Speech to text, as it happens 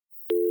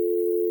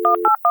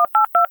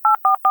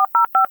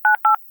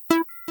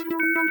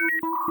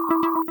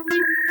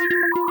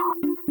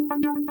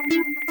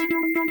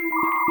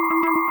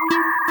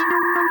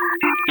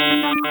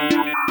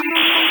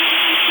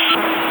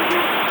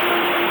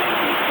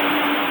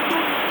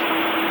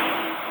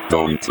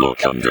Don't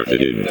look under the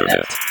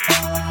internet.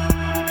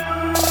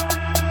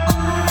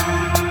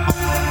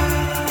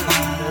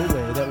 No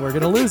way that we're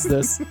gonna lose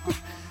this.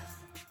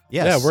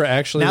 Yes. Yeah, we're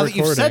actually now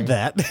recording. that you've said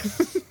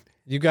that.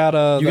 You got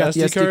the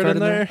SD card in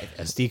there?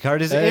 SD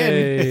card is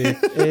Hey, in.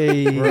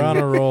 Hey, we're on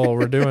a roll.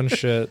 We're doing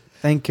shit.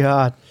 thank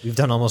God. We've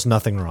done almost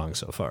nothing wrong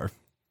so far.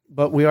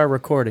 But we are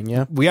recording,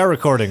 yeah. We are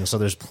recording, so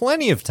there's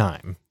plenty of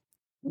time.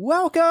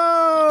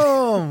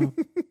 Welcome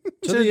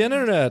To the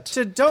internet.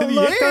 to Don't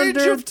Look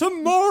Under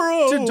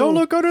Tomorrow. to Don't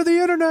Look Under the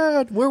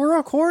Internet, where we're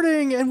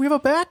recording and we have a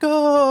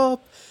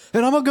backup.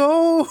 And I'm gonna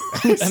go.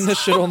 And this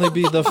should only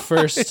be the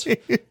first.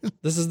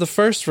 This is the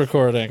first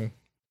recording.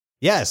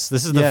 Yes,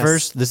 this is the Yes.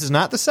 first. This is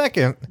not the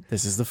second.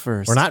 This is the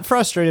first. We're not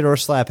frustrated or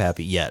slap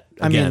happy yet.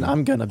 I Again, mean,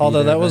 I'm gonna be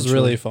Although there that was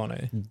eventually. really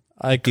funny.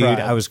 I dude, cried.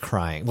 I was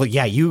crying. Well,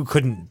 yeah, you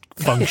couldn't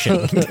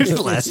function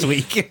last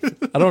week.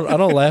 I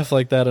don't laugh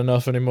like that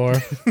enough anymore.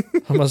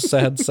 I'm a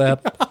sad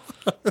sap.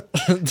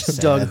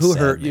 Doug, who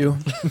hurt you?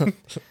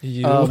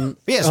 You.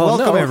 Yes, Oh,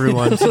 welcome no.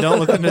 everyone to Don't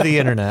Look Under the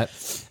Internet.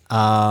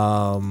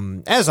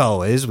 As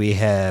always, we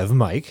have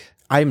Mike.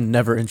 I'm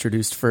never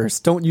introduced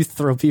first. Don't you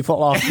throw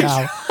people off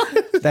now.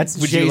 That's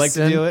Would Jason. you like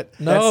to do it?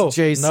 No, That's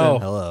Jason. no.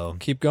 Hello.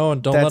 Keep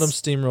going. Don't let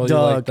That's them steamroll you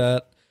Doug. like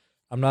that.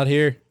 I'm not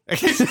here.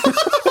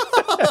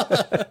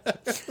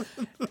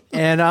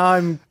 And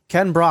I'm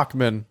Ken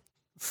Brockman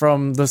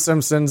from The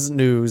Simpsons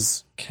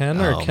News. Ken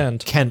or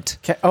Kent? Kent.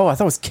 Oh, I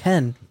thought it was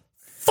Ken.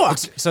 Fuck.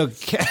 So,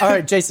 All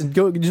right, Jason,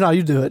 go. No,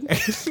 you do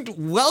it.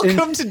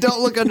 welcome to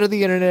Don't Look Under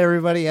the Internet,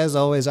 everybody. As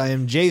always, I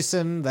am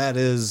Jason. That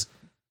is,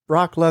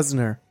 Brock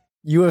Lesnar,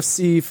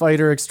 UFC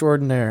fighter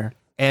extraordinaire.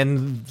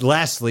 and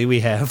lastly, we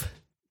have.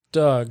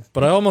 Doug.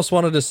 But I almost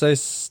wanted to say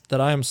that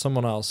I am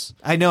someone else.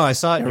 I know. I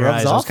saw it in your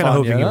rubs eyes. I was off kind of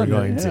on hoping you, you were doesn't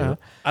it? going Yeah. to.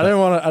 I didn't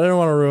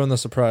want to ruin the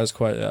surprise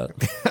quite yet.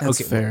 That's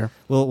Okay. fair.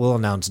 We'll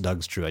announce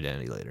Doug's true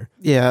identity later.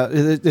 Yeah,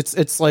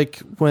 it's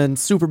like when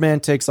Superman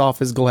takes off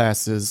his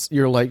glasses.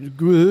 You're like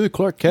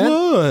Clark Kent.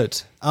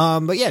 What?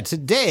 But yeah,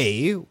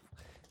 today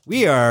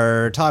we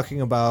are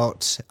talking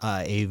about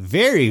a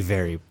very,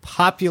 very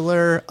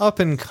popular, up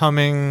and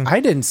coming.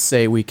 I didn't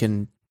say we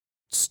can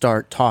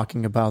start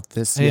talking about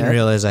this I yet. didn't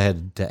realize I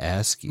had to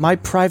ask you. My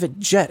private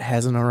jet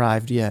hasn't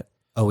arrived yet.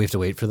 Oh, we have to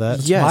wait for that?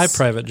 Yes. My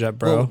private jet,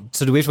 bro. Well,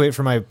 so do we have to wait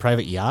for my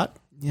private yacht?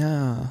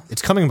 Yeah.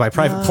 It's coming by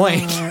private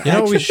plane. You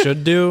know what we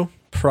should do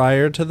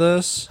prior to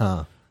this?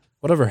 Huh.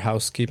 Whatever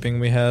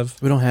housekeeping we have.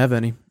 We don't have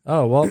any.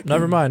 Oh, well,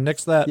 never mind.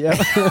 Nix that.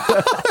 Yeah.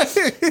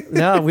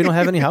 No, we don't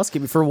have any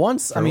housekeeping for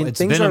once. I mean, it's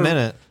things been a are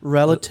minute.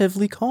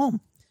 relatively calm.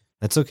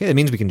 That's okay. It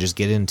means we can just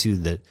get into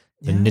the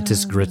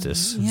nittis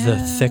grittis. The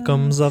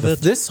thickums of it.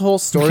 This whole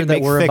story can that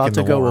make we're thick about in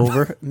to the go warm.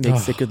 over, make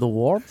thick of the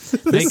warm.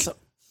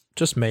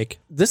 Just make.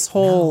 This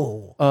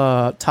whole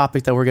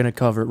topic that we're going to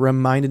cover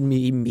reminded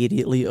me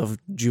immediately of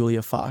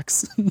Julia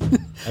Fox.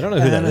 I don't know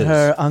who that and is.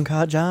 her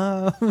Uncle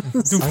John.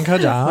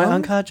 My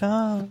Uncle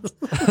John.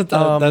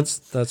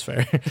 That's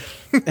fair.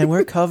 And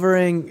we're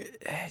covering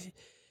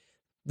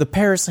the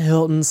Paris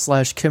Hilton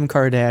 / Kim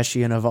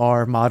Kardashian of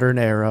our modern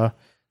era.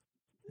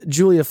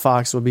 Julia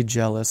Fox would be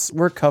jealous.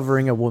 We're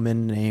covering a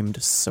woman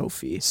named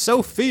Sophie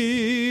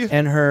Sophie.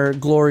 and her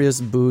glorious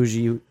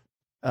bougie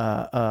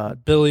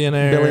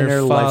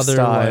Billionaire father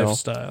lifestyle.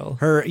 lifestyle.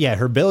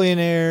 Her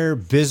billionaire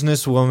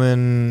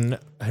businesswoman,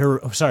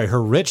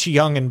 her rich,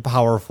 young, and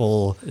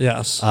powerful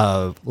Yes.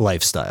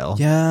 lifestyle.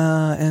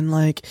 Yeah, and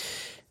like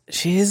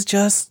she's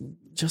just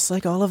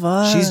like all of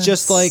us. She's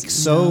just like you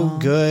so know?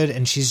 good,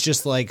 and she's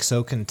just like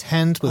so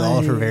content with all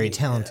of her very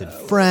talented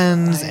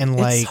friends, and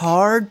like it's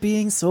hard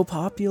being so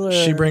popular.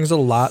 She brings a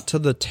lot to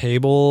the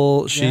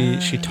table. She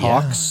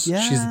talks.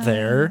 Yeah. She's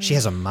there. she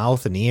has a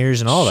mouth and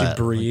ears and all She that.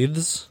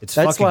 breathes. It's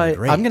That's fucking why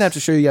great. I'm gonna have to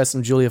show you guys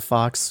some Julia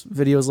Fox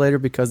videos later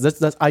because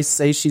that's I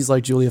say she's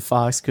like Julia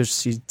Fox because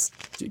she's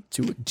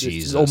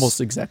Jesus. almost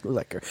exactly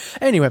like her.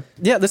 Anyway,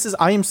 yeah, this is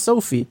I Am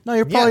Sophie. Now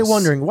you're probably Yes.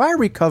 wondering why are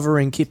we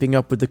covering Keeping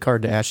Up with the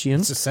Kardashians?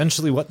 It's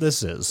essentially what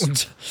this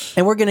is.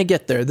 And we're gonna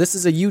get there. This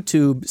is a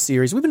YouTube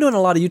series. We've been doing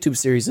a lot of YouTube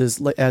series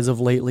as of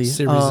lately.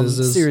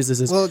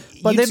 Series. Well,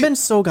 But they've YouTube- been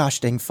so gosh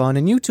dang fun,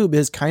 and YouTube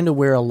is kind of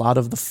where a lot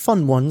of the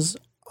fun ones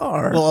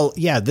are. Well,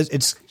 yeah,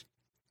 it's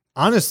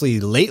honestly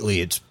lately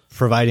it's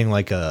providing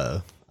like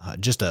a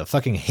just a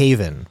fucking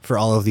haven for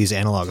all of these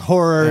analog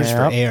horrors, for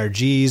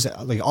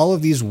ARGs, like all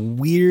of these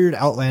weird,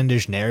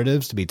 outlandish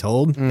narratives to be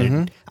told.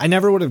 I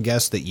never would have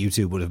guessed that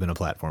YouTube would have been a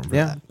platform for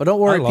yeah, that. but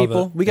don't worry, I love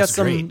people. it. We got It's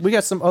some. great. We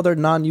got some other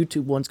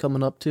non-YouTube ones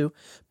coming up too.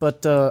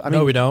 But I mean,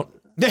 No, we don't.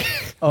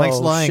 Mike's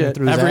lying shit.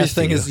 through his ass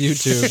Everything to is you.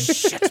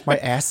 YouTube. my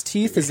ass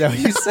teeth. Is that what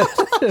you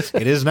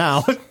said? It is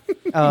now.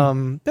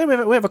 Then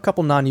we have a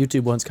couple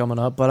non-YouTube ones coming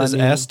up. But Is I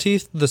mean, Ass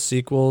Teeth the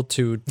sequel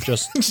to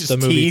just Just the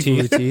movie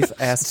teeth. Teeth?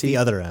 ass It's the teeth.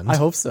 other end. I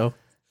hope so.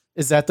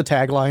 Is that the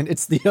tagline?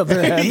 It's the other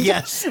end.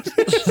 yes.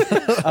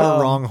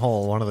 Or wrong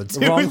hole, one of the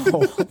two. Wrong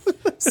hole.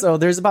 So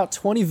there's about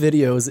 20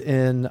 videos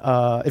in,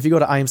 if you go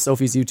to I Am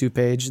Sophie's YouTube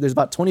page, there's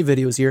about 20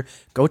 videos here.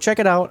 Go check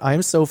it out. I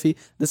Am Sophie.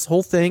 This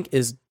whole thing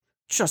is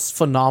just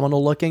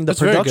phenomenal looking. The It's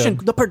very production,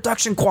 good. the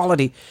production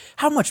quality.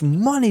 How much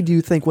money do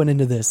you think went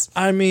into this?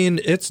 I mean,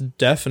 it's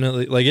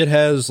definitely like it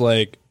has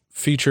like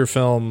feature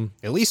film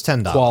At least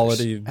 $10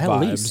 quality At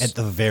vibes. least. at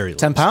the very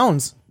least.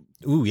 £10.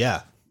 Ooh,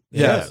 yeah.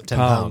 Yeah, 10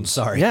 pounds. pounds.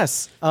 Sorry.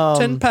 Yes.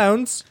 10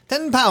 pounds.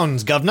 10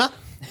 pounds, governor.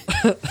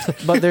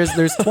 But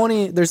there's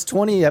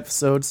 20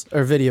 episodes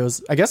or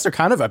videos. I guess they're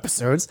kind of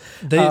episodes.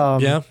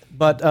 Yeah.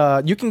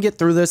 But you can get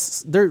through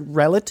this. They're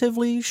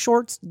relatively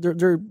short.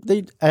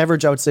 They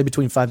average, I would say,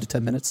 between 5 to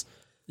 10 minutes.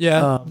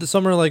 Yeah.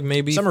 Some are like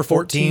maybe Some are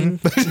 14.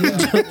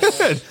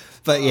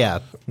 But yeah,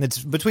 it's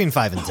between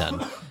 5 and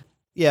 10.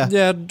 Yeah.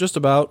 Yeah, just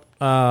about.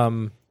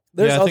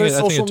 There's yeah, I other think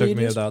social it took me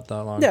medias. about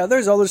that long. Yeah,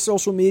 there's other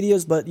social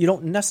medias, but you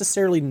don't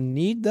necessarily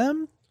need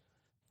them.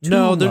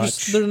 No, too they're much.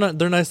 just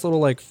they're nice little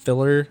like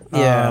filler.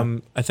 Yeah.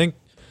 I think.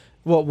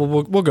 Well,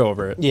 we'll go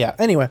over it. Yeah.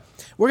 Anyway,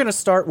 we're gonna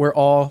start where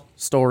all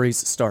stories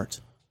start.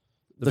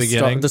 The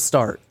beginning? The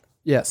start.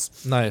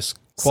 Yes. Nice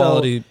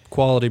quality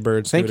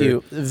bird. Thank scooter.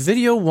 you.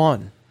 Video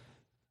 1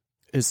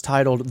 is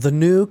titled "The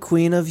New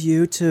Queen of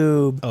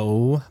YouTube."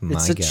 Oh, my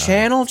It's a God.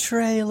 channel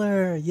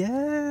trailer.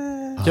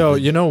 Yeah. Yo,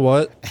 you know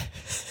what?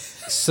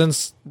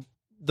 Since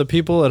the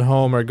people at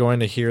home are going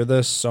to hear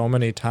this so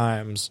many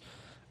times,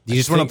 Do you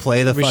just want to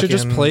play the we should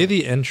just fucking- play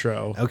the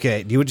intro.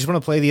 Okay. Do you just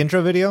want to play the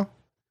intro video?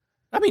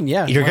 I mean,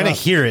 yeah. You're why going to not?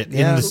 hear it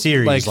Yeah. in the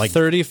series. Like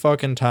 30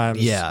 fucking times.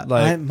 Yeah.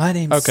 Like my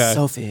name's okay.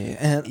 Sophie,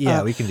 and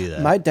Yeah, we can do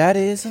that. My daddy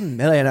is a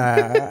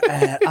millionaire,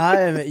 and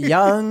I'm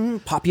young,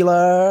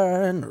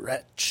 popular, and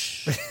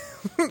rich.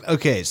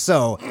 Okay,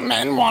 so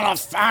Men wanna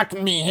fuck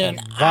me and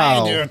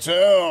Wow. I do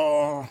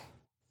too.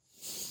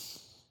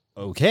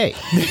 okay,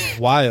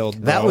 wild.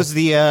 that bro. was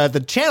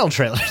the channel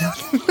trailer.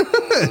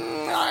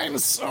 I'm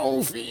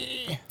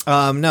Sophie.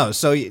 No,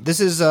 so this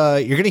is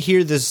you're gonna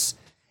hear this.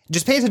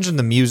 Just pay attention to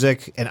the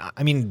music, and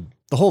I mean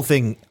the whole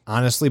thing,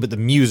 honestly. But the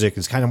music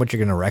is kind of what you're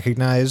gonna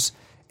recognize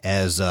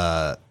as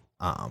Let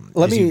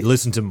as me- you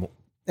listen to.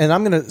 And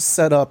I'm gonna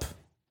set up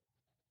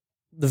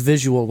the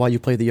visual while you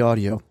play the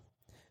audio.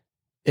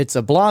 It's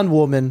a blonde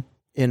woman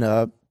in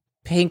a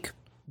pink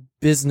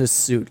business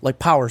suit, like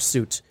power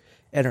suit,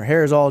 and her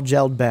hair is all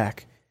gelled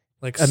back.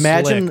 like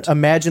Imagine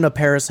slicked. a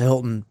Paris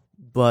Hilton,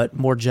 but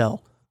more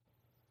gel.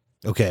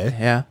 Okay,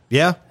 Yeah.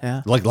 yeah,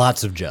 Yeah. like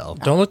lots of gel.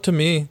 Don't look to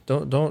me.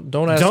 Don't ask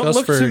Don't us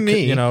look for to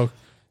me. You know,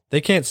 they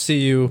can't see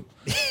you.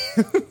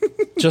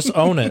 Just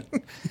own it.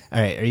 All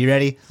right, are you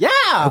ready? Yeah.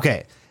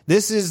 Okay.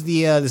 This is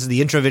the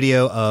intro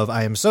video of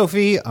I Am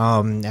Sophie.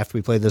 After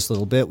we play this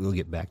little bit, we'll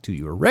get back to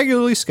your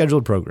regularly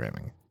scheduled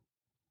programming.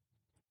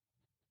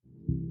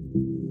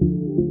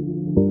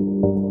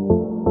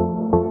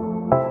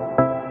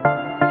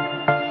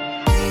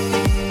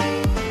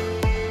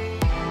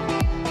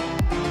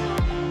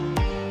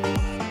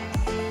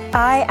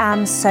 I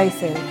am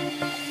Sophie.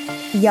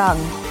 Young,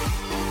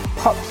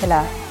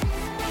 popular,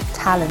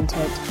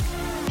 talented.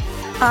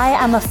 I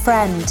am a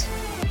friend,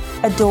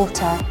 a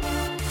daughter,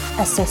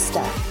 a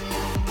sister.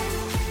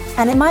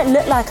 And it might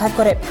look like I've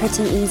got it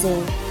pretty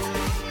easy,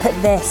 but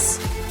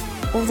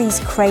all these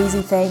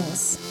crazy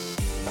things,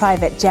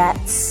 private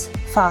jets,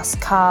 fast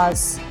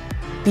cars,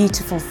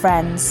 beautiful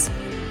friends,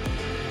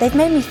 they've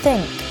made me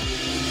think,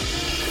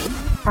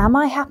 am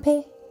I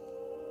happy?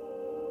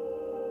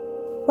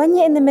 When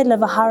you're in the middle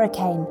of a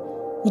hurricane,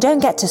 you don't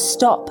get to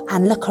stop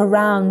and look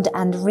around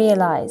and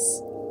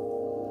realize,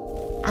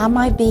 am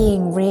I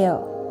being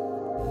real?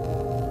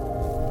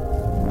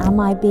 Am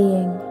I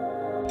being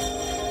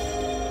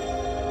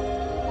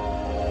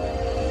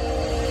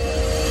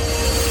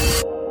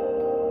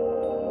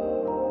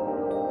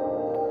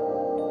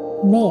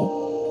me?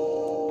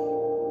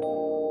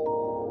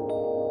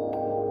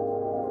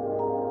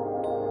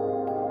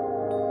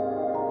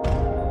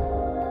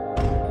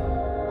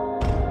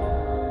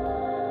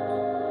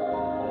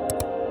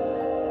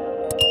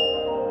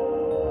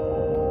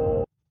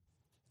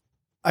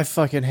 I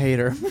fucking hate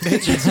her.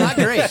 It's not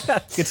great.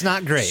 It's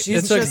not great.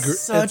 She's It's a just gr-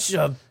 such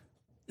a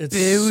It's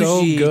Bougie.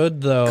 so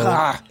good though.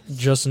 Ah.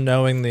 Just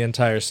knowing the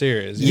entire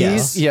series. you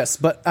Yes. know? Yes,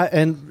 but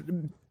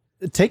and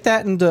take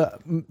that into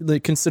the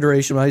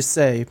consideration when I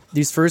say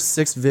these first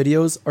 6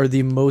 videos are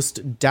the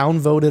most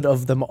downvoted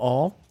of them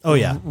all. Oh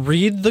yeah.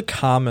 Read the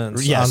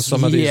comments Yes. on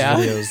some of these Yeah.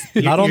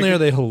 videos. Not only are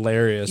they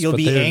hilarious, You'll but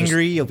be they're just-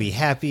 angry. You'll be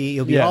happy.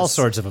 You'll be Yes. all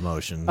sorts of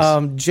emotions.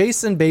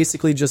 Jason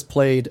basically just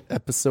played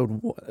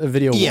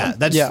video yeah, 1.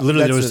 that's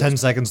literally there was it. 10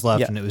 seconds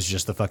left, Yeah. and it was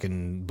just the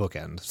fucking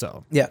bookend.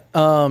 So Yeah.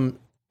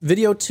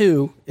 Video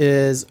 2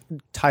 is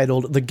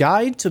titled "The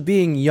Guide to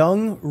Being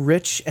Young,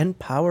 Rich, and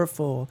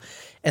Powerful,"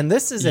 and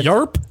this is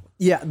Yarp.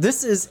 Yeah,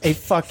 this is a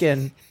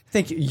fucking.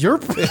 Thank you.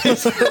 Yerp.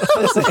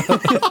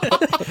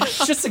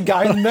 It's just a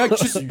guy in the neck.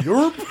 Just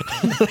yerp.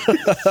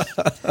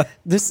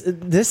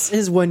 This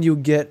is when you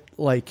get,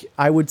 like,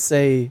 I would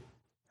say,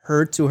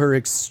 her to her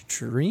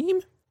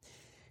extreme.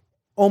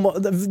 Almost.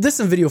 This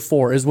in video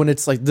 4 is when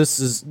it's like, this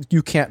is,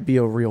 you can't be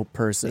a real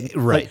person.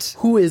 Right.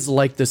 Like, who is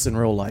like this in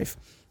real life?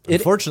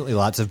 Unfortunately,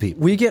 lots of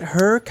people. We get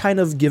her kind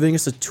of giving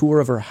us a tour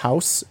of her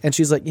house, and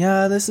she's like,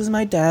 "Yeah, this is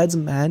my dad's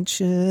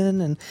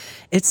mansion, and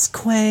it's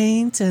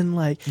quaint, and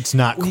like It's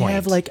not we quaint.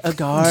 have like a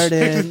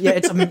garden. Yeah,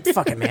 it's a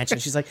fucking mansion."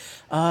 She's like,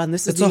 and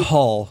this is It's a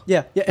hall.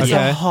 Yeah, it's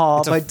Okay. a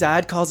hall. My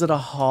dad calls it a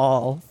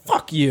hall.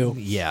 Fuck you.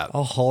 Yeah.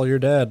 I'll haul your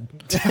dad.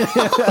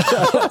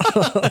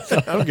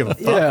 I don't give a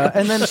fuck. Yeah,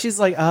 and then she's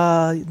like,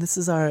 this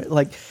is our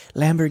like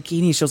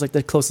Lamborghini. Shows like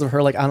the close of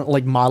her like on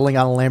like modeling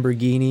on a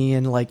Lamborghini,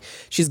 and like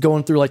she's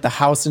going through like the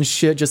house and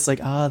shit, just like,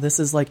 this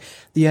is like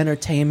the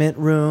entertainment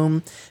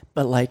room,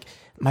 but like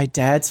my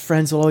dad's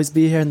friends will always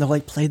be here, and they'll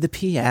like play the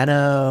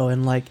piano,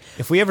 and like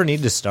If we ever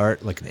need to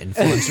start like an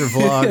influencer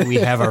vlog, we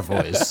have our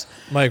voice.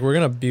 Mike, we're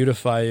gonna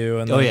beautify you.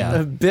 And Oh, then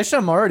yeah. bitch,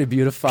 I'm already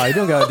beautified. You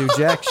don't gotta do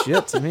jack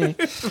shit to me.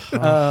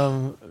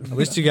 At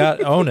least you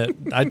got own it.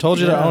 I told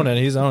you to own it.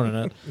 He's owning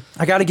it.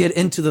 I gotta get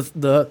into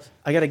the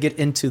I gotta get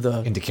into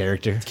the Into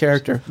character.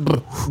 character.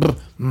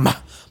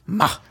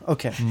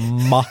 Okay.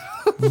 Ma.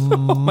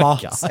 Ma.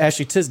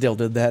 Ashley Tisdale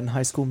did that in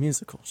High School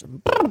Musical.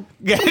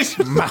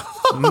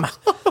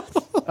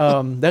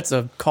 That's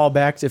a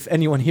callback to if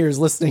anyone here is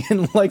listening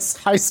and likes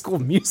High School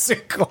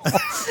Musical.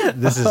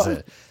 This is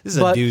it. This is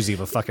a But- doozy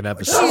of a fucking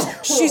episode.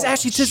 She's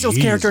Ashley Tisdale's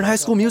character in High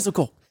School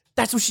Musical.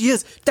 That's what she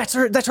is. That's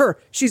her. That's her.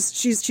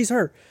 She's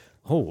her.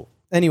 Oh.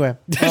 Anyway,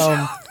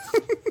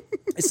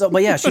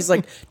 but yeah, she's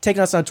like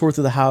taking us on a tour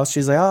through the house.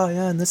 She's like, oh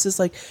yeah, and this is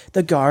like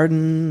the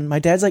garden. My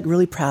dad's like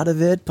really proud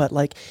of it, but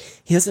like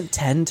he doesn't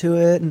tend to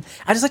it. And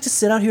I just like to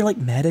sit out here like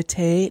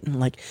meditate and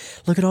like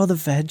look at all the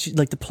veg,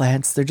 like the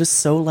plants. They're just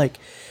so like,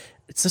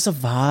 it's just a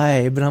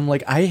vibe. And I'm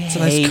like, I hate a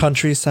nice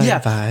countryside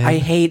vibe. I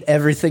hate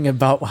everything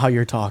about how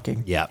you're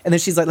talking. Yeah. And then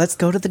she's like, let's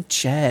go to the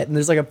jet. And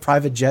there's like a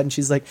private jet, and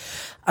she's like,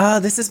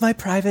 this is my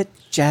private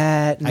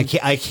jet. And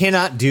I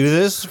cannot do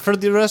this for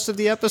the rest of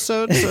the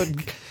episode. So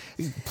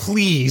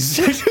please.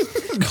 she's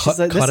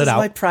like, this cut it is out.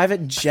 my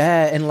private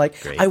jet, and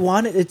like Great. I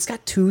want it. It's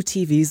got 2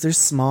 TVs. They're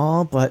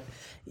small, but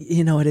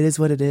you know it is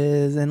what it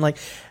is. And like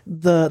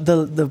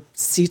the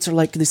seats are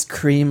like this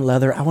cream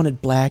leather. I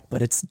wanted black,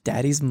 but it's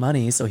daddy's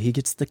money, so he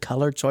gets the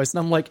color choice. And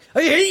I'm like,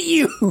 I hate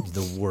you.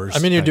 The worst.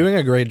 I mean, you're doing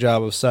a great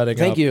job of setting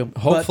Thank up, you,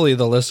 but- hopefully,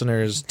 the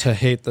listeners to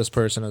hate this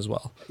person as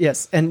well.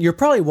 Yes, and you're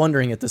probably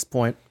wondering at this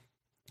point,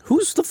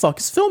 who's the fuck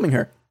is filming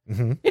her?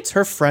 Mm-hmm. It's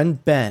her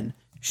friend Ben.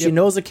 She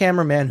knows a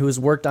cameraman who has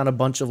worked on a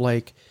bunch of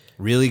like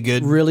really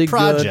good good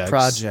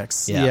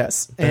projects. Yeah.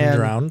 Yes, Been and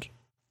drowned.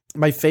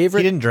 my favorite.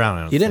 He didn't drown.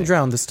 I don't He didn't think.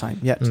 drown this time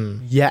yet. Hmm.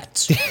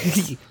 Yet.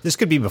 This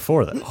could be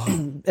before that.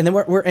 And then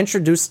we're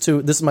introduced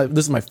to this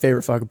is my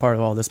favorite fucking part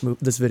of all this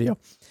this video.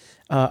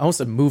 I almost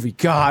said movie.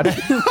 God,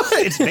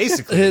 It's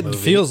basically a It movie.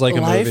 feels like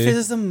a life movie.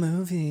 is a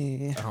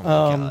movie. Oh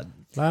my god.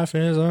 Life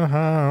is a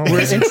house.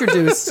 We're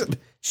introduced.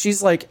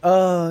 She's like,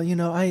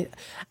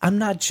 I'm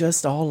not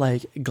just all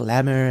like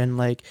glamour and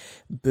like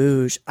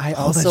bouge. I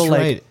also that's like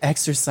right.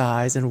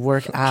 exercise and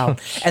work out.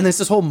 And there's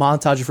this whole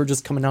montage of her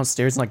just coming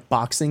downstairs in like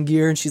boxing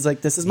gear, and she's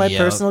like, "This is my Yep.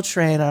 personal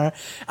trainer."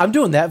 I'm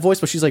doing that voice,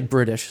 but she's like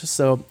British,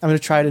 so I'm gonna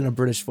try it in a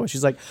British voice.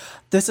 She's like,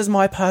 "This is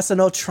my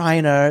personal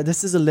trainer.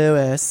 This is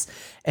Lewis,"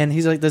 and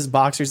he's like this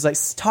boxer. He's like,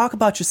 "Talk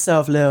about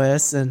yourself,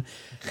 Lewis," and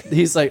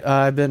he's like,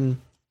 "I've been,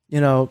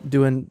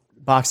 doing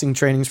boxing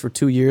trainings for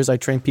 2 years. I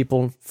train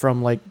people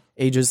from like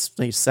ages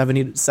like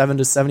 77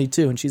 to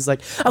 72." And she's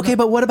like, "Okay,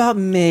 but what about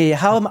me?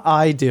 How am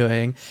I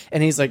doing?"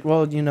 And he's like,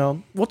 "Well,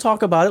 we'll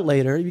talk about it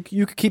later. You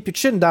could keep your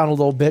chin down a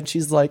little bit."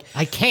 She's like,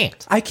 I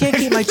can't. "I can't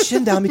keep my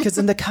chin down because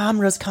then the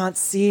cameras can't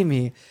see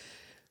me."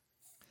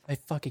 I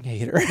fucking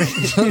hate her.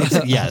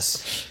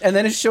 Yes. And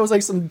then it shows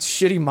like some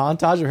shitty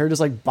montage of her just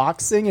like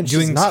boxing and she's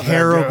Doing not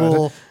very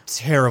good.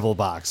 terrible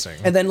boxing.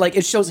 And then like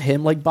it shows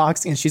him like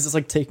boxing and she's just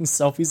like taking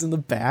selfies in the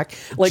back.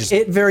 Like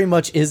it very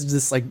much is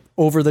this like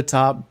over the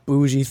top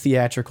bougie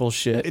theatrical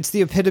shit. It's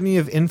the epitome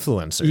of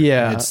influencer.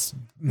 Yeah. It's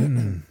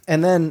And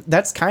then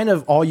that's kind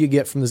of all you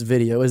get from this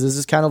video is this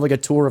is kind of like a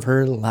tour of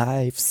her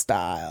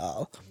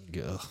lifestyle.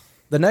 ugh.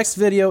 The next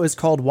video is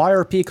called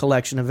YRP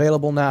Collection,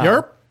 available now.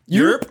 Yerp.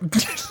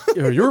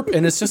 Yerp.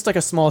 And it's just like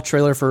a small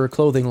trailer for her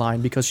clothing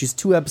line because she's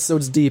 2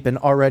 episodes deep and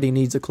already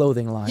needs a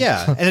clothing line.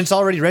 Yeah, and it's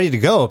already ready to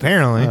go,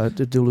 apparently.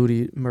 The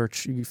Deludi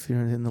merch, you can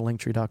find it in the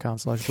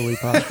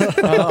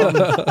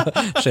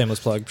linktree.com/DelutiPod. Shameless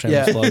plug.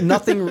 Yeah, Shameless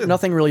plug.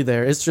 nothing really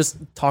there. It's just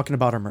talking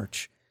about her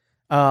merch.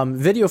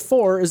 Video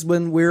 4 is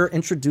when we're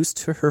introduced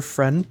to her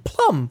friend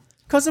Plum.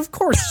 Because of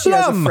course she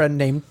has a Plum! friend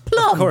named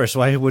Plum. Of course,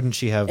 why wouldn't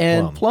she have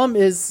And Plum? Plum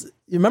is,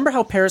 you remember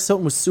how Paris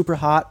Hilton was super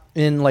hot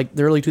in like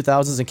the early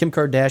 2000s and Kim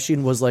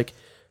Kardashian was like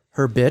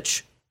her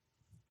bitch?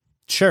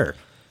 Sure.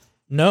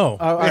 No.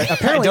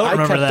 Apparently don't I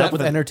remember kept that, up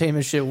with but-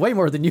 entertainment shit way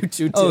more than you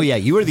two did. Oh, yeah,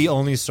 you were the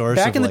only source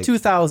Back in of, the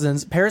like,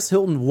 2000s, Paris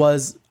Hilton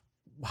was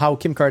how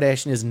Kim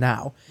Kardashian is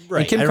now.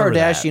 Right, And Kim I remember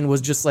Kardashian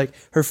was just like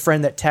her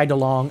friend that tagged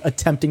along,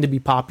 attempting to be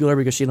popular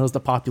because she knows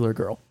the popular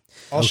girl.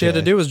 All she had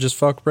to do was just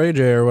fuck Ray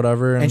J or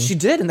whatever. And she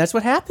did, and that's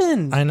what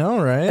happened. I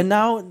know, right? And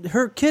now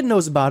her kid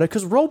knows about it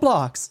because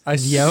Roblox. I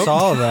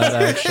saw that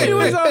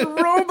actually. on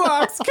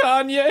Roblox,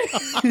 Kanye.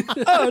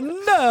 oh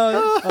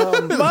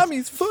no,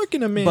 mommy's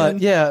fucking a man. But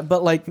yeah,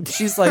 but like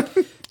she's like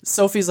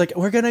Sophie's like,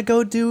 we're gonna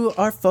go do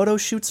our photo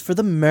shoots for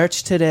the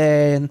merch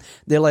today, and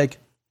they like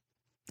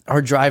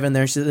are driving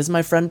there. She said, this is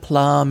my friend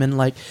Plum, and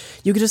like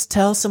you could just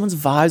tell someone's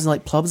vibes, and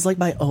like Plum's like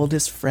my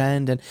oldest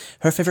friend, and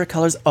her favorite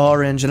color is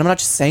orange. And I'm not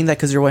just saying that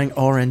because you're wearing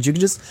orange. You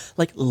can just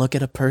like look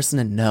at a person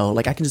and know.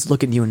 Like I can just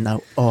look at you and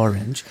know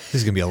orange. This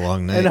is gonna be a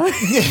long night.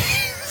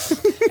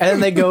 And then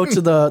they go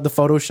to the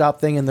Photoshop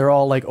thing, and they're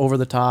all like over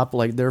the top,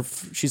 like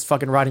she's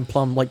fucking riding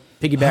Plum like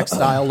piggyback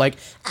style, like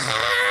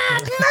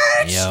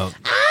Yep.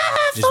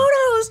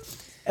 photos.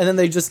 And then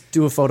they just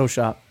do a photo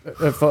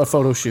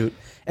shoot.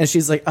 And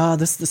she's like,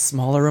 this is the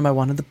smaller room. I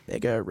wanted the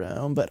bigger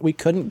room, but we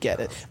couldn't get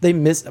it.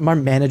 Our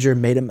manager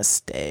made a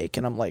mistake.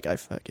 And I'm like, I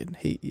fucking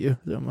hate you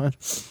so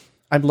much.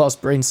 I've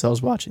lost brain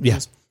cells watching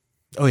this.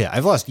 Oh yeah, I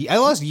lost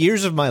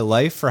years of my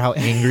life for how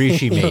angry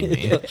she made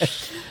me.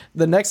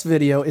 The next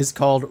video is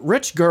called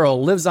Rich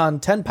Girl Lives on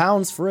 10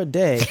 Pounds for a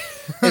Day.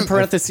 In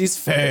parentheses,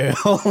 fail.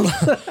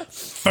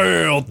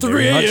 Fail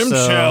 3 a.m.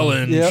 so.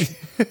 challenge. Yep.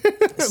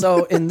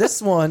 So in this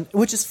one,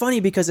 which is funny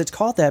because it's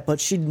called that, but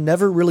she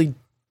never really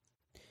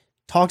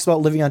talks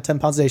about living on 10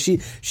 pounds a day.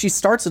 She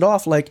starts it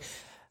off like,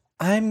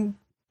 I'm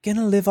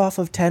gonna live off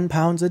of 10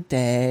 pounds a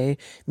day.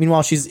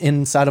 Meanwhile, she's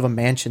inside of a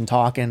mansion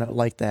talking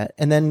like that.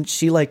 And then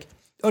she like,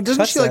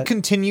 doesn't she like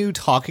continue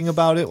talking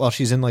about it while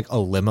she's in like a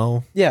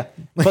limo? Yeah.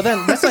 But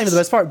then that's not even the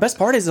best part. Best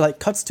part is it like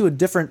cuts to a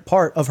different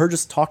part of her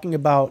just talking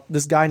about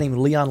this guy named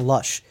Leon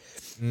Lush.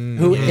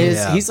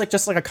 He's like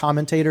just like a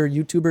commentator,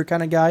 YouTuber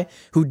kind of guy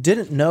who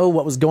didn't know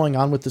what was going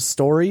on with the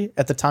story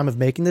at the time of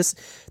making this.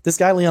 This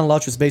guy, Leon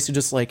Lush, was basically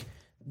just like,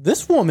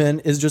 this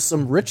woman is just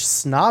some rich,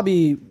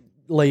 snobby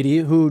lady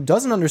who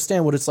doesn't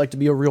understand what it's like to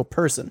be a real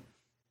person.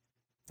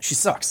 She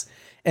sucks.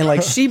 And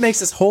like she makes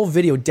this whole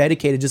video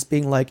dedicated just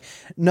being like,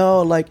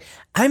 no, like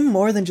I'm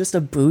more than just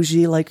a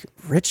bougie, like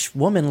rich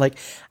woman. Like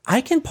I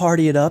can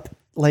party it up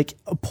like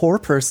a poor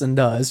person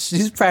does.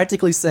 She's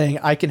practically saying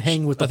I can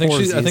hang with the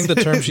horses. I think the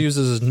term she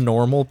uses is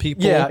normal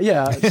people.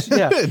 Yeah.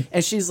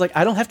 And she's like,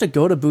 I don't have to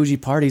go to bougie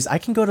parties. I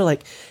can go to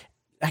like,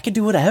 I can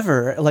do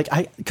whatever. Like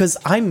because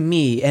I'm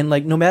me. And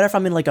like, no matter if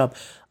I'm in like a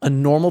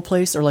normal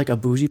place or like a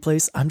bougie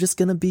place, I'm just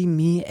going to be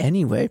me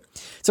anyway.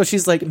 So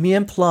she's like, me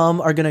and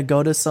Plum are going to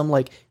go to some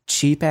like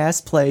cheap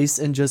ass place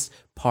and just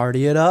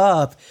party it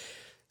up.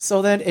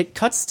 So then it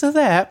cuts to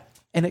that,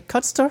 and it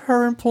cuts to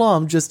her and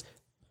Plum just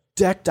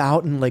decked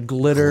out in like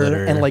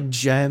glitter and like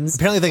gems.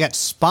 Apparently they got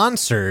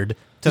sponsored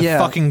to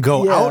fucking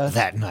go out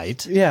that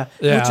night. Yeah.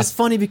 Which is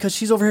funny because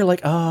she's over here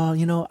like, oh,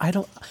 you know,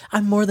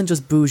 I'm more than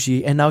just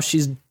bougie. And now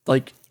she's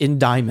like in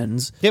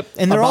diamonds. Yep.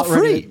 And they're all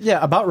free.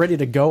 About ready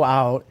to go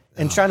out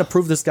and trying to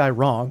prove this guy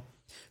wrong.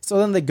 So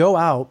then they go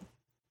out,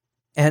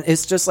 and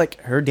it's just like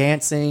her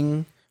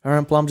dancing, her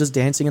and Plum just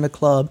dancing in a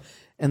club.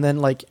 And then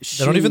like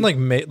they don't even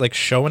like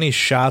show any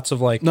shots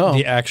of like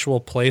the actual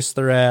place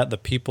they're at, the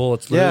people.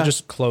 It's literally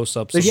just close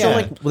ups.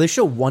 They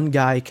show one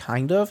guy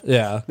kind of.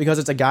 Yeah. Because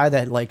it's a guy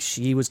that like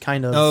she was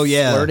kind of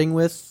flirting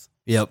with.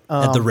 Yep.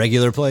 At the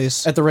regular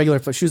place. At the regular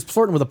place. She was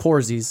flirting with the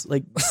poorsies.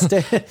 Like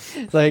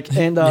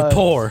and you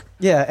poor.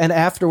 Yeah, and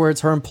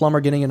afterwards her and Plum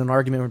are getting in an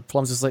argument where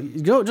Plum's just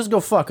like,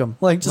 go fuck him.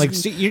 Like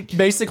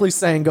basically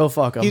saying go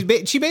fuck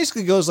him. She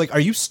basically goes like, are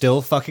you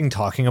still fucking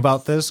talking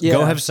about this? Yeah.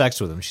 Go have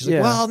sex with him. She's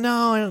like, well,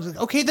 no. And I was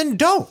like, okay, then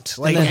don't.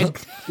 Like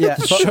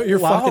show your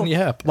fucking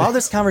yap. While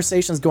this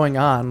conversation's going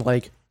on,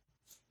 like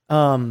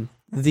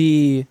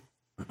the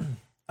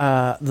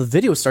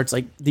video starts,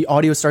 like the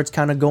audio starts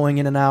kind of going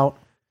in and out.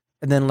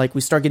 And then like we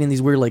start getting these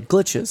weird like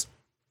glitches.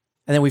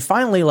 And then we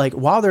finally like,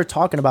 while they're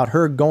talking about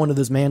her going to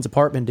this man's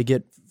apartment to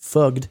get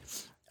fugged,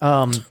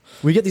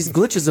 we get these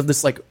glitches of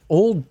this like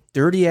old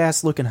dirty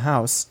ass looking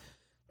house.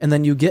 And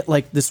then you get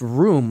like this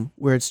room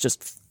where it's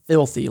just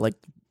filthy, like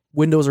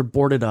windows are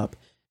boarded up.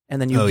 And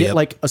then you get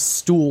like a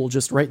stool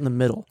just right in the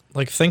middle.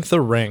 Like think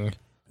The Ring.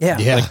 Yeah.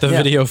 Like the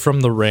video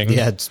from The Ring.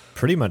 Yeah, it's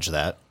pretty much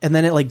that. And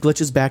then it like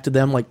glitches back to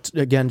them, like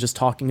again, just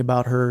talking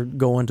about her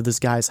going to this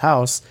guy's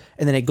house.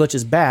 And then it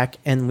glitches back,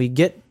 and we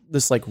get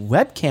this like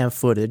webcam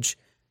footage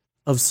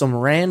of some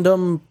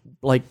random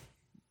like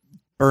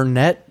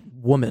brunette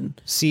woman.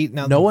 See,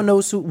 now no one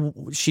knows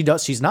who she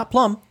does. She's not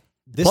Plum.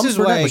 Plum's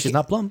brunette, but she's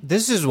not Plum.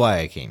 This is why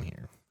I came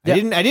here. Yeah.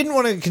 I didn't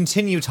want to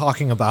continue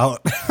talking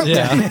about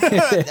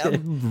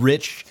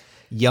rich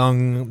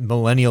young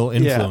millennial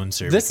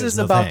influencer. This is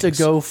about to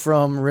go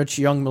from rich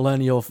young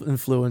millennial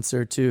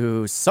influencer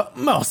to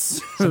something else.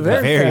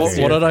 Very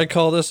what did I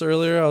call this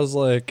earlier? I was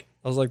like,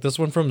 this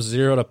went from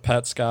zero to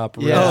Petscop.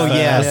 Really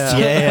fast.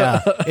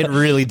 Yeah. It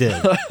really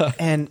did.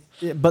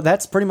 But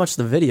that's pretty much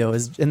the video.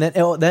 And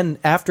then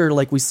after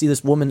like we see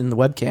this woman in the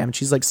webcam, and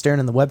she's like staring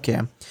in the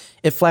webcam,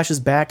 it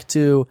flashes back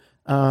to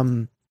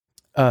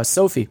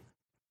Sophie,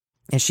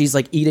 and she's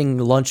like eating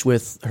lunch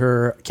with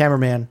her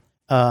cameraman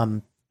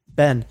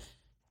Ben.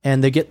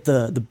 And they get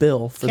the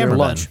bill for their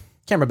lunch.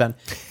 Camera Ben.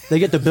 They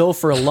get the bill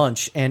for a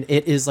lunch, and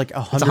it is like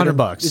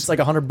 $100. It's like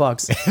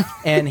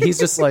 $100. And he's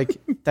just like,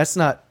 that's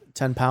not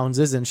 10 pounds,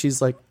 is it? And she's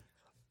like,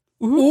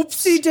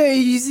 oopsie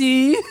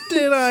daisy.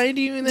 Did I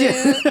do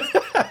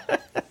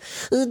that?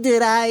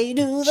 Did I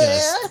do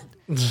that?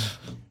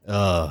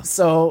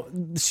 So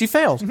she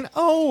failed.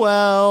 Oh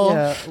well.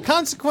 Yeah.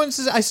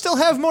 Consequences. I still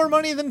have more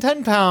money than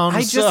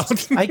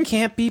 £10. I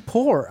can't be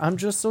poor. I'm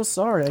just so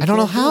sorry. I don't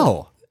know can't do it.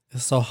 how.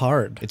 It's so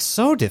hard. It's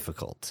so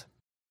difficult.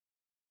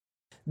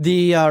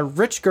 The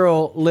rich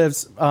girl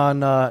lives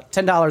on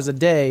 $10 a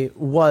day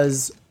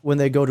was when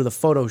they go to the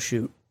photo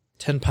shoot.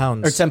 10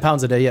 pounds. Or 10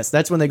 pounds a day, yes.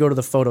 That's when they go to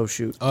the photo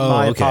shoot. Oh,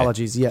 My okay.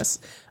 apologies, yes.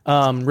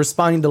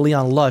 Responding to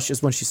Leon Lush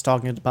is when she's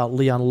talking about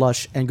Leon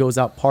Lush and goes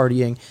out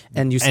partying,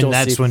 and you still And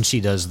that's see... when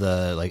she does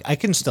the, like, I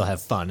can still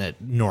have fun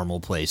at normal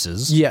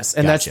places. Yes,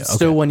 and Gotcha, that's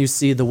still okay. when you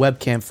see the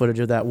webcam footage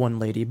of that one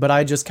lady. But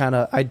I just kind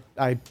of...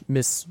 I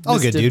miss... Oh,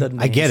 good, misdid dude.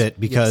 the I get names. it,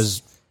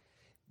 because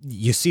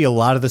you see a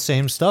lot of the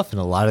same stuff in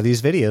a lot of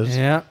these videos. Yes.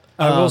 Yeah.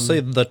 I will say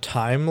the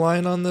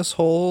timeline on this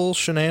whole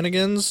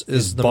shenanigans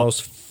is the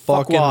most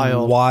fucking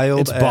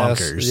wild. It's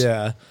bonkers.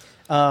 Yeah.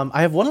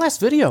 I have one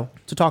last video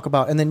to talk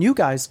about, and then you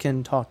guys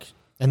can talk.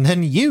 And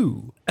then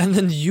you. And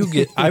then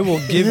I will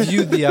give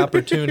you the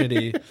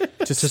opportunity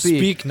to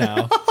speak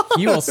now.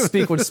 You will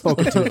speak when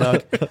spoken to,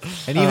 Doug.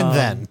 And even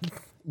then.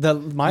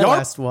 My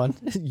last one.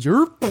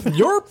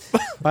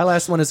 My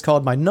last one is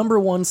called My Number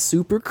One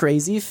Super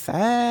Crazy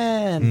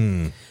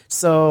Fan.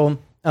 So,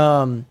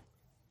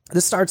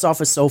 this starts off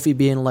with Sophie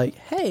being like,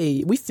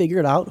 hey, we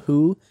figured out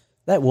who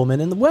that woman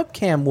in the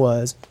webcam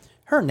was.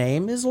 Her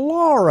name is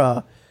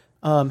Laura.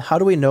 How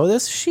do we know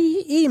this?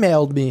 She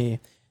emailed me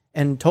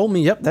and told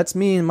me, yep, that's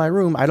me in my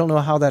room. I don't know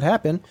how that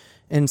happened.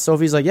 And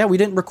Sophie's like, yeah, we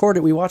didn't record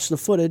it. We watched the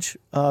footage.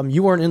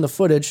 You weren't in the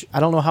footage. I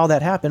don't know how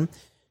that happened,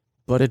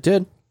 but it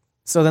did.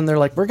 So then they're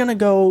like, we're going to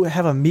go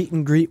have a meet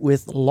and greet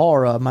with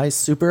Laura, my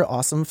super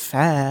awesome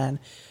fan.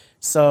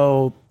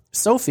 So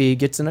Sophie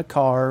gets in a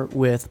car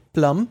with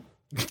Plum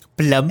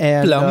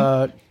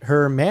and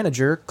her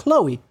manager,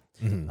 Chloe.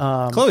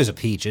 Chloe's a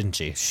peach, isn't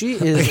she? She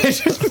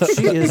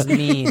is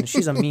mean.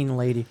 She's a mean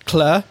lady.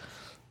 Claire.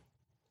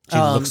 She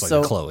looks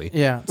like a Chloe.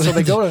 Yeah. So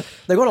they go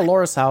to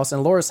Laura's house,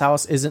 and Laura's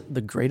house isn't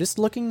the greatest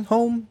looking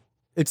home.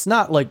 It's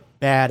not like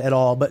bad at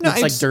all, but No,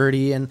 it's like it's-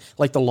 dirty and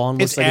like the lawn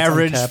looks It's like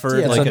average it's unkept. for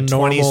Yeah, like it's a a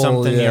normal,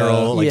 20-something year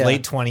old, like Yeah.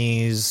 late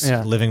 20s,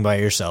 Yeah. living by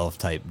yourself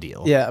type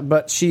deal. yeah,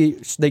 but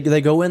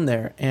they go in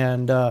there,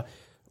 and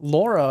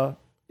Laura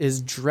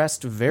is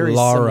dressed very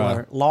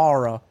Laura.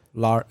 similar.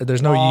 Laura.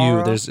 There's no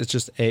Laura. U. It's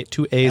just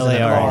two A's and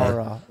an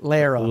R.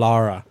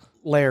 Lara.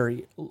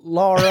 Larry.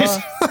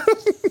 Laura.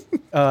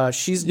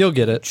 She's You'll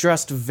get it.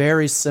 dressed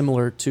very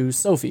similar to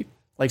Sophie.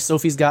 Like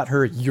Sophie's got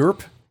her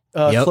Europe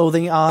Yep.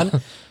 clothing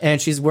on,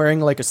 and she's wearing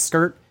like a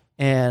skirt,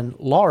 and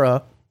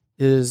Laura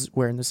is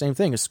wearing the same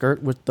thing, a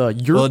skirt with the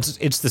Europe. Well,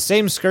 it's the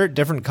same skirt,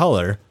 different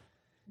color.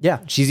 Yeah.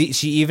 She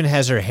even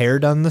has her hair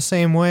done the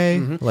same way.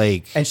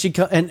 Like,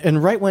 And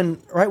and right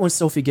when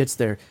Sophie gets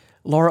there,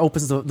 Laura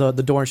opens the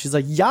door and she's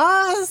like,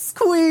 "Yas,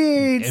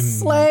 queen,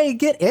 slay,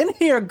 get in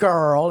here,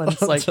 girl." And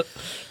it's like,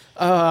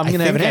 I'm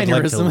gonna have an I'd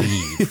like to aneurysm.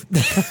 leave.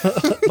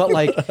 But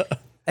like,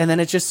 and then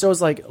it just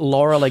shows like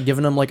Laura like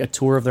giving them like a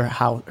tour of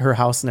her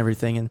house and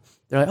everything, and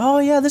they're like, "Oh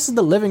yeah, this is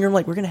the living room.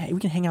 Like we can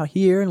hang out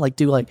here and like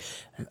do like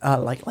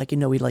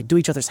we like do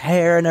each other's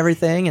hair and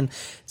everything." And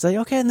it's like,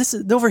 okay, and this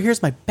is over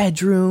here's my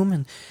bedroom,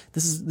 and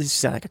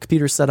she's got like a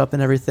computer set up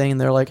and everything.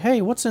 And they're like,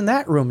 "Hey, what's in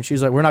that room?" And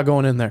she's like, "We're not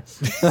going in there."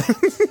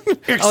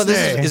 Oh,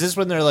 is this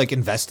when they're like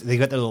they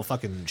got their little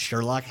fucking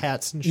Sherlock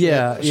hats and shit?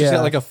 Yeah, She's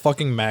got like a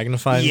fucking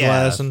magnifying Yeah.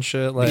 glass and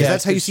shit. Like, Because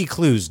that's how you see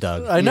clues,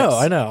 Doug. I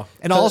know.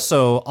 And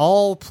also,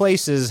 all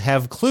places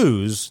have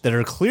clues that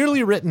are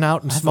clearly written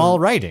out in small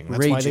writing. That's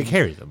why they raging-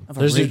 carry them. of a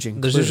There's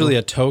raging there's clue. usually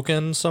a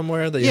token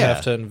somewhere that you Yeah.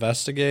 have to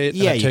investigate.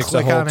 Yeah, and it you takes a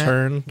click whole on it.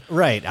 turn.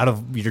 Right. Out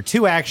of your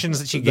two actions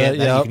that you get, That-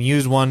 you yep. can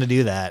use one to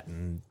do that.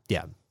 And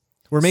yeah.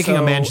 We're making a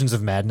So- Mansions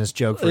of Madness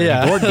joke for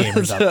Yeah. any board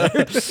gamers out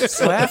there.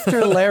 So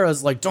after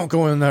Lara's like, "Don't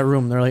go in that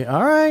room," they're like,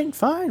 "All right,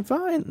 fine."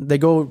 They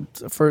go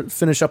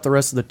finish up the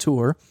rest of the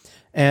tour,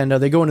 and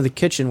they go into the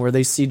kitchen where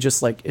they see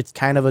just like it's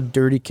kind of a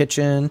dirty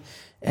kitchen,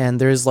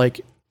 and there's like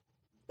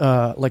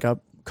a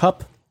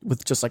cup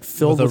with just like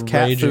filled With with a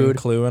cat raging food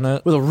clue in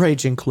it. with a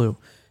raging clue,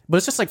 but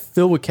it's just like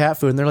filled with cat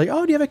food, and they're like,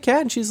 "Oh, do you have a cat?"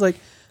 And she's like,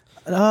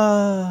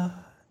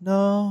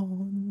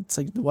 No. It's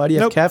like, why do you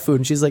have Nope. cat food?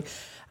 And she's like,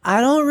 I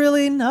don't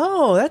really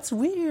know. That's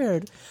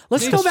weird.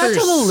 Let's go back to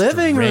the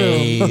living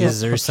room.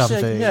 Strays or She's like,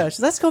 something. yeah,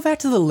 let's go back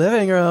to the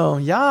living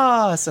room.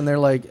 Yes. And they're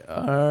like,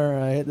 all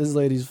right, this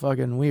lady's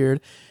fucking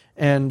weird.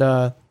 And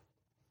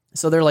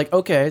so they're like,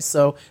 okay,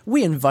 so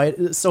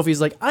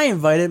Sophie's like, I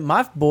invited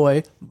my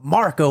boy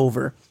Mark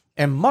over.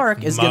 And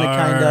Mark is going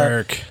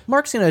to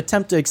Mark's going to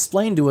attempt to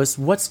explain to us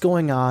what's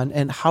going on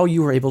and how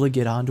you were able to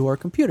get onto our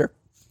computer.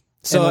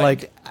 So And,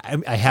 like,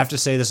 I have to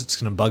say this, it's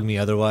going to bug me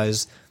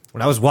otherwise.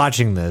 When I was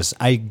watching this,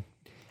 I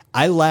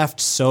laughed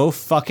so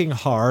fucking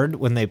hard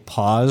when they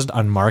paused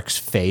on Mark's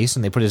face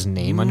and they put his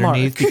name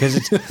underneath because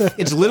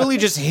it's literally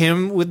just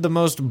him with the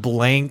most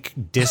blank,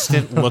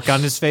 distant look on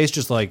his face,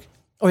 just like,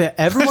 Oh yeah,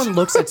 everyone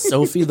looks at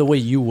Sophie the way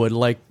you would.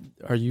 Like,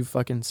 are you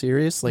fucking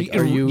serious? Like,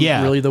 are you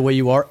Yeah. really the way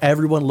you are?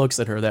 Everyone looks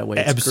at her that way.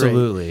 It's great.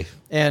 absolutely.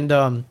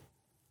 And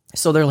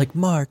so they're like,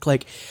 Mark,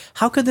 like,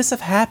 how could this have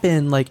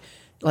happened? Like,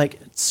 like,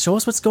 show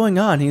us what's going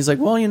on. And he's like,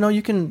 well,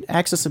 you can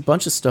access a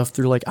bunch of stuff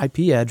through like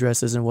IP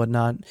addresses and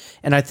whatnot.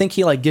 And I think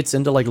he like gets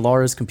into like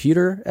Laura's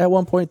computer at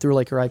one point through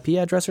like her IP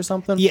address or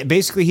something. Yeah,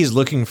 basically he's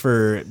looking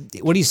for,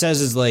 what he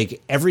says is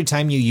like, every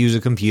time you use a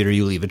computer,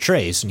 you leave a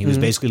trace. And he was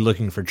basically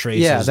looking for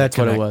traces Yeah, that's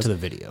that what it connect was. to the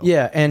video.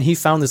 Yeah, and he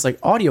found this like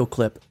audio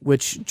clip,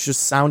 which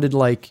just sounded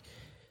like,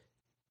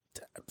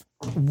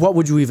 what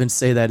would you even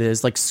say that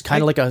is? Like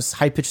kind of like a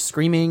high pitched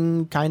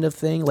screaming kind of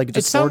thing. Like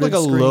It sounded like a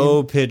low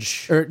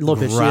low-pitch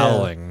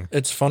growling.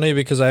 It's funny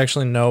because I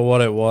actually know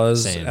what it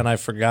was, Same. and I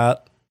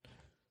forgot.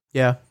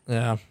 Yeah.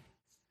 Yeah,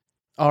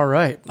 All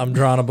right. I'm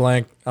drawing a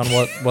blank on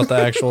what the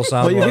actual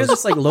sound But you hear was.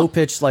 this like low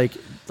pitched like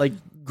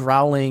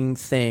growling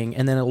thing,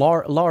 and then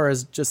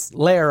Laura's just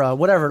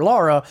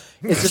Laura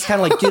is just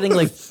kind of like getting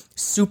like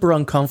super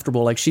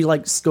uncomfortable. Like she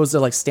like goes to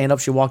like stand up,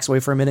 she walks away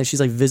for a minute, she's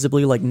like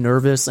visibly like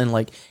nervous and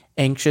like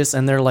anxious,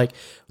 and they're like,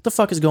 what the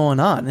fuck is going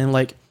on? And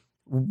like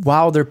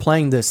while they're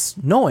playing this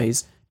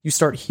noise, you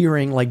start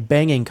hearing like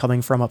banging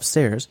coming from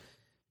upstairs.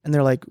 And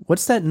they're like,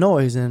 what's that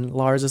noise? And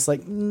Laura's just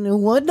like,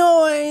 what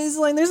noise?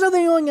 Like, there's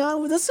nothing going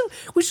on with us.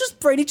 We should just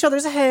braid each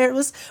other's hair.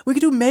 We could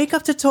do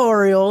makeup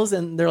tutorials.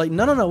 And they're like,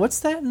 no, what's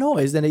that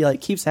noise? And it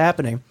like keeps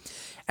happening.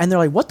 And they're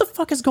like, what the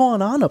fuck is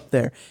going on up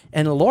there?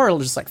 And Laura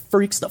just like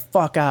freaks the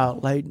fuck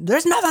out. Like,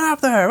 there's nothing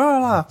up there. Blah,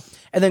 blah, blah.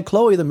 And then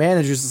Chloe, the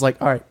manager, is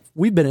like, all right,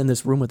 we've been in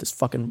this room with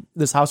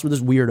this house with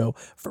this weirdo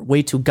for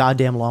way too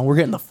goddamn long. We're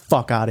getting the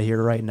fuck out of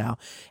here right now.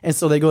 And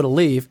so they go to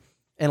leave.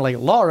 And like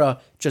Laura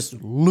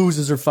just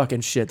loses her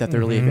fucking shit that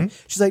they're leaving.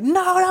 She's like,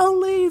 no,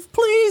 don't leave.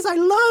 Please, I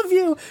love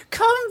you.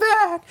 Come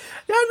back.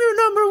 I'm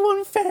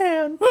your #1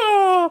 fan.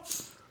 Ah.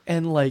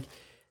 And like,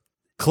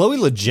 Chloe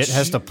legit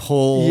has to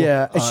pull.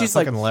 Yeah, and she's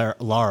fucking like-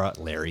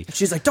 Larry.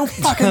 she's like, don't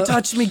fucking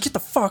touch me. Get the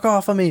fuck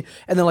off of me.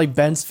 And then like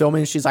Ben's filming.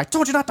 And she's like,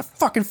 told you not to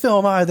fucking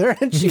film either.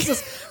 And she's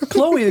just,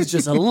 Chloe is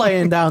just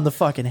laying down the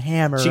fucking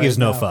hammer. She gives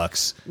right no now.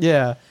 fucks.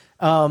 Yeah.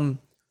 And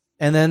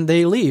then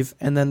they leave.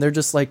 And then they're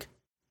just like,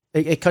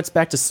 it cuts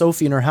back to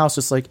Sophie in her house,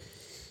 just like,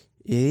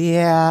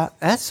 yeah,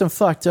 that's some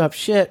fucked up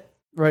shit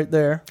right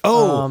there.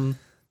 Oh.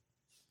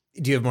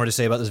 Do you have more to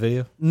say about this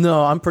video?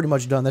 No, I'm pretty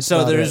much done. That's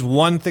So about there's it.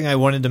 one thing I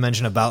wanted to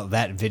mention about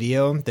that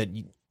video that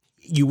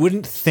you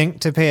wouldn't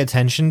think to pay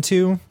attention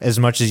to as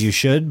much as you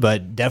should,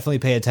 but definitely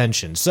pay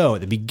attention. So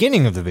at the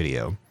beginning of the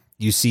video,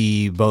 you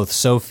see both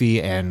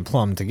Sophie and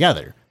Plum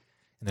together.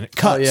 And then it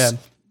cuts yeah.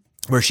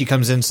 where she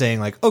comes in saying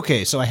like,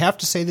 okay, so I have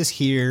to say this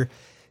here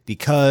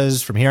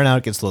because from here on out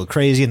it gets a little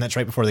crazy. And that's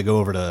right before they go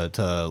over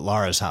to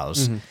Laura's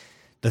house. Mm-hmm.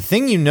 The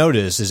thing you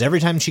notice is every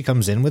time she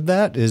comes in with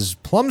that is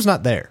Plum's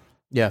not there.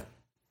 Yeah,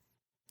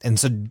 And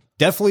so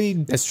definitely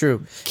that's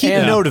true. keep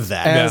note of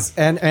that.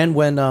 And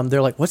when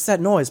they're like, what's that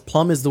noise?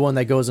 Plum is the one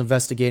that goes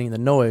investigating the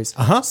noise.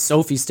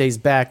 Sophie stays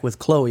back with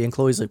Chloe, and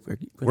Chloe's like,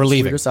 we're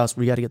leaving. This house.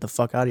 We got to get the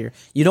fuck out of here.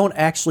 You don't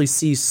actually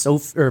see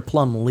Sophie or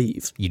Plum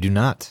leave. You do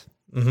not.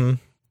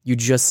 You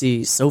just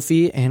see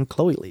Sophie and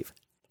Chloe leave.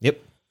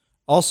 Yep.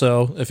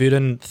 Also, if you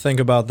didn't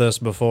think about this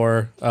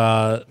before,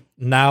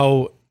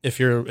 now if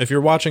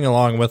you're watching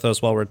along with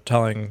us while we're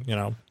telling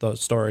the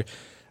story,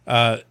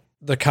 the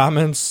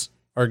comments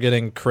are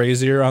getting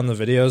crazier on the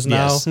videos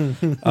now. Yes.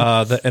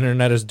 The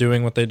internet is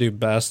doing what they do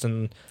best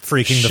and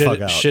Freaking the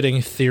fuck out.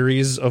 shitting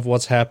theories of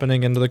what's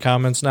happening into the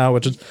comments now,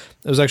 which it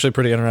was actually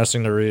pretty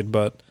interesting to read.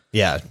 But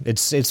Yeah,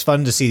 it's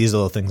fun to see these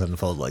little things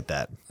unfold like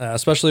that.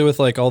 especially with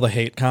like all the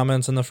hate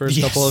comments in the first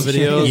Yes. couple of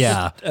videos,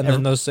 Yeah. and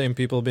then those same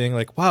people being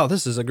like, "Wow,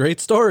 this is a great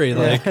story."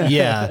 Like,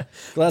 Yeah.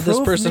 glad this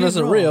Prove person me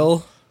isn't wrong.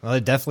 real. Well,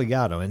 it definitely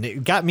got him, and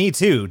it got me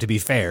too. To be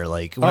fair,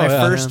 like when Oh,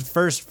 I yeah.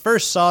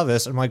 first saw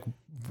this, I'm like,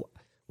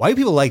 why do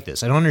people like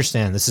this? I don't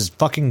understand. This is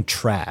fucking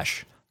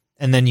trash.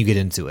 And then you get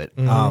into it.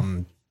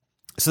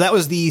 So that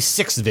was the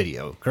 6th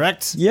video,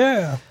 correct?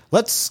 Yeah.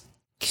 Let's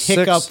kick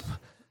Six. up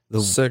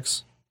the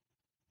 6.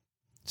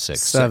 6.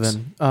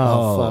 7. Oh,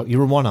 Oh, fuck. you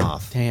were one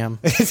off. Damn.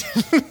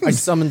 I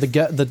summoned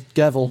the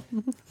devil.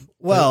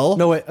 Well,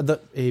 No, wait.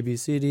 The A, B,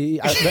 C, D, E.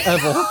 The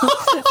evil.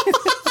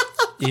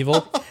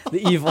 Evil. The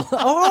evil.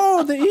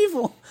 Oh, the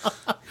evil.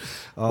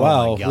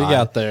 Wow, my we God.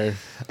 got there.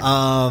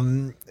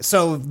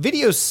 So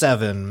video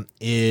 7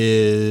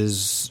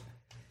 is.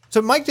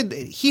 So Mike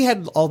he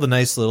had all the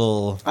nice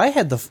little. I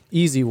had the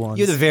easy ones.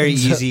 You had the very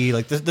easy,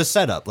 like the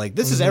setup. Like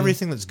this is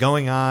everything that's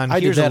going on. I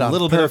did Here's that a on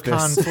little bit of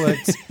purpose.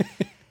 conflict.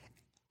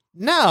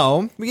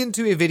 Now we get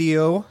into a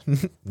video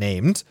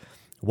named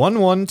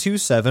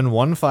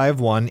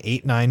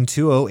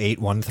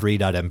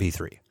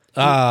 11271518920813.mp3.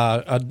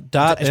 A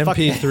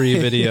 .mp3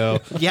 video.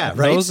 Yeah,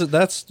 right?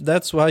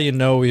 That's why you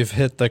know we've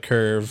hit the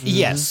curve.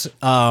 Yes.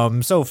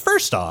 So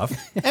first off,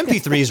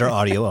 MP3s are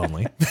audio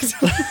only.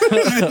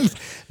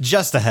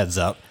 Just a heads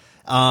up.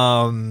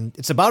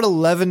 It's about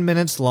 11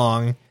 minutes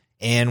long,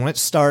 and when it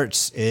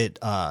starts, it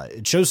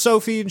shows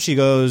Sophie, and she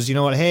goes, "You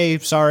know what? Hey,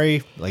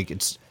 sorry. Like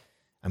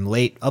I'm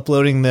late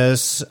uploading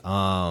this."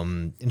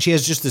 And she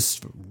has just this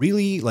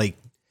really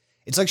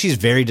it's like she's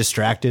very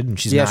distracted, and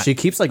she's Yeah, not. she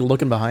keeps like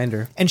looking behind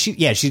her. And she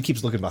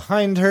keeps looking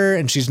behind her,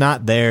 and she's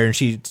not there, and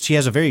she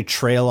has a very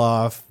trail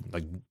off,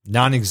 like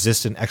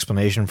non-existent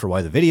explanation for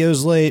why the video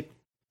is late.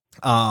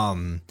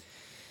 And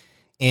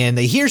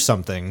they hear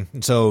something.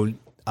 So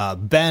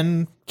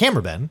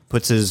Camera Ben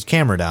puts his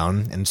camera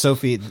down, and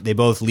Sophie, they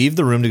both leave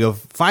the room to go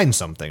find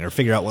something or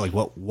figure out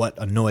what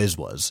a noise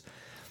was.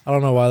 I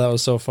don't know why that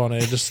was so funny.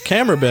 Just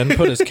Camera Ben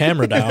put his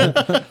camera down.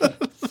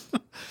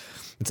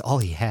 It's all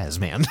he has,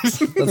 man.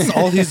 That's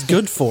all he's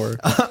good for.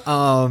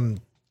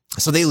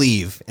 So they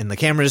leave, and the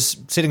camera's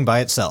sitting by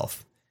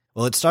itself.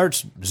 Well, it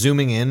starts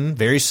zooming in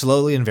very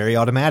slowly and very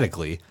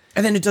automatically.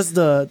 And then it does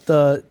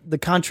the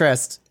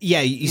contrast.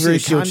 Yeah, you see the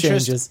Ratio contrast.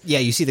 changes. Yeah,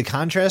 you see the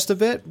contrast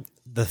of it.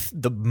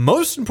 The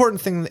most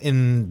important thing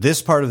in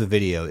this part of the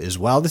video is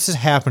while this is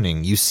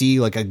happening, you see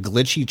like a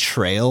glitchy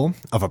trail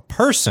of a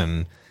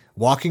person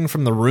walking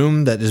from the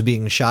room that is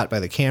being shot by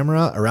the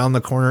camera around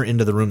the corner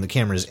into the room the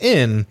camera's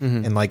in,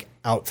 and like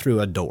out through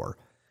a door.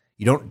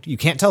 You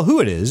can't tell who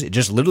it is. It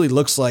just literally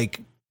looks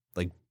like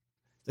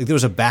there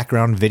was a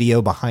background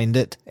video behind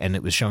it and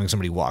it was showing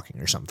somebody walking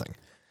or something.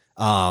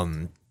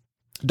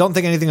 Don't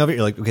think anything of it.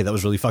 You're like, okay, that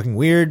was really fucking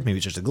weird. Maybe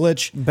it's just a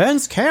glitch.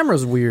 Ben's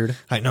camera's weird.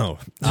 I know.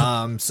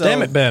 So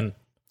Damn it, Ben.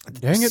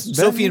 Dang it,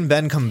 Sophie and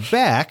Ben come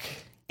back,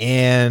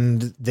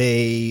 and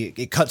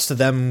it cuts to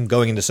them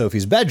going into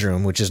Sophie's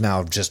bedroom, which is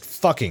now just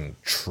fucking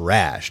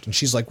trashed. And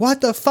she's like,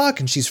 "What the fuck?"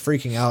 And she's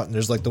freaking out. And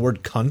there's like the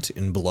word "cunt"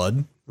 in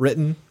blood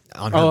written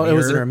on her. Oh, mirror. it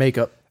was in her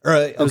makeup. Or,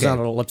 It was okay. on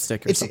a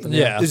lipstick or something.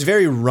 yeah. There's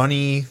very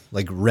runny,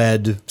 like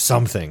red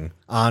something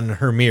on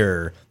her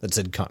mirror that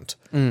said "cunt."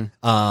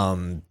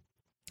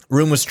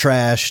 Room was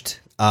trashed.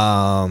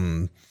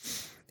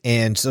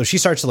 And so she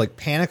starts to like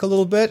panic a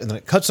little bit, and then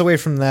it cuts away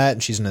from that,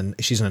 and she's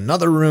in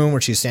another room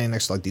where she's standing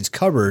next to like these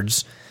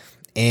cupboards,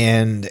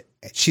 and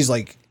she's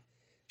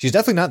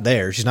definitely not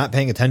there. She's not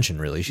paying attention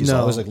really. She's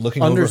always like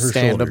looking over her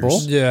Understandable.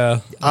 shoulders. Yeah.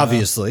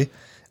 Obviously.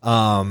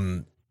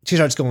 She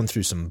starts going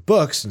through some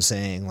books and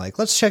saying like,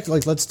 let's check,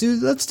 like, let's do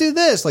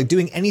this, like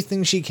doing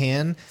anything she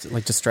can.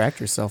 Like distract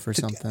herself or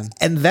something.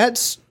 And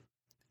that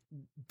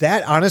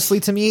honestly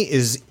to me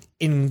is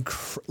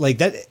like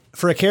that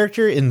for a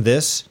character in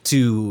this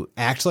to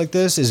act like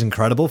this is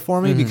incredible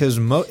for me because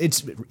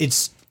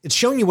it's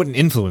showing you what an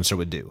influencer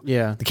would do.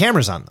 Yeah. The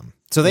camera's on them.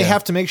 So they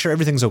have to make sure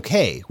everything's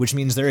okay, which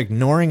means they're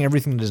ignoring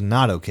everything that is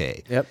not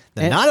okay. Yep.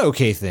 The not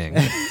okay thing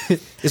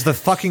is the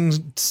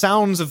fucking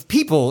sounds of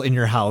people in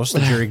your house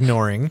that you're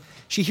ignoring.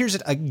 She hears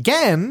it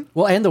again.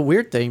 Well, and the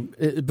weird thing,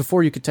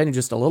 before you continue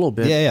just a little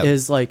bit,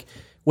 is like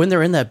when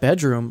they're in that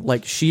bedroom,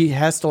 like she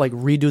has to like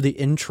redo the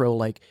intro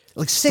like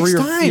 6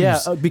 times.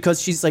 Yeah,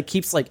 because she's like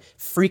keeps like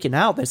freaking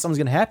out that something's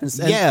gonna happen.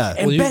 And, Yeah.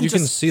 and Well, Ben you can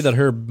just, see that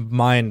her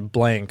mind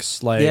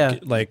blanks. Like, Yeah.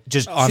 like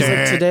Just on she's her.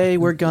 like, today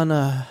we're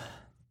gonna,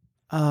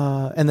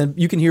 and then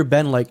you can hear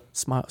Ben like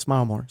smile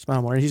more,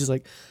 and he's just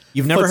like,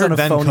 You've never puts heard on a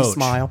Ben phony coach.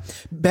 smile.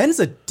 Ben's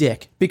a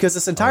dick because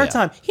this entire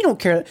time he don't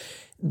care.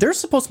 They're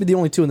supposed to be the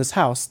only two in this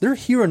house. They're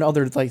hearing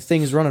other like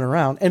things running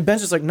around, and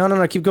Ben's just like,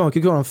 no, keep going.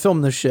 I'm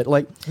filming this shit.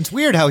 Like, It's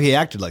weird how he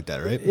acted like that,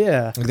 right?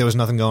 yeah, Like there was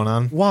nothing going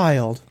on.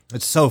 wild.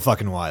 It's so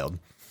fucking wild.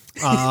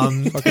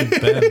 Fucking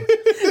Ben.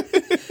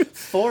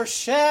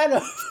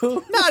 Foreshadow.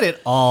 Not at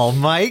all,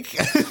 Mike.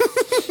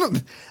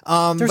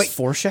 There's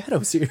four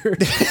shadows here.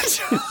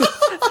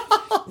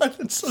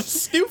 That's so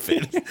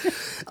stupid.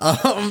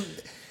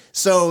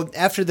 So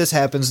after this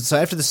happens,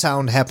 after the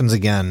sound happens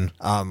again,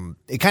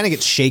 it kind of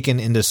gets shaken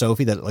into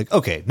Sophie that like,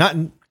 okay,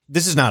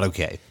 this is not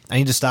okay. I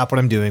need to stop what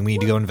I'm doing. We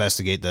need to go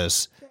investigate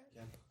this.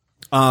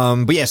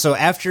 But yeah, so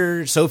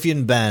after Sophie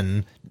and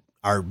Ben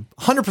are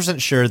 100%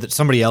 sure that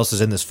somebody else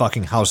is in this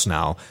fucking house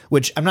now,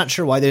 which I'm not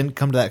sure why they didn't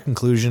come to that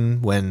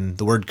conclusion when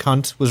the word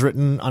cunt was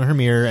written on her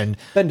mirror and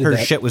Ben did her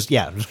that. shit was,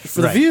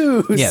 For the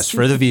views. Yes,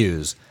 for the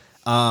views.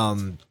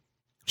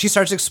 She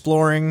starts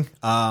exploring,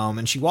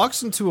 and she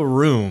walks into a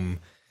room.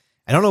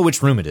 I don't know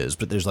which room it is,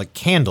 but there's like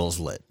candles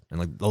lit, and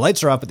like the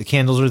lights are up, but the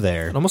candles are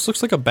there. It almost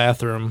looks like a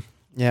bathroom.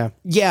 Yeah.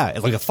 Yeah,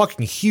 like a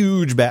fucking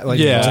huge Yeah.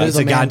 it's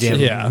a goddamn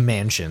Yeah.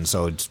 mansion,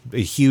 so it's a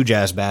huge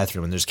ass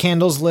bathroom, and there's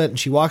candles lit, and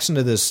she walks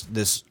into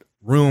this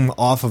room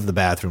off of the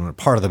bathroom, or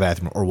part of the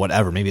bathroom, or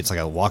whatever. Maybe it's like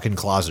a walk-in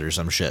closet or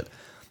some shit.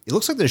 It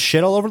looks like there's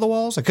shit all over the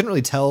walls. I couldn't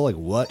really tell like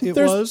what it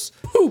was.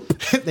 Poop.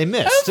 They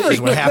missed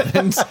is what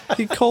happened.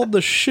 He called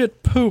the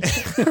shit poop.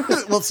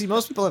 Well, see,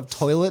 most people have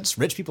toilets.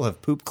 Rich people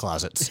have poop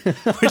closets,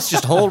 which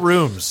just whole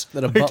rooms.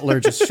 That a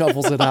butler just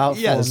shovels it out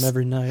Yes. for him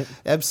every night.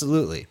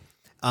 Absolutely.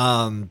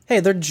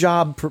 Hey, they're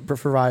job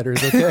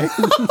providers, okay?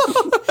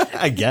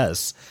 I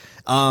guess.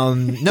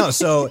 No,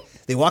 so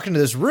they walk into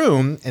this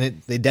room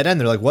and they dead end.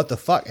 They're like, what the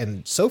fuck?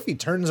 And Sophie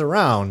turns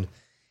around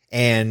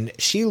and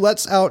she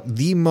lets out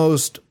the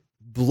most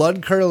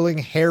blood-curdling,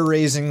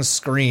 hair-raising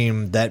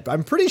scream that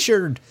I'm pretty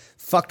sure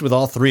fucked with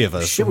all three of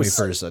us She when we was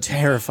first said. I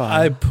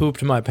terrifying.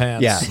 pooped my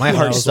pants. Yeah, my when I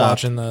heart was stopped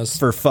watching this.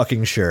 for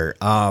fucking sure.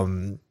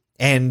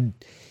 And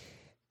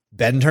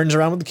Ben turns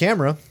around with the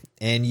camera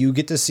and you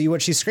get to see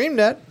what she screamed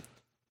at.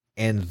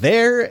 And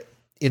there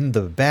in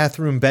the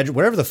bathroom bedroom,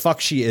 wherever the fuck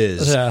she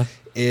is, Yeah.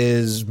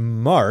 is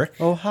Mark.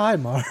 Oh, hi,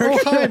 Mark. Oh,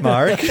 hi,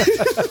 Mark.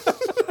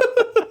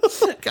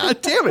 God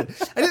God damn it.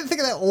 I didn't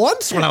think of that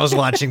once when I was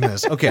watching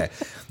this. Okay.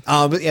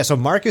 But yeah, so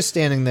Mark is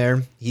standing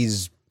there.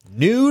 He's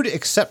nude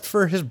except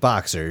for his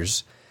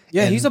boxers.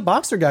 Yeah, he's a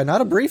boxer guy,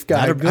 not a brief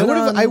guy.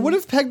 I would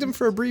have pegged him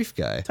for a brief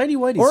guy. Tidy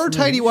whities. Or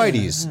tidy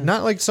whities. Yeah.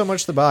 Not like so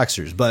much the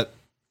boxers, but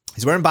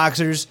he's wearing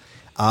boxers,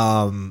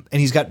 and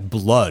he's got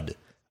blood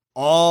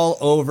all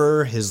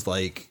over his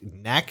like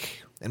neck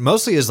and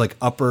mostly his like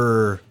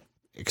upper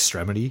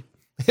extremity,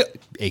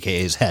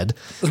 aka his head.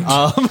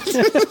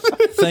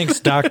 Thanks,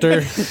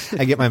 doctor.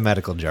 I get my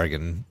medical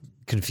jargon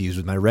confused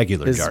with my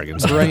regular jargon.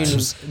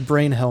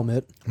 Brain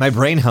helmet. My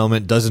brain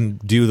helmet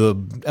doesn't do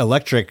the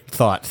electric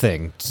thought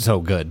thing so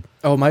good.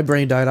 Oh, my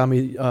brain died on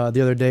me the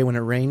other day when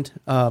it rained.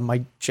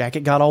 My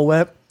jacket got all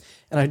wet,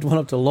 and I went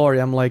up to Lori.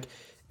 I'm like,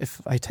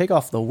 if I take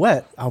off the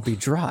wet, I'll be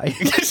dry.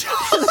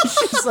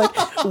 She's like,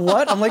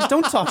 what? I'm like,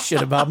 don't talk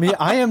shit about me.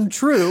 I am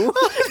true.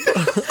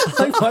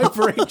 Like my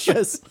brain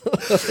just,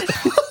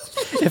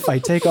 if I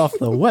take off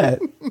the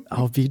wet,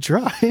 I'll be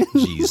dry.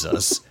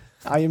 Jesus.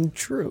 I am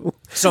true.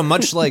 So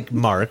much like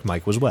Mark,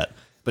 Mike was wet,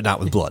 but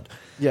not with blood.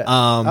 Yeah,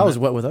 I was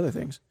wet with other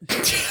things.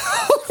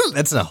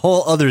 That's a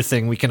whole other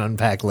thing we can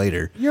unpack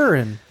later.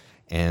 Urine.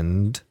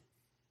 And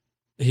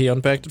he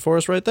unpacked it for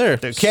us right there.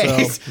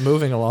 Okay. So,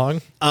 moving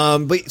along.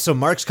 But so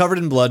Mark's covered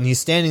in blood, and he's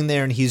standing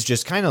there, and he's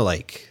just kind of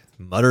like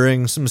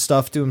muttering some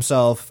stuff to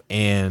himself.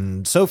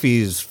 And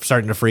Sophie's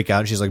starting to freak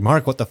out. She's like,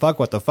 "Mark, what the fuck?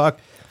 What the fuck?"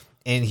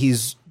 And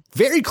he's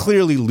very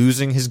clearly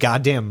losing his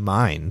goddamn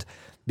mind,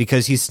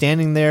 because he's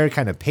standing there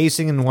kind of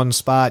pacing in one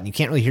spot. You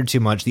can't really hear too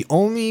much. The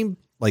only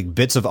like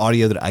bits of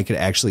audio that I could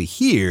actually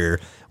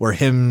hear were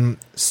him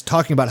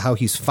talking about how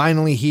he's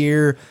finally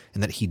here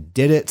and that he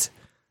did it.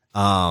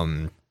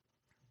 And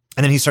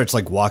then he starts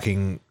like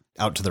walking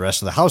out to the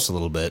rest of the house a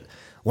little bit.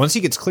 Once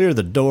he gets clear of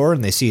the door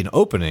and they see an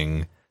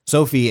opening,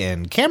 Sophie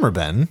and Camera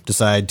Ben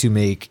decide to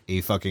make a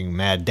fucking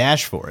mad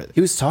dash for it.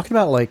 He was talking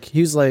about like,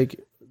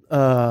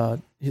 well,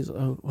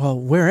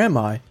 where am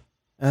I?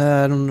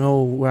 I don't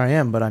know where I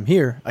am, but I'm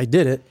here. I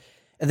did it.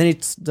 And then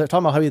he's talking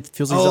about how he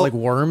feels he's got like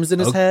worms in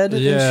his head.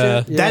 Yeah.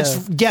 And shit.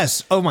 That's,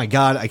 yes. Oh my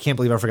God. I can't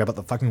believe I forgot about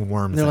the fucking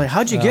worm And they're thing. like,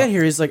 how'd you get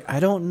here? He's like, I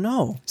don't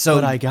know.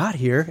 But I got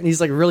here. And he's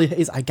like,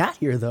 I got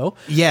here though.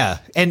 Yeah.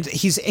 And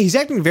he's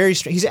acting very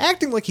strange. He's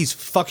acting like he's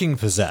fucking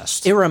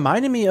possessed. It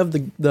reminded me of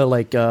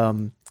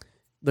the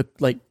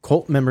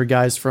cult member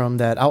guys from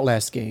that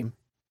Outlast game.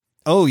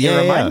 Oh yeah.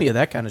 It reminded me of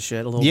that kind of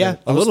shit a little bit.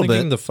 A little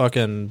bit. The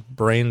fucking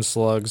brain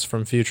slugs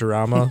from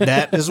Futurama.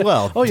 That as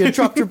well. Oh, you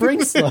dropped your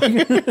brain slug.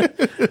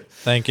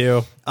 Thank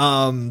you.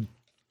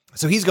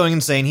 So he's going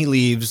insane. He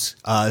leaves.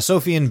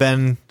 Sophie and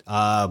Ben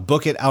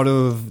book it out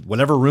of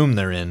whatever room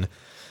they're in.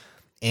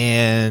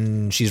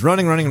 And she's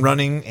running,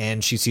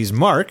 and she sees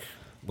Mark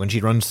when she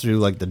runs through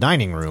like the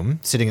dining room,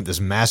 sitting at this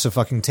massive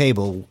fucking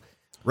table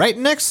right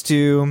next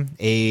to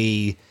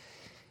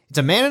it's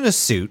a man in a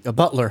suit, A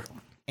butler.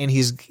 and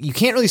you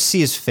can't really see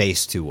his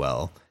face too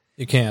well.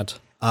 You can't.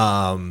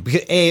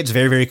 Because A, it's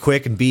very, very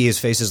quick, and B, his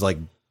face is like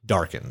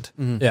darkened.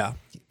 Yeah.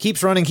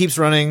 Keeps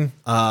running,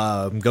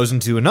 goes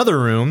into another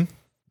room.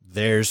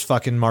 There's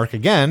fucking Mark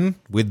again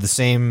with the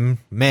same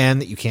man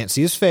that you can't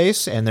see his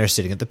face, and they're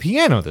sitting at the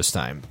piano this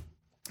time.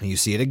 And you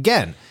see it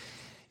again.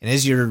 And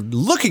as you're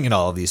looking at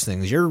all of these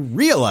things, you're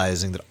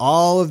realizing that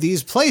all of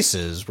these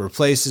places were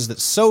places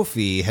that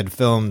Sophie had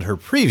filmed her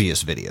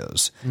previous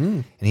videos.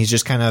 And he's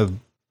just kind of,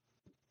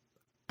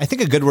 I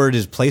think a good word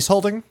is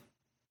placeholding.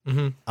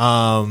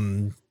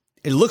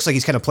 It looks like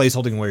he's kind of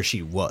placeholding where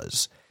she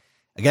was.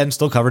 Again,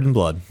 still covered in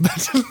blood,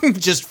 but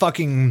just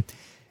fucking,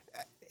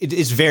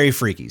 it's very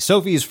freaky.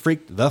 Sophie is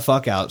freaked the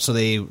fuck out. So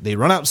they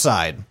run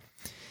outside,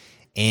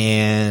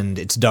 and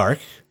it's dark,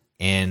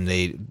 and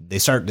they're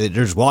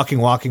just walking,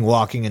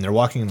 and they're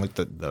walking in like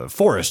the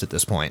forest at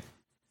this point.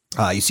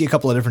 You see a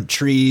couple of different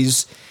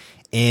trees,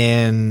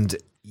 and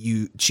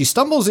she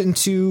stumbles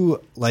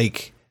into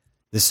like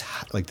this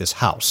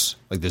house,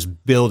 like this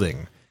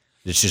building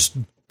that's just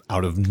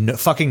out of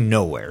fucking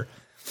nowhere.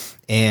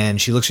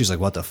 And she's like,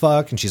 what the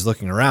fuck? And she's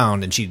looking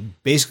around, and she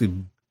basically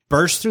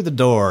bursts through the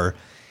door,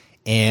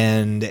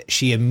 and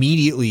she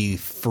immediately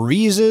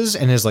freezes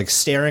and is like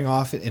staring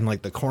off in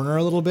like the corner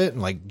a little bit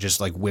and like just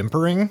like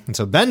whimpering. And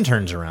so Ben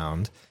turns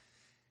around,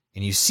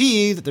 and you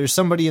see that there's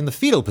somebody in the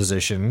fetal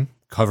position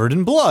covered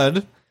in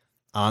blood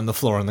on the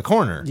floor in the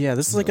corner. Yeah,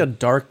 this is like a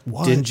dark,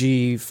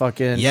 dingy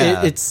fucking.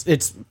 Yeah.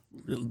 It's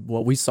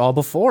what we saw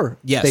before.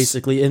 Yes.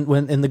 Basically, in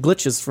the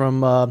glitches from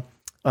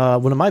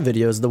one of my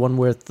videos, the one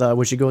with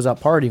where she goes out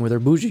partying with her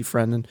bougie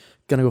friend and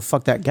gonna go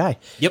fuck that guy.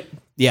 Yep.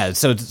 Yeah,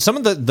 so some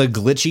of the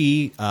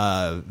glitchy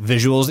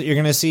visuals that you're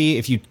going to see,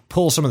 if you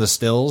pull some of the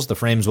stills, the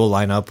frames will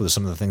line up with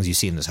some of the things you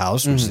see in this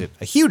house, which is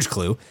a huge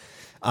clue.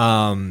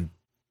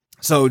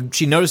 So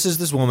she notices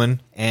this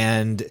woman,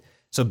 and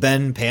so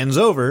Ben pans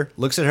over,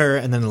 looks at her,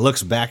 and then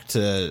looks back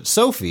to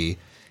Sophie,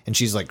 and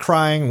she's like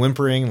crying,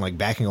 whimpering, like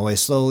backing away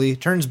slowly,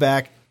 turns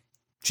back,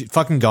 she's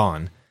fucking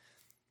gone.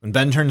 When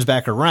Ben turns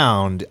back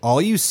around,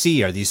 all you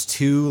see are these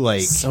two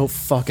like So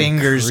fucking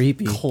fingers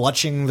creepy.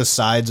 clutching the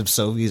sides of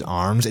Sophie's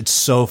arms. It's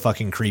so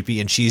fucking creepy,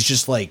 and she's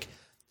just like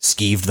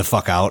skeeved the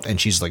fuck out,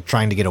 and she's like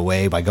trying to get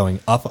away by going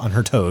up on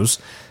her toes.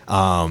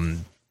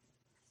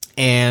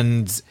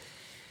 And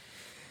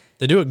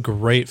they do a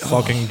great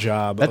fucking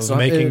job of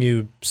making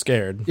you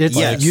scared. It's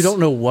Yes. you don't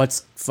know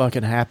what's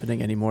fucking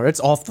happening anymore. It's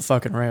off the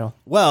fucking rail.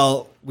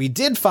 well, we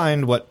did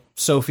find what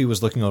Sophie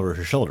was looking over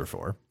her shoulder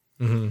for.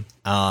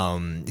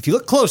 If you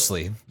look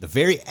closely, the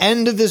very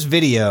end of this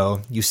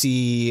video, you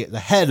see the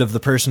head of the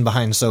person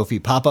behind Sophie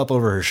pop up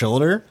over her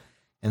shoulder,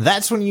 and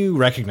that's when you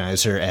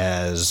recognize her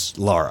as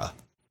Laura.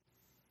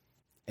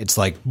 It's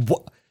like,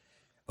 what?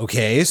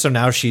 Okay, so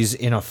now she's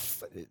in a.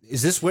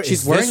 Is this where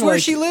She's is wearing this where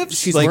like, she lives?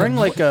 She's wearing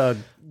like a.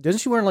 Didn't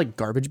she wear like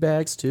garbage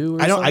bags too?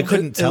 Or I don't. I something?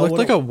 couldn't It tell. looked what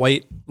like a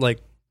white like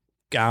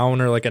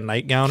gown or like a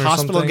nightgown or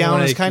hospital something.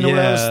 gown is like, kind of what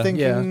I was yeah.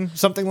 thinking.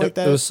 Something like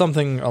that. It was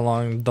something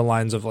along the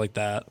lines of like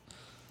that.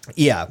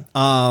 Yeah.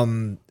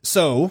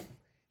 So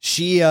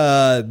she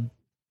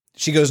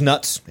goes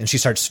nuts and she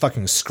starts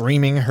fucking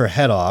screaming her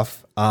head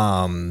off.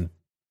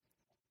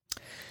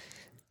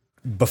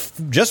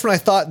 Just when I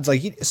thought,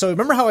 like, so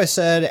remember how I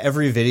said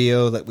every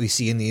video that we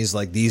see in these,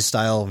 like, these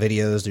style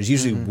videos, there's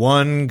usually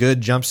one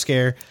good jump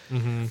scare.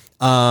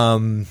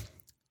 That's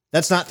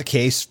not the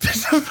case for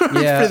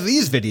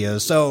these videos.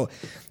 So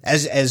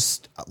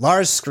as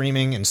Lara's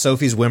screaming and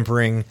Sophie's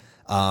whimpering,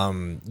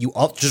 you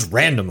all just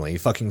randomly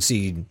fucking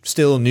see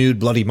still nude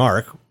bloody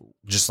Mark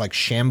just like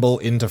shamble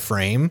into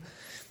frame,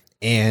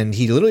 and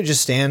he literally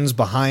just stands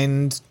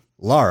behind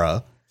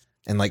Lara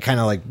and like kind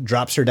of like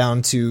drops her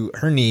down to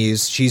her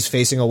knees. She's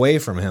facing away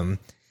from him,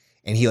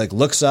 and he like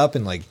looks up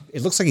and like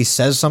it looks like he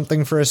says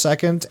something for a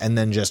second and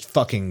then just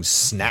fucking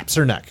snaps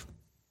her neck.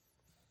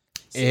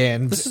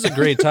 And This is a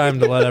great time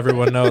to let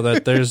everyone know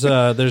that there's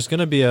going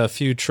to be a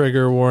few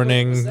trigger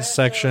warning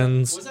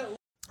sections.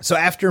 so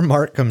after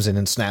Mark comes in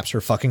and snaps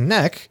her fucking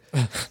neck,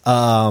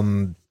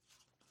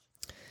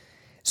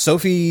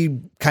 Sophie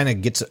kind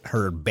of gets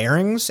her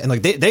bearings, and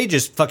like they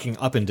just fucking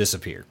up and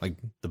disappear. Like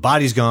the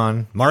body's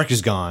gone, Mark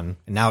is gone,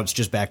 and now it's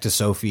just back to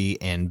Sophie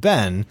and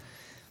Ben.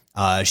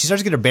 She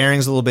starts to get her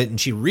bearings a little bit, and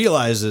she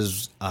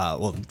realizes,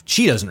 well,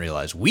 she doesn't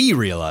realize, we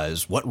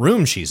realize what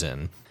room she's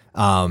in.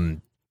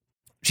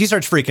 She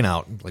starts freaking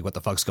out, like what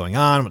the fuck's going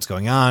on? What's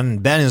going on?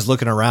 Ben is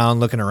looking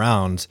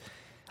around.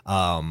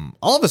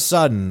 All of a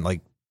sudden,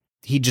 like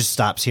he just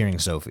stops hearing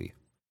Sophie.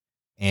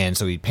 And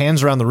so he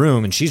pans around the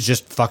room, and she's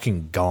just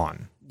fucking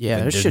gone. Yeah,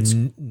 Like, this there's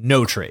shit's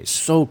no trace.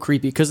 so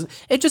creepy because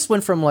it just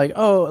went from like,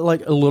 oh,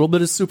 like a little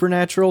bit of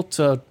supernatural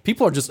to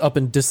people are just up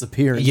and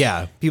disappearing.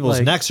 Yeah, people's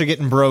Like- necks are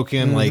getting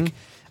broken. Like,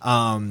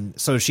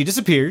 so she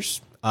disappears.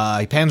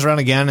 He pans around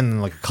again, and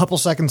then like a couple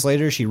seconds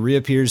later, she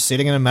reappears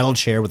sitting in a metal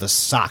chair with a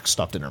sock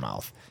stuffed in her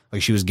mouth,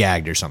 like she was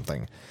gagged or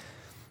something.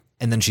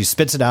 And then she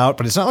spits it out,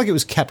 but it's not like it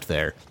was kept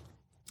there.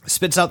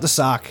 Spits out the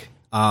sock.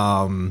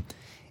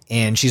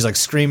 And she's like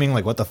screaming,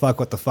 like, what the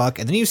fuck?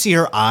 And then you see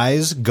her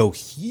eyes go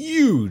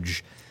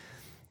huge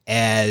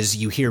as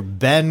you hear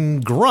Ben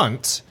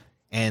grunt,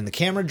 and the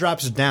camera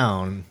drops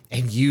down,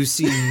 and you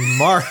see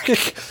Mark,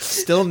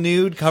 still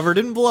nude, covered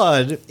in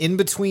blood, in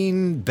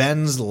between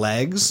Ben's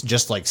legs,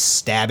 just like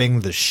stabbing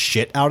the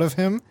shit out of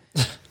him.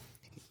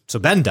 So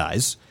Ben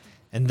dies,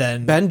 and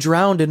then Ben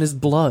drowned in his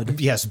blood.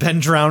 yes, Ben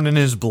drowned in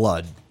his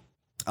blood.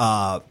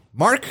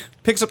 Mark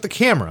picks up the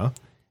camera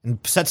and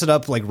sets it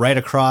up like right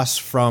across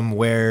from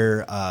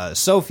where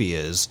Sophie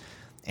is,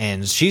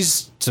 and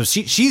she's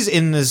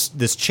in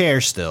this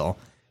chair still,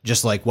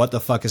 just like what the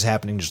fuck is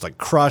happening, just like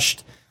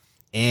crushed.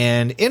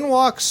 And in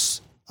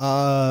walks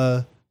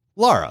Lara,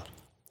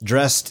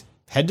 dressed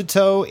head to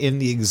toe in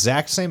the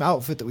exact same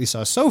outfit that we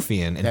saw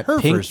Sophie in That her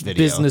pink first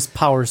video. business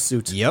power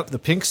suit. Yep, the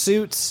pink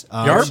suits.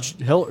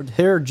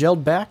 Hair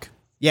gelled back.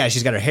 Yeah,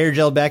 she's got her hair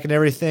gelled back and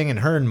everything, and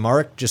her and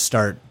Mark just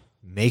start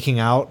making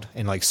out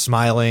and like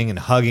smiling and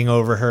hugging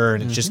over her,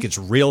 and it just gets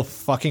real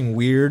fucking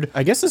weird.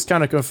 I guess this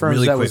kind of confirms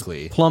Really that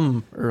quickly. was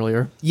Plum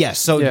earlier. Yes,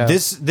 so Yeah.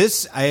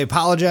 this I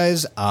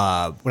apologize.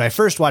 When I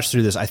first watched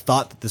through this, I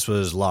thought that this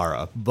was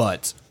Lara,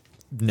 but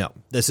no,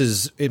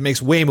 it makes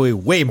way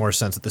more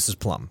sense that this is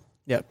Plum.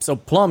 Yeah, so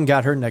Plum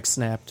got her neck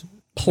snapped.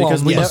 Plum,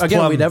 because we yes, again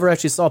Plum. we never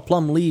actually saw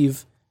Plum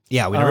leave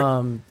Yeah, we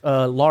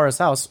never Laura's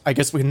house. I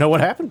guess we know what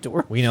happened to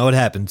her. we know what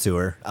happened to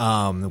her.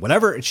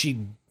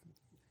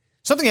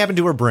 Something happened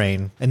to her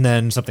brain, and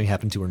then something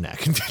happened to her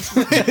neck.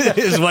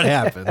 Is what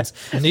happens.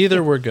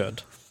 Neither were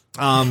good.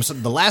 So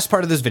the last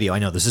part of this video, I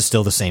know this is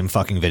still the same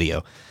fucking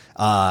video.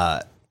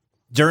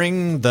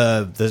 During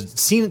the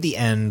scene at the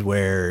end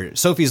where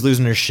Sophie's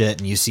losing her shit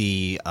and you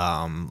see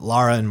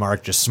Lara and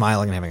Mark just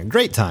smiling and having a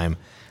great time,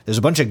 there's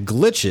a bunch of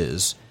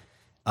glitches.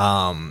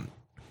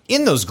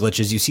 In those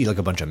glitches, you see like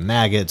a bunch of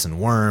maggots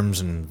and worms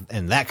and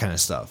that kind of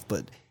stuff.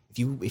 But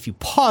if you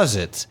pause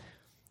it,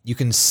 you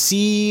can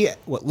see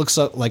what looks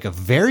like a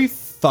very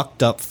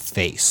fucked up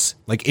face,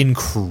 like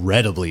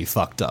incredibly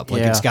fucked up.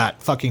 Like Yeah. it's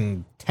got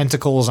fucking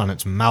tentacles on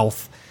its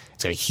mouth.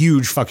 It's got a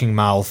huge fucking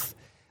mouth.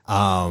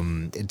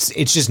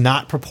 It's just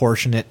not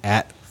proportionate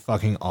at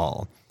fucking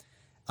all.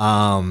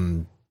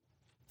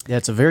 Yeah,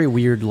 it's a very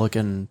weird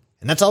looking.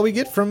 And that's all we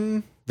get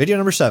from video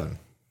number 7.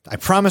 I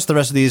promise the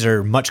rest of these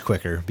are much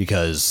quicker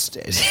because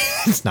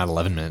it's not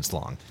 11 minutes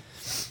long.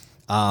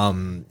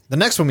 The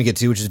next one we get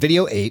to, which is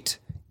video 8,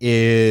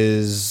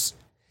 is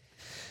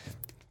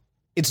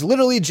it's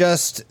literally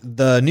just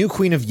the new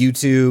Queen of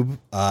YouTube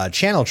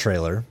channel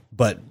trailer,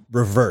 but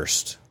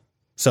reversed.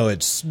 So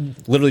it's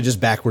literally just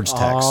backwards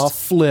text. Aw,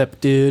 flip,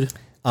 dude.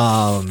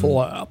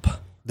 Flap.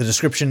 The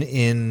description of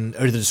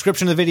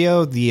the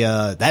video,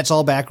 that's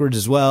all backwards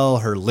as well.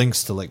 Her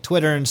links to like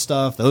Twitter and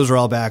stuff, those are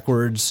all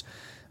backwards.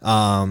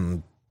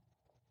 And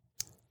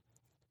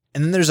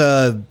then there's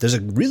a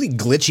really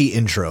glitchy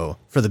intro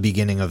for the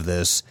beginning of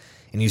this,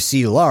 and you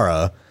see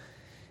Lara,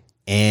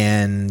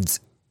 and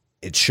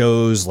it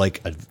shows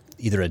like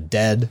either a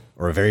dead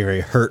or a very,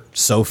 very hurt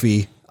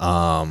Sophie.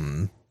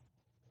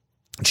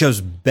 It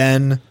shows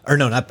Ben, or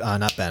no, not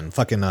Ben,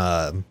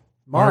 fucking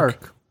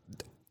Mark.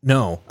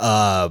 No,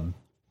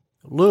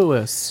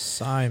 Lewis.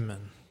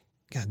 Simon.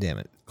 God damn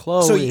it.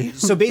 Chloe.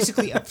 So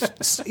basically,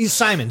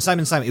 Simon.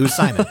 It was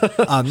Simon.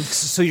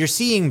 So you're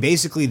seeing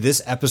basically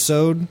this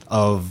episode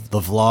of the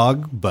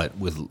vlog, but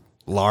with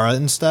Lara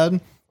instead.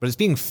 But it's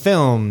being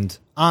filmed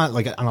on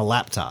a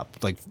laptop.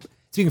 Like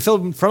it's being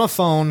filmed from a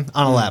phone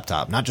on a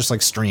laptop, not just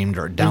like streamed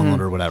or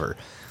downloaded or whatever.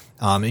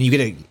 And you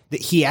get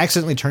he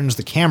accidentally turns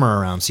the camera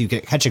around so you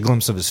catch a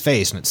glimpse of his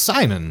face, and it's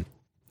Simon.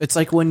 It's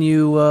like when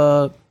you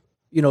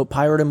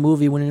pirate a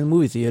movie when you're in a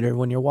movie theater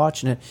when you're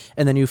watching it,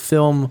 and then you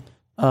film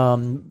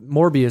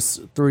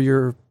Morbius through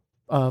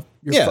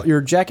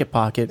your jacket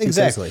pocket.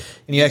 Exactly.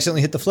 And you accidentally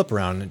hit the flip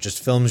around and it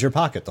just films your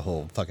pocket the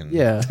whole fucking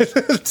And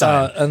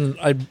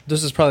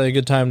this is probably a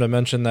good time to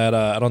mention that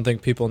I don't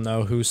think people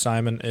know who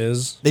Simon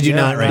is. They do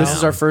not right This now.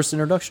 is our first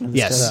introduction of this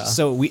Yes. guy.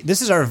 So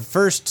this is our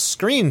first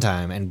screen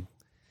time, and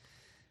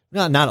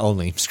not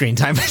only screen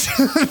time,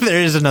 but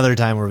there is another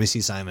time where we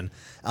see Simon.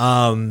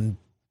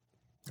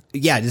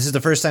 This is the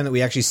first time that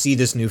we actually see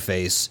this new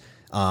face.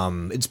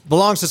 It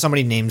belongs to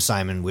somebody named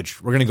Simon,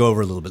 which we're going to go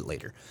over a little bit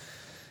later.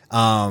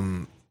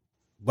 So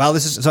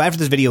after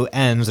this video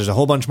ends, there's a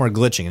whole bunch more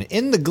glitching, and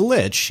in the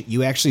glitch,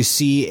 you actually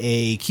see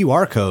a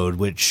QR code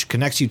which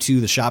connects you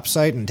to the shop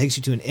site and takes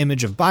you to an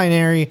image of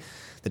binary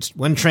that's,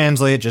 when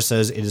translated, just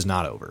says it is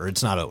not over, or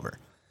it's not over.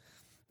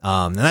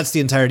 And that's the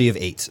entirety of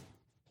 8.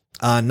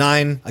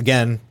 9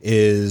 again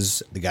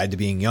is the guide to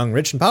being young,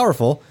 rich, and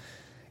powerful.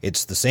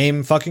 It's the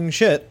same fucking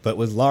shit, but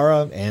with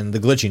Lara and the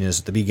glitchiness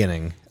at the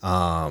beginning.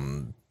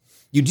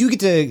 You do get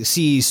to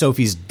see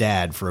Sophie's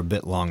dad for a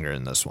bit longer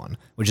in this one,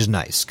 which is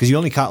nice, because you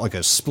only caught like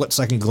a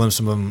split-second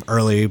glimpse of him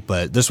early,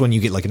 but this one you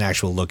get like an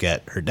actual look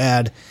at her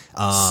dad.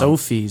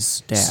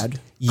 Sophie's dad.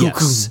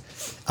 Yes.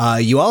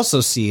 You also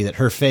see that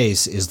her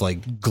face is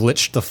like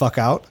glitched the fuck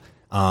out.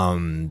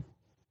 And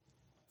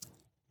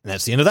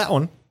that's the end of that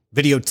one.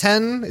 Video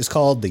 10 is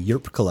called the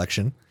Yerp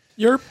Collection.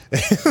 Yerp.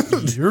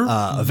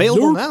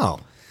 Available now.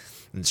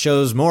 It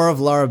shows more of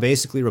Lara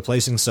basically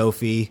replacing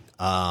Sophie.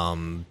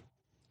 And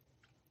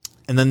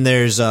then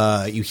there's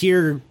you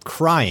hear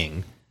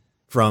crying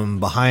from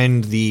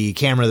behind the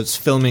camera that's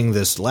filming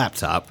this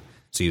laptop.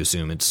 So you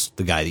assume it's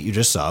the guy that you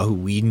just saw, who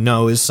we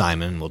know is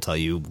Simon. We'll tell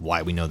you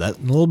why we know that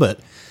in a little bit.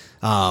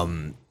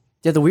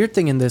 Yeah, the weird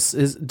thing in this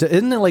isn't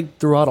it like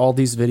throughout all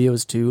these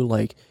videos too,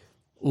 like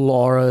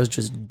Laura is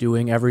just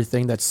doing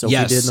everything that Sophie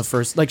did in the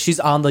first. Like she's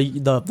on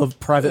the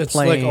private It's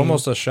plane. like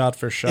almost a shot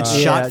for shot. It's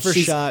shot for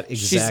she's- shot,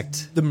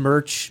 exact. The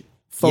merch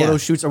photo Yeah.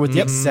 shoots are with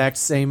the exact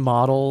same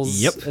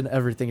models. Yep. And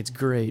everything. It's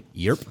great.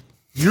 Yerp.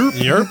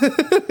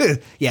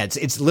 Yerp. Yeah,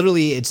 it's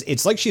literally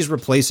it's like she's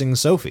replacing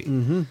Sophie.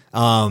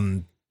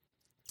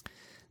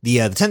 The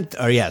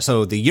 10th,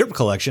 so the Yerp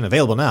Collection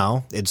available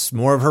now. It's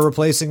more of her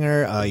replacing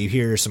her. You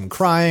hear some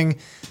crying,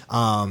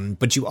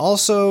 but you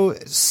also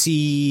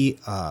see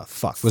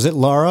was it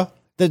Lara?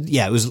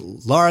 It was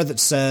Lara that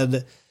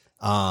said,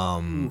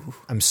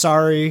 "I'm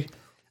sorry.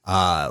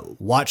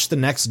 Watch the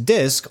next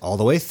disc all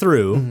the way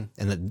through,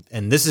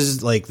 and this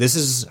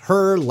is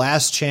her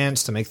last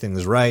chance to make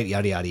things right.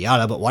 Yada yada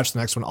yada. But watch the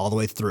next one all the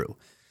way through."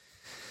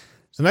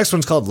 So the next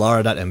one's called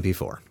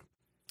Lara.mp4.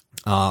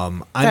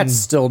 That's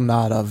still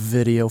not a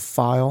video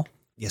file.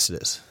 Yes,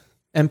 it is.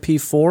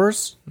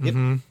 MP4s? Yep.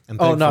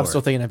 Oh, no, I'm still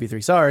thinking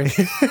MP3. Sorry.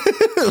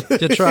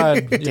 You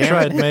tried. You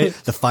tried, mate.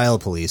 The file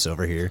police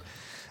over here.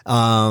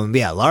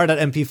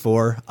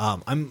 Lara.mp4.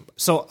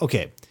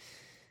 Okay.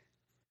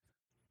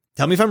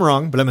 Tell me if I'm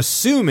wrong, but I'm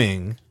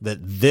assuming that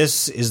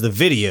this is the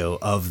video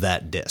of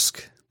that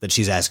disc that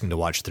she's asking to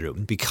watch through,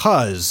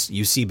 because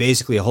you see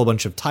basically a whole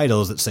bunch of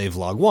titles that say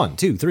vlog 1,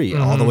 2, 3,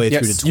 all the way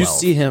through to 12. You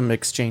see him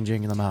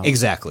exchanging them out.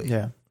 Exactly.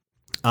 Yeah.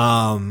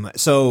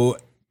 So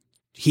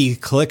he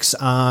clicks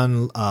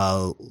on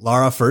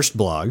Lara First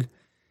Blog.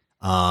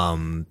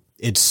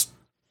 It's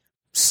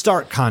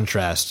stark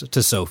contrast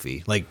to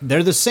Sophie. Like,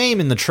 they're the same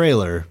in the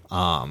trailer,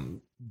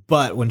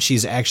 but when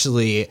she's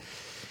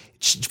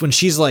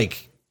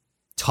like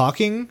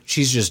talking,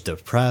 she's just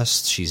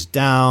depressed. She's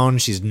down.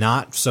 She's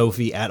not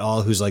Sophie at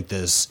all, who's like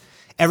this,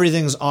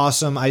 everything's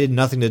awesome, I did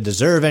nothing to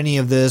deserve any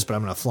of this, but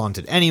I'm going to flaunt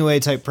it anyway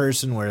type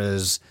person.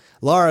 Whereas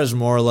Lara's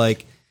more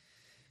like,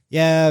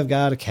 yeah, I've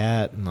got a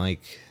cat, and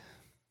like,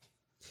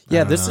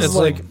 Yeah, this is It's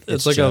like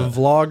it's like a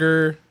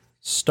vlogger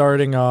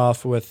starting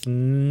off with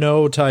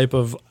no type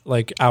of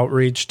like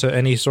outreach to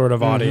any sort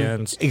of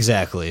audience.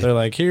 Exactly. They're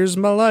like, here's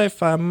my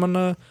life. I'm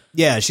gonna.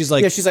 Yeah, she's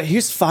like,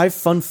 here's 5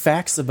 fun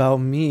facts about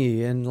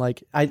me, and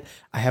like I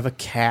have a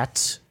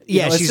cat.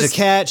 yeah, she's a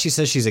cat. She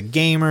says she's a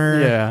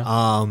gamer.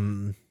 Yeah.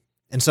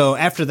 And so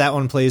after that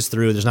one plays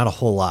through, there's not a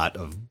whole lot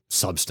of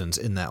substance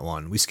in that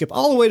one. We skip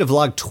all the way to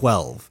vlog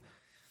 12.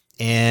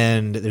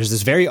 And there's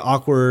this very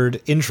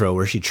awkward intro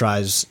where she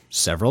tries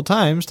several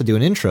times to do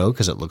an intro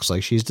because it looks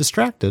like she's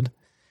distracted.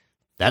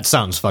 That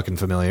sounds fucking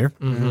familiar.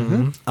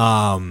 Mm-hmm.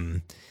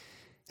 And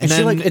she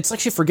then like it's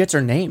like she forgets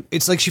her name.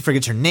 it's like she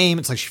forgets her name.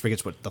 It's like she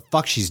forgets what the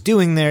fuck she's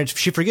doing there.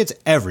 She forgets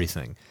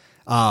everything.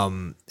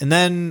 And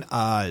then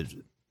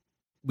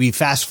we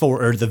fast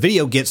forward, or the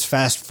video gets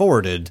fast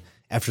forwarded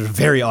after a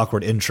very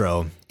awkward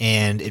intro,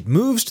 and it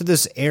moves to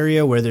this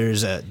area where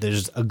there's a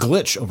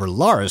glitch over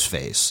Laura's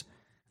face.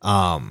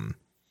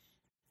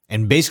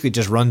 And basically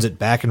just runs it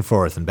back and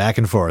forth and back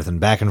and forth and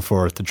back and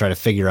forth to try to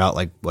figure out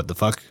like what the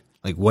fuck,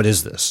 like what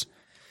is this?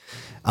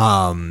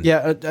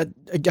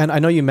 Again, I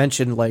know you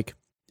mentioned like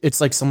it's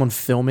like someone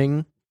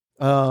filming.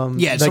 Yeah,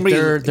 like somebody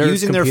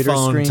using their computer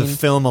phone to screen.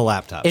 film a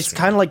laptop. It's screen.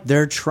 kind of like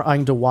they're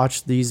trying to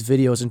watch these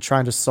videos and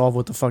trying to solve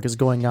what the fuck is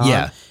going on.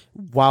 Yeah.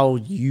 While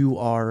you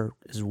are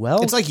as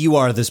well. It's like you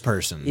are this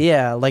person.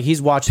 yeah, like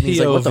he's watching. He's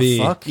like, what the POV.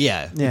 fuck?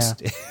 Yeah. Yeah.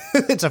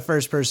 It's a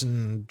first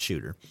person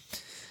shooter.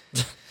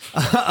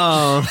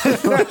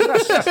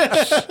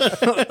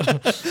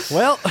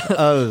 Well,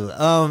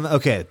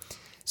 Okay.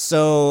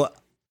 So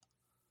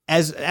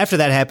after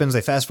that happens,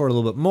 they fast forward a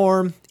little bit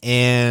more,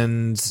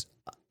 and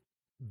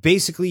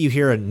basically you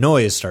hear a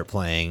noise start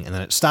playing, and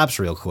then it stops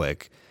real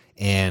quick,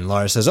 and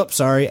Laura says, "Oh,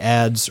 sorry,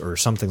 ads," or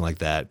something like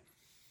that.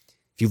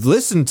 If you've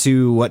listened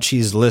to what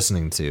she's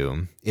listening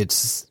to,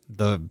 it's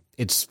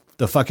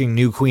the fucking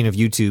new Queen of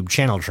YouTube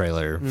channel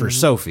trailer for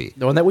Sophie.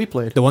 the one that we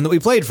played. The one that we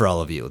played for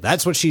all of you.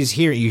 That's what she's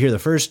hearing. You hear the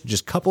first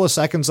just couple of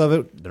seconds of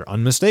it. They're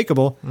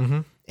unmistakable.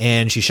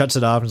 And she shuts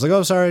it off and is like,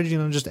 "Oh, sorry,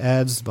 just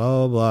ads,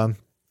 blah, blah,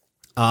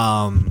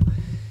 blah."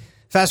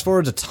 Fast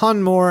forwards a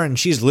ton more, and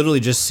she's literally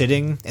just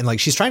sitting and like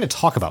she's trying to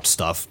talk about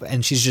stuff,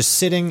 and she's just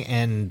sitting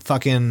and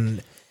fucking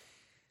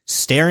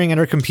staring at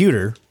her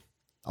computer,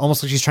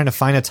 almost like she's trying to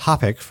find a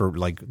topic for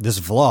like this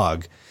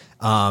vlog.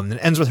 And it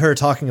ends with her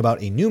talking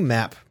about a new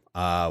map,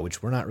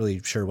 which we're not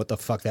really sure what the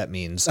fuck that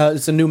means.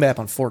 It's a new map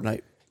on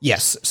Fortnite.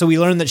 Yes. So we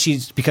learned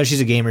that because she's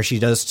a gamer, she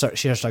does talk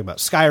about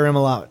Skyrim a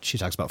lot. She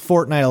talks about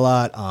Fortnite a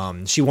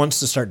lot. She wants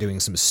to start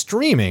doing some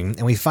streaming,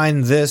 and we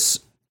find this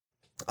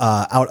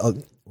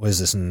was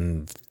this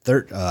in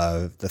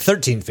the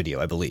 13th video,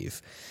 I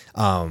believe.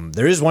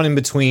 There is one in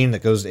between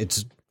that goes,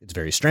 it's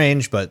very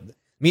strange, but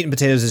meat and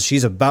potatoes is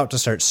she's about to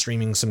start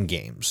streaming some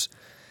games.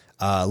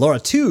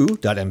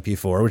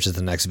 Laura2.mp4, which is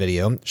the next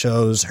video,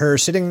 shows her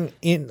sitting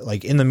in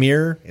the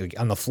mirror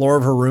on the floor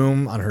of her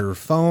room on her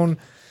phone,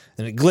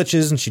 and it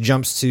glitches and she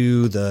jumps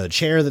to the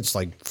chair that's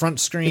like front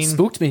screen. It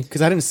spooked me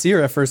because I didn't see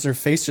her at first. Her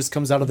face just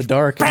comes out of the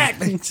dark.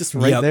 And it's just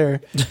right Yep.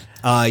 there.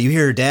 You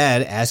hear her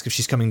dad ask if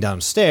she's coming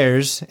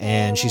downstairs,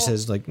 and she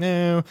says like,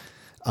 "No."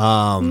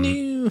 I'll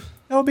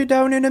be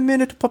down in a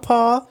minute,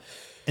 Papa.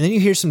 And then you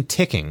hear some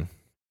ticking.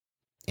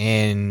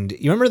 And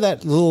you remember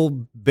that little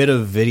bit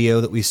of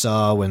video that we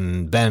saw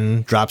when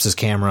Ben drops his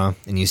camera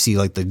and you see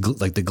like the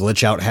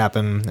glitch out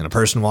happen and a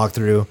person walk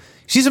through? You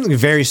see something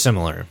very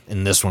similar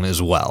in this one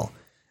as well.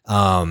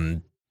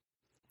 You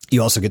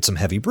also get some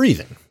heavy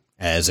breathing,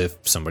 as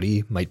if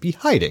somebody might be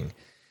hiding.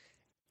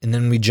 And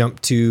then we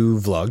jump to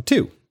vlog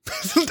 2.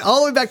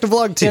 All the way back to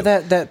vlog 2. Yeah,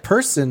 that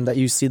person that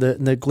you see, the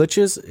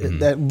glitches,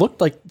 that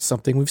looked like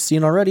something we've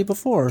seen already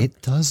before.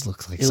 It does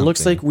look like It something.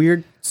 looks like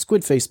weird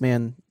squid face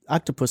man,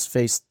 octopus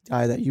face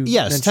guy that you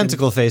mentioned.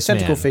 tentacle face man.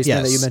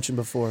 man that you mentioned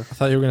before. I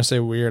thought you were gonna say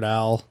Weird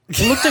Al. It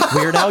looked like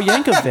Weird Al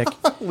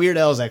Yankovic Weird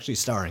Al is actually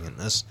starring in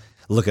this.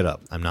 Look it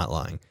up. I'm not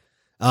lying.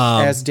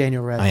 as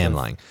Daniel Radcliffe. I am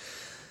lying.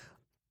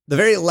 The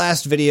very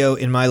last video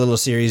in my little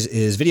series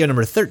is video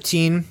number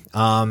 13,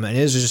 and it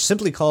is just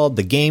simply called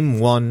the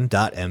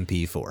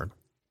Game1.mp4.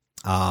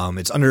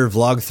 It's under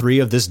vlog 3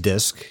 of this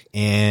disc,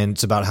 and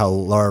it's about how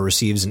Laura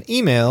receives an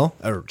email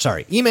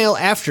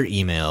after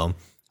email,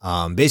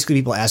 basically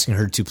people asking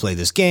her to play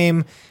this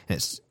game, and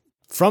it's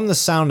from the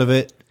sound of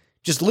it,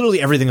 just literally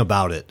everything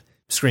about it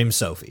screams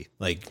Sophie.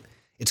 Like,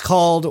 it's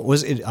called,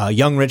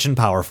 Young, Rich, and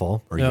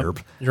Powerful, or Yep.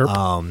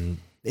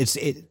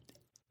 YERP.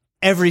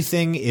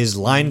 Everything is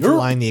line for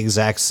line the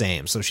exact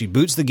same. So she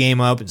boots the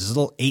game up. It's a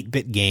little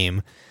 8-bit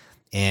game.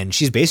 And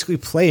she's basically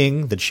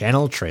playing the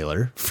channel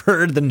trailer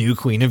for the new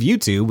Queen of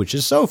YouTube, which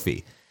is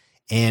Sophie.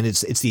 And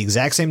it's the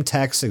exact same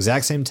text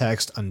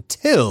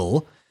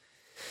until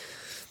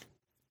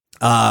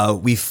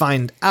we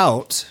find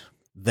out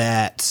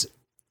that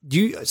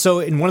so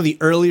in one of the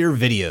earlier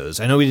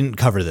videos, I know we didn't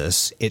cover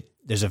this,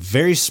 there's a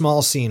very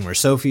small scene where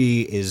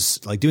Sophie is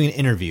like doing an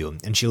interview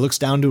and she looks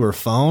down to her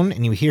phone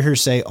and you hear her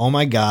say, "Oh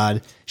my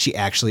God, she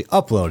actually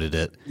uploaded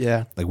it."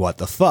 Yeah. Like, what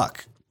the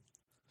fuck?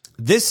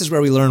 This is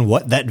where we learn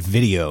what that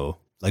video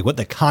like what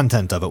the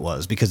content of it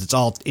was, because it's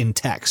all in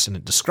text and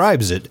it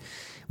describes it.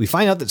 We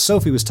find out that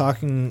Sophie was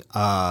talking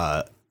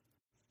about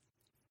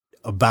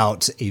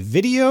a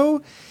video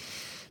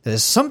that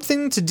has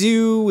something to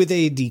do with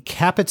a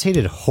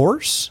decapitated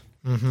horse.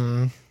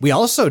 Mm-hmm. We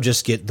also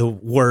just get the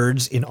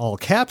words in all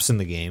caps in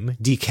the game,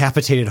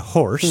 decapitated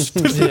horse.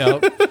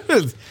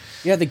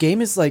 Yeah, the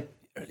game is like,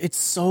 it's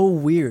so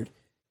weird.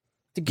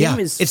 The game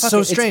is it's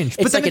fucking, so strange.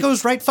 But then like it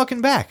goes right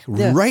fucking back.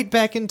 Yeah. Right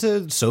back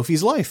into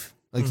Sophie's life.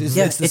 Like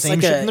it's the same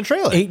like shit a in the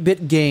trailer.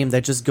 8-bit game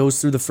that just goes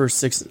through the first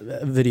 6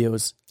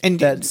 videos And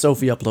that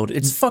Sophie uploaded.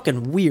 It's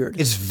fucking weird.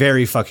 It's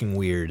very fucking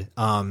weird.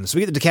 So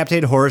we get the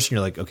decapitated horse, and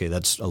you're like, okay,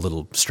 that's a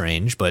little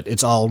strange, but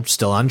it's all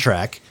still on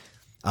track.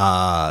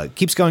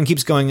 Keeps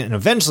going, and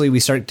eventually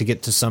we start to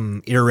get to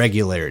some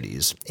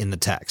irregularities in the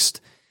text.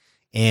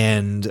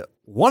 And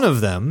one of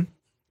them,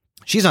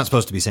 she's not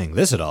supposed to be saying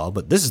this at all,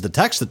 but this is the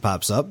text that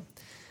pops up.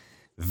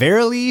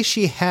 Verily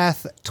she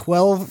hath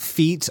 12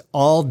 feet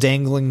all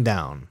dangling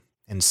down,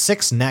 and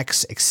 6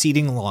 necks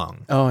exceeding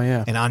long. Oh,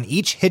 yeah. And on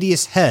each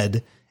hideous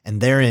head,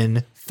 and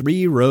therein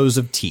 3 rows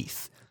of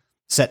teeth,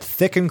 set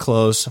thick and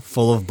close,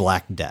 full of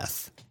black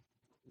death.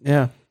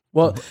 Yeah.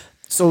 Well,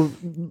 so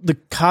the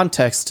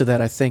context to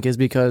that, I think, is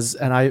because,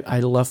 and I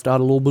left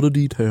out a little bit of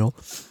detail,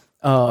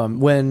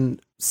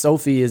 when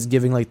Sophie is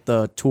giving like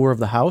the tour of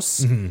the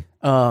house,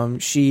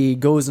 she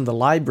goes in the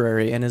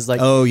library and is like,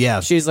 Oh,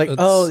 yeah. she's like,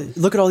 oh,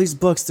 look at all these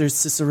books. There's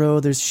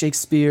Cicero, there's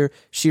Shakespeare.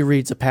 She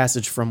reads a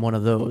passage from one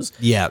of those.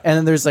 Yeah. And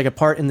then there's like a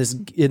part in this,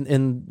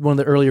 in one of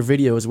the earlier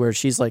videos where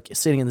she's like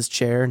sitting in this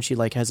chair and she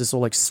like has this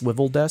whole like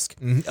swivel desk.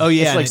 Oh,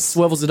 yeah. She and like it's-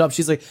 swivels it up.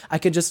 She's like, I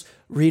could just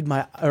read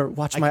or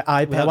watch my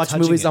iPad, without watch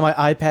touching movies it. on my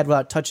iPad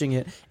without touching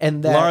it.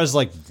 And that, Laura's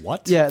like,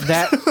 what? yeah,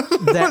 that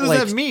does like,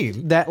 that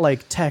mean? That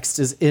like text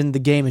is in the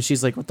game, and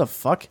she's like, "What the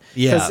fuck?"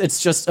 Yeah. Because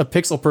it's just a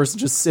pixel person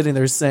just sitting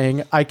there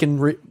saying, "I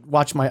can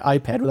watch my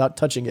iPad without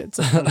touching it." It's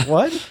like,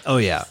 what? Oh,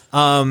 yeah.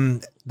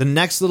 The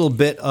next little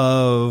bit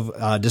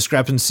of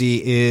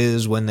discrepancy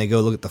is when they go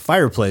look at the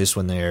fireplace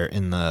when they're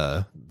in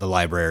the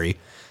library.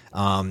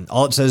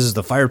 All it says is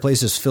the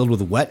fireplace is filled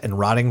with wet and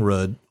rotting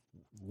wood,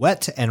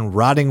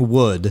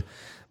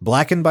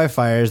 blackened by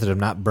fires that have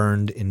not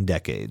burned in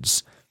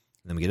decades.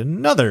 And then we get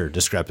another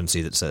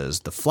discrepancy that says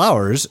the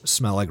flowers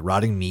smell like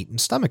rotting meat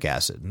and stomach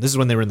acid. And this is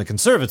when they were in the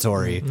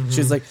conservatory.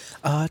 She's like,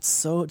 it's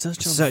such a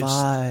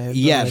vibe.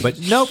 Yeah, Like,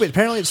 but nope.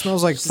 Apparently, it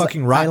smells like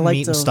fucking rotten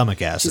meat and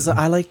stomach acid. She's like,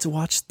 I like to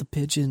watch the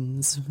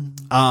pigeons.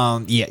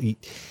 Yeah,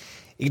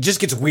 it just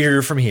gets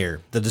weirder from here.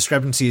 The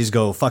discrepancies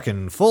go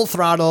fucking full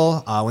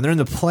throttle. When they're in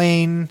the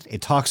plane,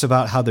 it talks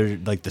about how they're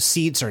like the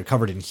seats are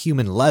covered in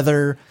human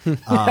leather. I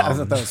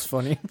thought that was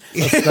funny.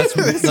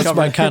 That's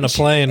my kind of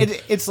plane.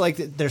 It's like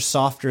they're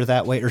softer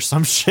that way or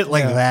some shit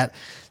like that.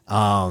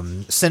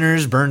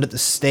 Sinners burned at the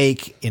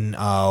stake in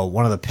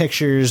one of the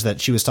pictures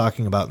that she was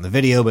talking about in the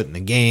video, but in the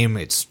game,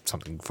 it's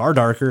something far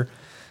darker.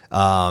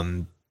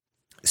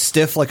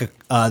 Stiff like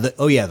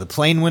the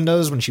plane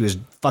windows when she was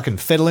fucking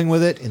fiddling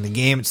with it. In the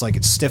game, it's like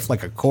it's stiff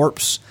like a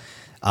corpse.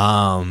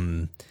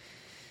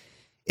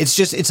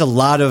 It's a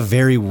lot of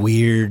very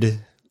weird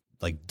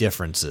like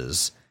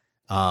differences.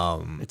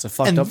 It's a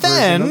fucked up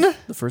version of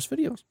the first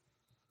videos.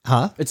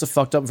 Huh? It's a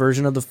fucked up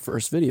version of the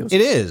first videos.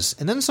 It is.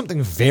 And then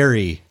something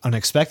very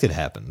unexpected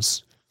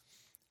happens.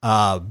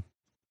 The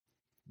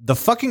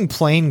fucking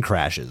plane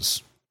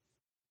crashes.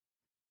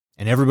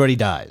 And everybody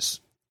dies.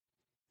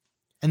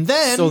 And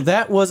then So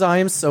that was I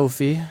Am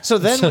Sophie. So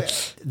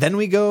then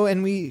we go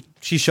and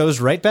she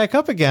shows right back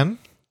up again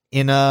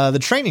in the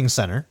training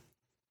center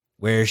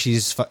where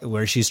she's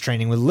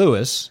training with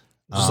Lewis.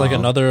 Just like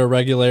another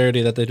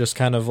irregularity that they just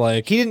kind of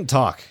like. He didn't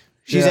talk.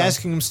 She's Yeah.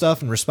 asking him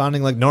stuff and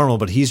responding like normal,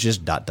 but he's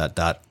just ...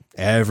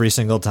 every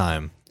single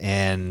time.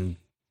 And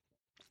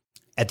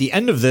at the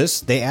end of this,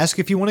 they ask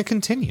if you want to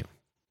continue.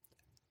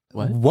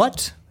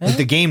 What? Like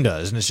the game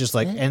does. And it's just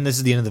like, and this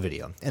is the end of the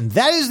video. And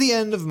that is the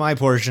end of my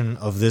portion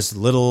of this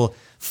little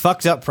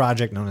fucked up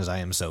project known as I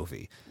Am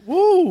Sophie.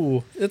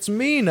 Woo! It's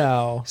me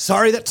now.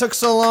 Sorry that took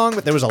so long,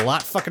 but there was a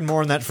lot fucking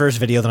more in that first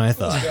video than I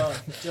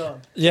thought.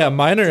 Yeah,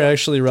 mine are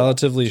actually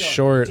relatively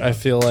short, I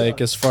feel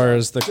like, as far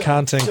as the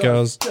content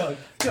goes.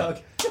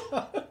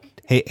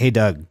 Hey,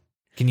 Doug,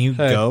 can you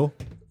go?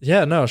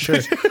 Yeah, no, sure.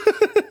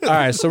 All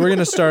right, so we're going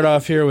to start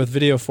off here with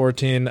video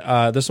 14.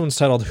 This one's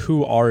titled,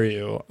 Who Are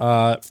You?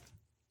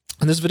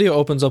 And this video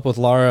opens up with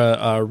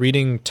Lara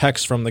reading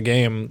text from the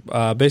game.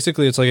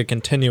 Basically, it's like a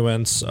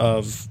continuance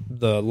of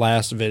the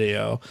last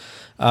video.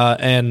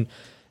 And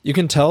you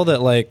can tell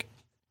that, like,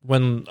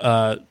 when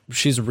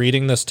she's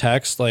reading this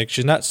text, like,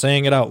 she's not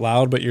saying it out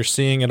loud, but you're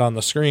seeing it on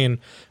the screen.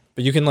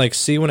 But you can, like,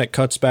 see when it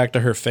cuts back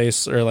to her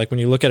face, or, like, when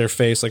you look at her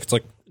face, like, it's,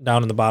 like,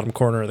 down in the bottom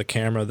corner of the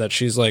camera, that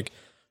she's, like,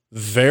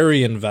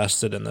 very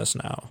invested in this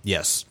now.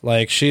 Yes.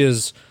 Like, she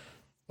is,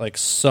 like,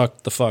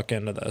 sucked the fuck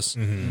into this.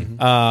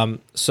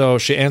 So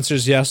she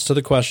answers yes to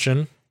the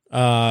question,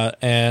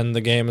 and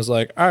the game is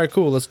like, all right,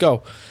 cool, let's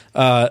go.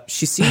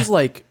 She seems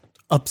like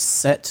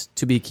upset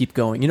to keep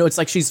going. You know, it's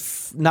like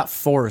she's not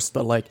forced,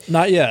 but like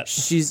Not yet.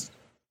 she's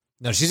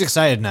No, she's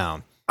excited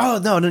now. Oh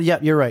no, yeah,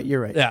 you're right.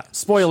 Yeah.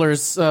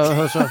 Spoilers.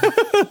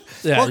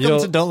 Yeah, Welcome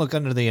to Don't Look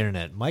Under the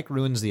Internet. Mike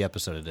ruins the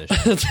episode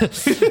edition.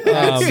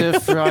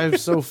 I'm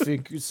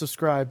Sophie.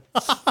 Subscribe.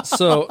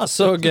 So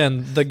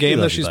again, the game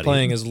love that you, she's buddy.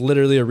 playing is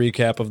literally a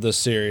recap of this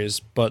series,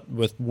 but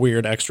with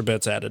weird extra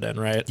bits added in,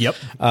 right? Yep.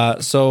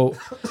 So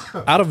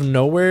out of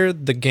nowhere,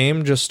 the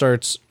game just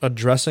starts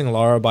addressing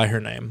Lara by her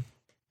name.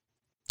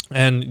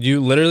 And you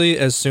literally,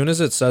 as soon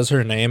as it says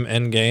her name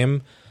in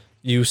game,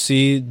 you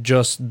see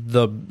just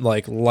the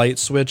like light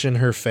switch in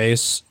her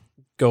face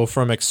go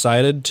from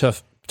excited to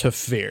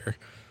fear.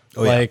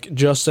 Oh, yeah. Like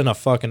just in a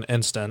fucking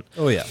instant.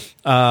 Oh, yeah.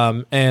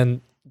 And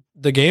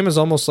the game is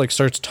almost like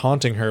starts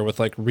taunting her with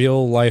like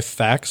real life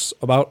facts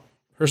about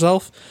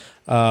herself,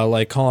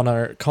 like calling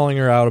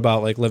her out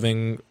about like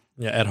living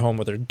at home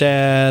with her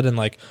dad and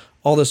like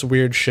all this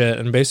weird shit.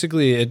 And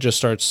basically it just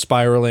starts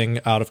spiraling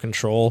out of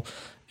control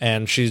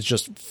and she's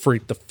just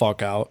freaked the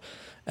fuck out.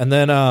 And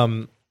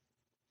then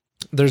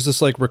there's this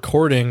like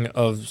recording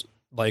of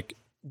like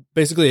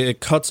basically it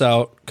cuts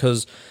out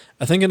because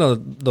I think in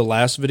the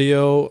last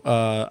video,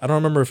 I don't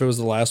remember if it was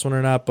the last one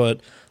or not, but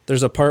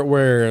there's a part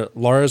where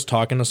Lara's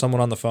talking to someone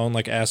on the phone,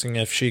 like asking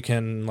if she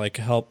can like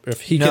help,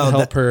 if he can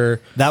help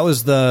her. That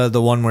was the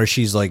one where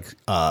she's like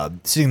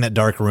sitting in that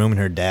dark room and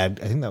her dad,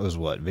 I think that was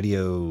what,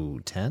 video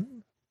 10?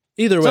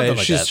 Either way, Something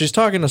like that. she's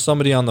talking to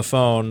somebody on the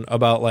phone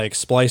about like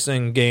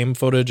splicing game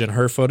footage and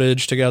her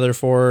footage together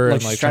for her Like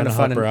and she's like trying to help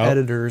find an her out.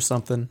 editor or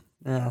something.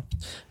 Yeah.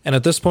 And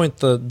at this point,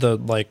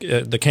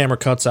 the camera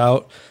cuts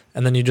out,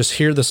 and then you just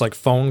hear this like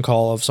phone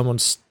call of someone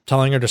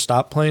telling her to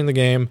stop playing the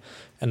game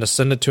and to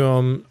send it to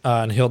him,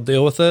 and he'll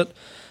deal with it.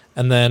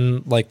 And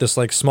then like this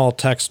like small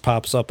text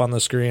pops up on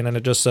the screen, and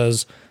it just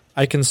says,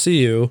 "I can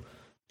see you,"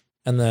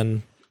 and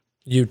then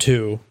you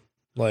too,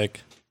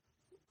 like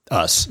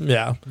Us.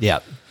 yeah.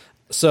 Yeah.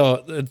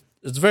 So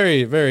it's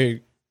very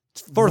very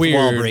Fourth weird.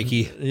 wall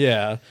breaky.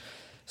 Yeah.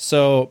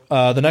 So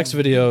the next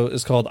video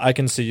is called "I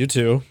Can See You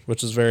Too,"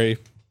 which is very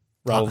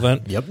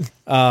relevant. Yep.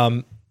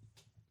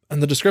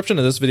 And the description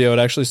of this video, it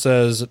actually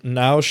says,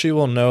 "Now she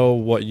will know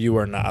what you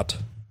are not."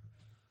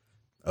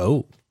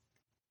 Oh.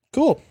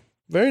 Cool.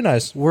 Very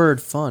nice.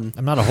 Word fun.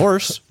 I'm not a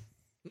horse.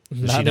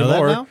 Does Not she know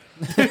anymore.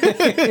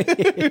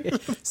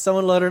 that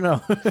Someone let her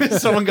know. now?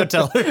 Someone go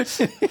tell her.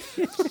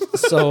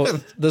 So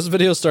this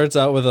video starts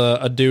out with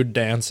a dude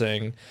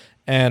dancing,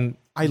 and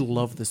I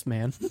love this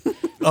man.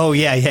 Oh,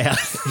 yeah, yeah.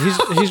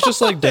 he's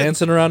just like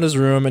dancing around his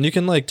room, and you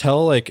can like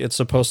tell like it's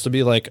supposed to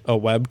be like a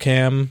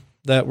webcam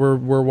that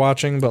we're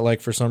watching, but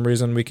like for some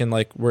reason we can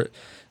we're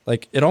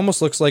like it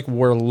almost looks like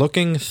we're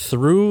looking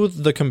through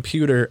the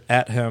computer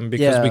at him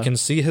because Yeah. we can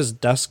see his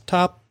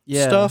desktop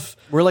Yeah. stuff.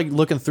 We're like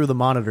looking through the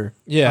monitor.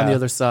 Yeah. On the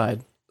other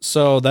side.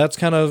 So that's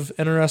kind of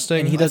interesting.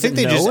 And he doesn't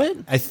know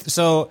it?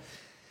 So,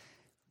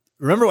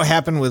 remember what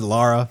happened with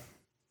Lara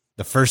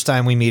the first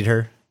time we meet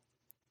her?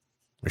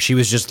 Where she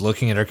was just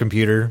looking at her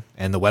computer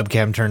and the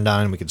webcam turned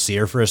on and we could see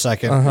her for a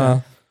second. Uh-huh.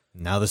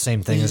 Now the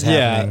same thing is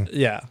Yeah, happening.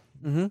 yeah.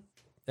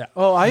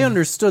 Oh, I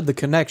understood the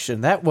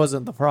connection. That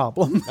wasn't the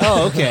problem.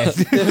 Oh, okay.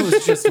 It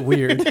was just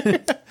weird.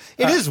 It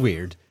is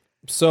weird.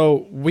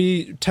 So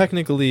we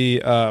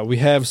technically we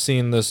have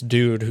seen this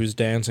dude who's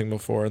dancing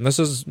before, and this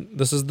is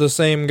the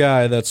same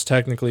guy that's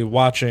technically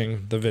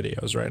watching the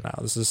videos right now.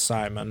 This is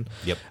Simon.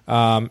 Yep.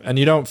 And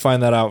you don't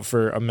find that out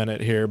for a minute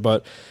here,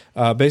 but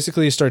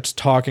basically he starts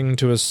talking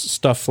to his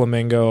stuffed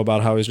flamingo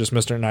about how he's just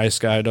Mr. Nice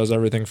Guy, does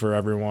everything for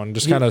everyone,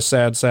 just kind of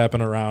sad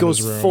sapping around Goes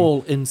his room.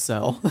 full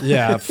incel.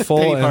 Yeah, full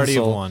Pity party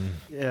of insult. one.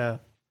 Yeah.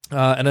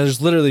 And there's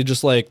literally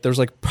just like there's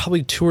like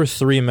probably 2 or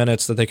 3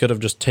 minutes that they could have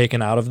just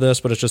taken out of this,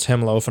 but it's just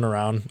him loafing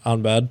around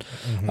on bed.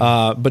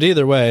 But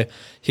either way,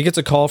 he gets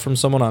a call from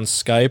someone on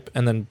Skype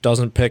and then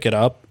doesn't pick it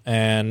up,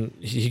 and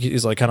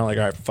he's like kind of like,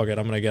 all right, fuck it,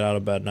 I'm gonna get out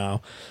of bed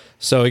now.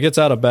 So he gets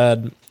out of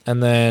bed,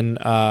 and then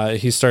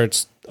he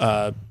starts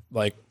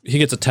like he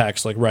gets a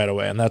text like right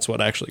away, and that's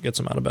what actually gets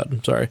him out of bed.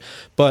 I'm sorry,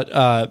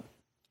 but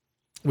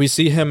we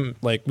see him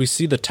like we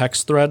see the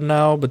text thread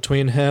now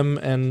between him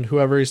and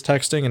whoever he's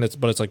texting, and it's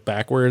like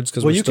backwards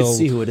because Well, we're you still can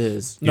see who it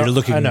is. No, You're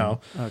looking I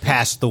know.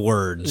 past the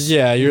words.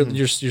 Yeah,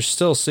 you're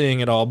still seeing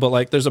it all, but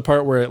like there's a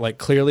part where it like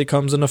clearly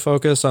comes into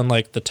focus on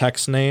like the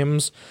text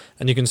names,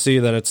 and you can see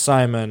that it's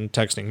Simon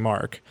texting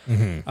Mark.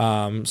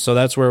 So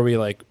that's where we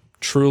like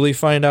truly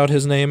find out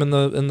his name in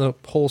the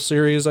whole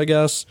series, I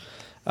guess.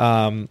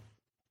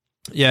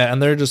 Yeah,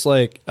 and they're just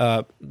like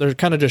they're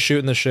kind of just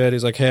shooting the shit.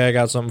 He's like, "Hey, I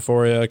got something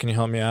for you. Can you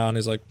help me out?" And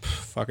he's like,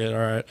 "Fuck it, all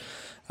right."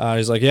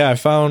 He's like, "Yeah, I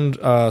found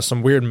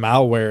some weird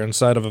malware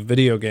inside of a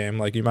video game.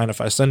 Like, you mind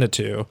if I send it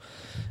to you?"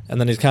 And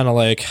then he's kind of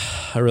like,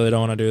 "I really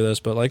don't want to do this,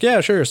 but like,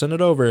 yeah, sure, send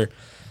it over."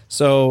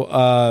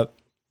 So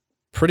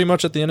pretty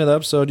much at the end of the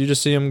episode, you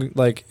just see him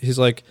like he's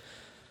like,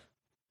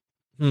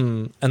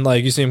 and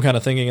like you see him kind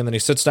of thinking, and then he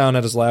sits down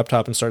at his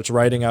laptop and starts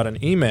writing out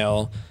an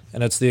email,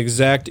 and it's the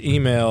exact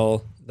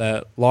email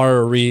that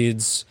Lara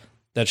reads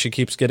that she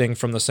keeps getting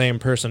from the same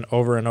person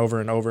over and over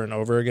and over and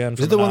over again. Is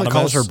it the one that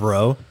calls her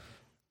bro?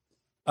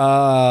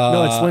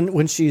 No, it's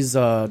when she's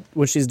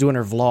doing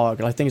her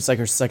vlog. I think it's like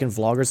her second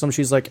vlog or something.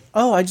 She's like,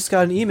 "Oh, I just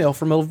got an email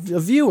from a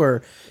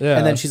viewer," Yeah.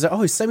 and then she's like,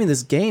 "Oh, he sent me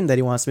this game that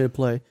he wants me to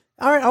play."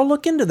 All right, I'll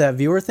look into that,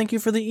 viewer. Thank you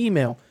for the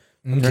email.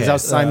 Turns out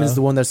Simon's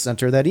the one that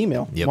sent her that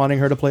email, wanting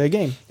her to play a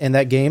game, and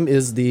that game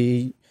is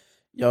the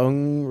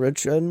Young,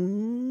 Rich,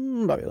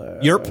 and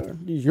Yerp.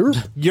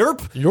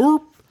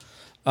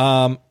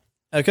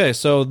 Okay,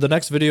 so the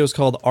next video is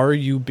called "Are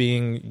You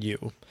Being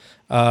You?"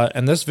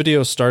 And this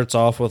video starts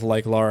off with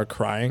like Lara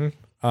crying,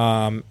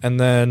 and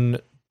then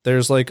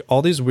there's like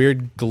all these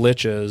weird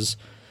glitches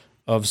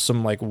of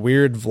some like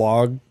weird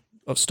vlog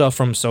of stuff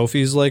from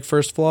Sophie's like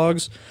first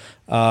vlogs,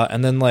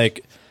 and then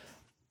like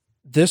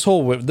this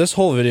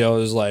whole video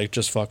is like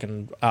just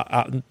fucking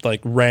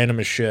like random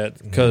as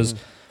shit because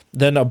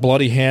then a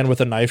bloody hand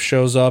with a knife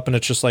shows up and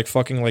it's just like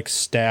fucking like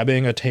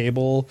stabbing a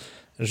table.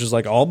 It's just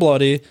like all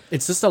bloody.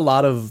 It's just a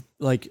lot of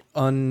like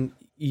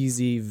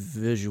uneasy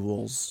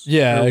visuals.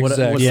 Yeah, What's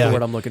exactly. the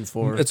word I'm looking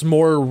for? It's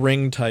more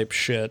Ring type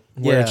shit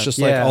where it's just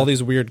like yeah. all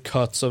these weird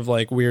cuts of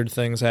like weird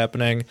things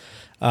happening,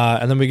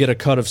 and then we get a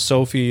cut of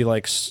Sophie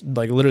like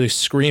literally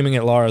screaming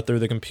at Lara through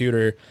the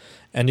computer,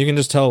 and you can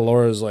just tell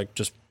Laura's like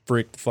just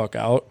freaked the fuck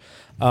out.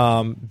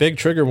 Big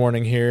trigger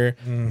warning here,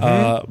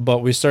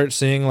 but we start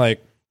seeing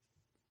like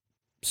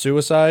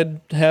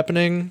suicide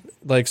happening,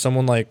 like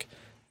someone like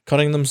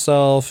cutting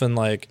themselves, and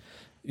like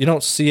you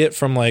don't see it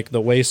from like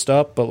the waist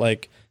up, but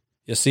like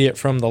you see it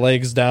from the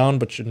legs down,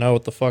 but you know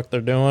what the fuck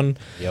they're doing.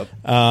 Yep.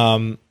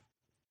 And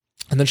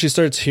then she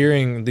starts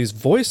hearing these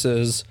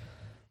voices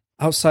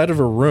outside of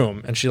her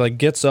room, and she like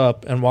gets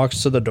up and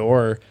walks to the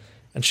door,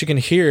 and she can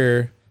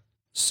hear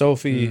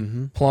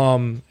Sophie,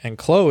 Plum, and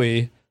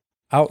Chloe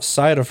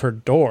outside of her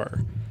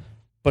door,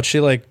 but she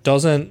like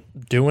doesn't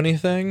do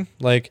anything.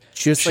 Like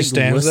she like,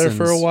 stands there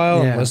for a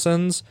while and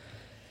listens,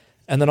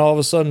 and then all of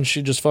a sudden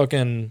she just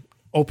fucking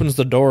opens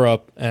the door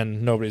up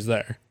and nobody's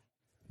there,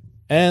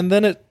 and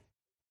then it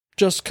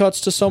just cuts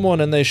to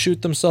someone and they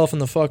shoot themselves in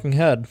the fucking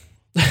head.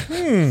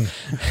 And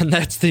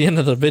that's the end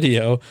of the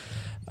video.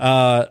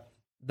 That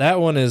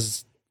one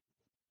was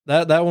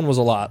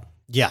a lot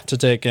to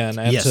take in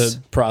and to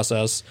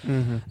process,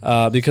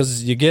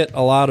 because you get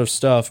a lot of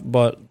stuff,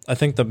 but I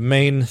think the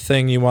main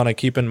thing you want to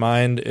keep in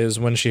mind is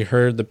when she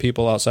heard the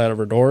people outside of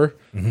her door.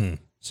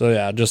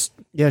 So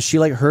she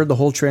like heard the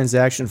whole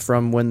transaction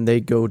from when they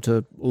go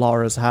to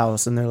Laura's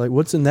house, and they're like,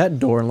 "What's in that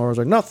door?" And Laura's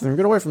like, "Nothing.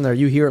 Get away from there."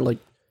 You hear it like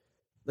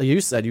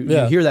you said, you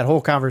hear that whole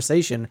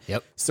conversation.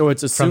 Yep. So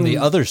it's assumed, from the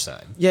other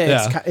side.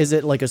 Yeah. Is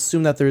it like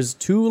assume that there's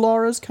two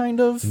Lauras,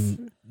 kind of?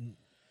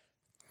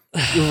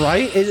 You're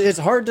right. It's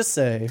hard to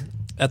say.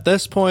 At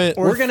this point,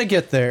 we're gonna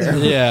get there.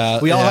 Yeah,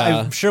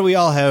 I'm sure we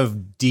all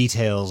have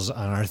details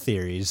on our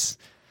theories.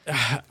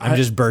 I'm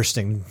just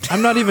bursting.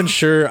 I'm not even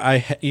sure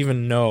I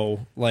even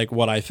know like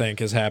what I think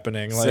is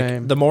happening. Like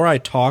Same. the more I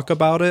talk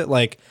about it,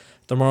 like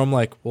the more I'm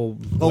like, well,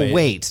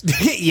 wait.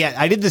 Yeah,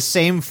 I did the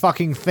same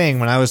fucking thing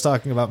when I was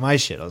talking about my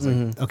shit. I was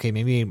like, okay,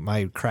 maybe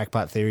my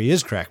crackpot theory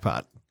is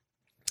crackpot.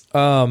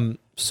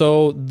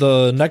 So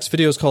the next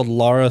video is called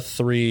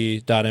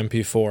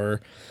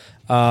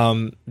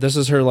Lara3.mp4. This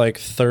is her like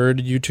third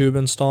YouTube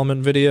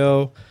installment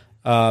video.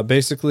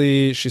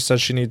 Basically, she says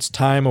she needs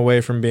time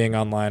away from being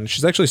online.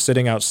 She's actually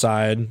sitting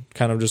outside,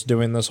 kind of just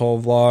doing this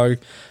whole vlog.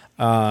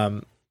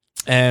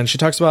 And she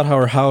talks about how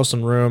her house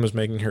and room is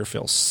making her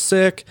feel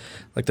sick.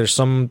 Like there's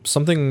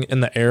something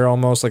in the air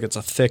almost, like it's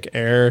a thick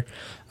air.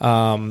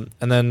 And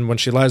then when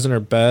she lies in her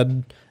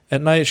bed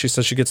at night, she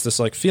says she gets this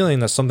like feeling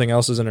that something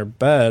else is in her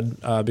bed,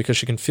 because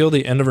she can feel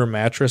the end of her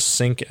mattress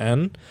sink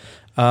in.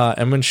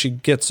 And when she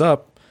gets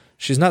up,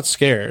 she's not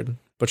scared,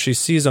 but she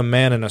sees a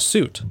man in a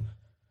suit.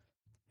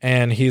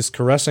 And he's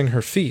caressing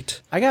her feet.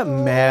 I got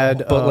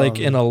mad, but like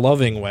in a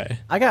loving way.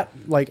 I got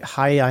like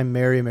 "Hi, I'm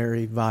Mary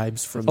Mary"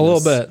 vibes from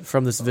little bit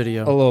from this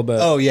video. A little bit.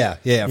 Oh yeah.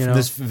 From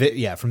know?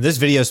 From this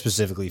video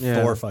specifically,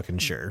 for fucking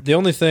sure. The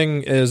only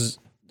thing is,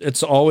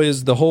 it's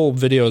always the whole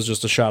video is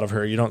just a shot of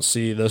her. You don't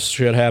see this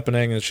shit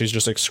happening, and she's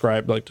just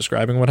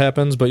describing what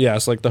happens. But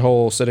yes, like the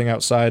whole sitting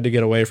outside to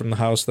get away from the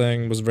house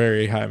thing was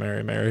very "Hi,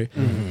 Mary Mary."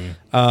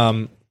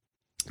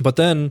 But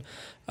then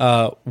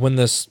when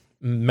this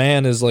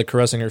man is like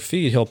caressing her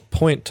feet, he'll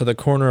point to the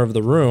corner of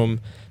the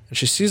room, and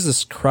she sees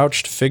this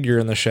crouched figure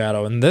in the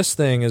shadow, and this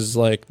thing is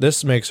like,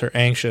 this makes her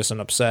anxious and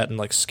upset and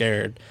like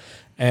scared.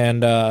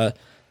 And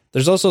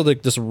there's also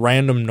like this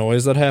random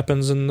noise that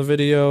happens in the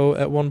video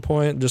at one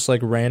point, just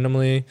like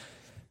randomly.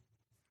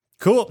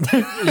 Cool.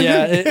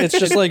 Yeah, it's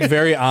just like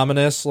very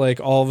ominous. Like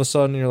all of a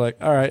sudden you're like,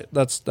 all right,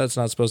 that's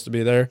not supposed to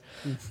be there.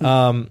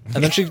 And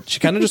then she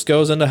kind of just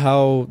goes into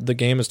how the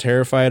game has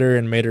terrified her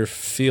and made her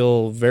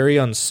feel very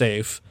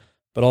unsafe,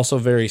 but also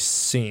very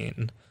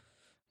seen.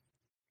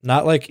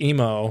 Not like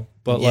emo,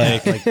 but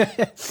like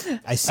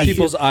I see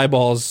people's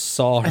eyeballs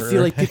saw her. I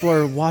feel like people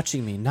are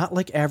watching me, not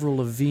like Avril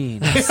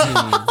Lavigne.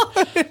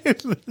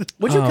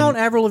 Would you count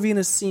Avril Lavigne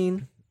as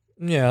seen?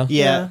 Yeah.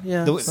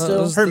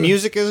 Her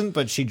music isn't,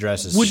 but she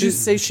dresses. Would you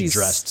say she's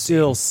dressed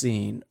still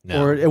seen?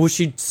 No. Or was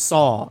she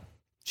saw?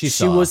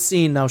 She was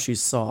seen, now she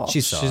saw.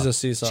 She's a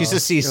seesaw. She's a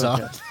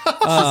seesaw.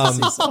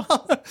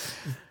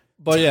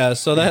 But yeah,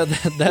 so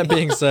that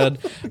being said,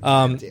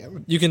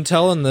 you can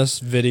tell in this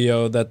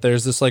video that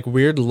there's this like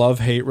weird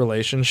love-hate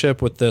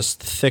relationship with this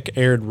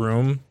thick-aired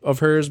room of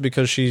hers,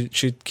 because she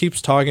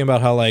keeps talking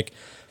about how like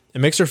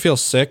it makes her feel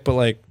sick, but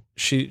like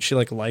she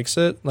like likes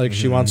it, like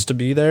she wants to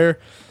be there,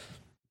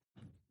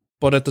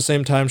 but at the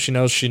same time she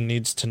knows she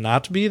needs to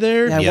not be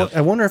there. Yeah, I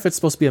wonder if it's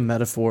supposed to be a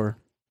metaphor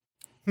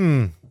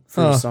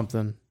for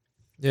something.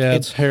 Yeah,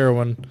 it's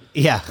heroin.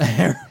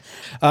 Yeah.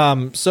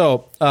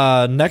 So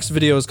next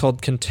video is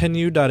called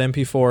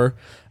continue.mp4.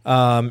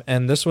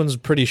 And this one's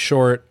pretty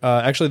short.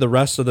 Actually, the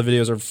rest of the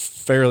videos are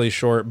fairly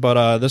short,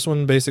 but this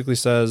one basically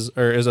says,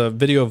 or is a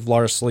video of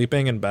Laura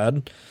sleeping in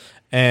bed,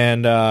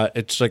 and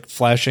it's like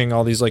flashing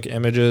all these like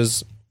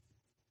images,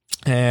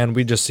 and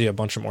we just see a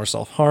bunch of more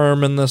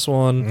self-harm in this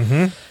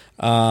one.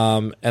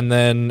 And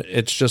then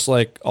it's just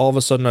like all of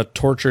a sudden a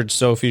tortured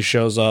Sophie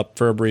shows up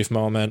for a brief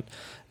moment,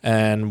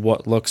 and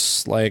what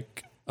looks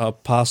like a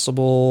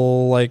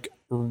possible like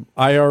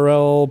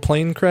IRL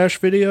plane crash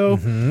video,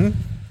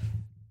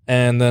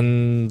 and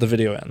then the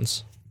video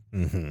ends.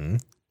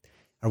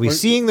 Are we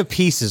seeing the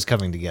pieces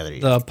coming together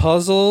yet? The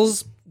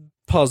puzzles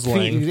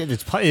puzzling. It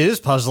is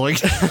puzzling.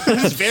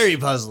 It's very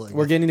puzzling.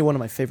 We're getting into one of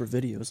my favorite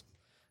videos.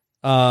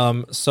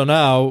 So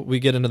now we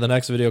get into the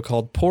next video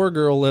called "Poor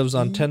Girl Lives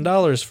on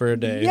 $10 for a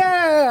Day."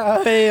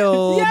 Yeah,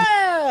 Failed.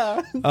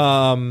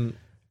 Yeah.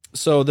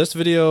 So this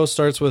video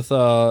starts with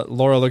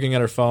Laura looking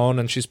at her phone,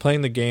 and she's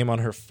playing the game on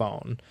her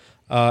phone.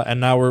 And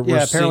now we're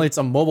apparently it's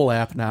a mobile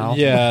app now.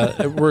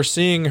 Yeah, we're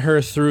seeing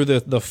her through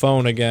the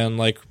phone again,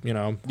 like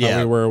how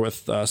we were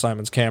with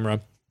Simon's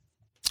camera.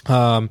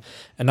 And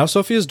now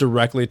Sophie is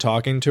directly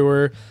talking to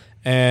her,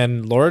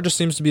 and Laura just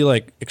seems to be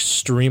like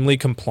extremely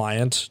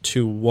compliant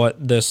to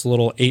what this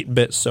little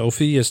 8-bit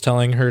Sophie is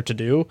telling her to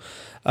do.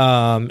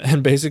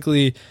 And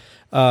basically,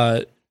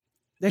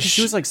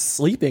 she was like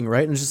sleeping,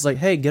 right? And just like,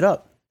 hey, get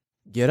up.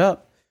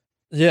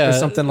 Yeah, or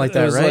something like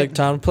that, it was right? Like,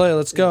 time to play,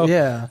 let's go.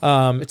 Yeah.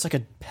 It's like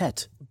a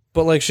pet.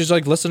 But like she's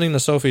like listening to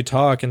Sophie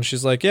talk, and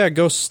she's like, yeah,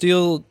 go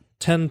steal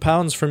 10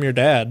 pounds from your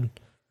dad.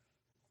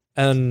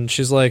 And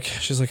she's like,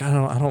 I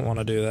don't want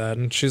to do that.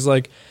 And she's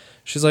like,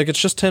 it's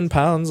just 10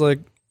 pounds. Like,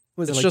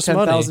 was it it's like just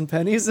 10,000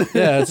 pennies?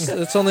 Yeah,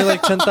 it's only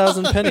like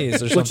 10,000 pennies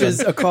or something. Which is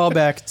a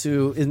callback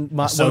to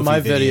one of my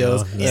video.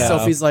 videos. Yeah.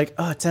 Sophie's like,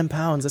 10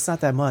 pounds. It's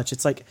not that much.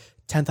 It's like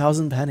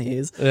 10,000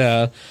 pennies.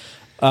 Yeah.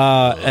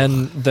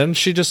 And then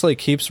she just like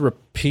keeps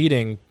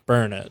repeating,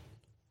 burn it.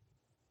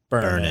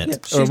 Yeah,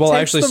 Well,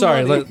 actually,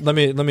 sorry.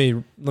 money. Let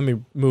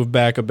me move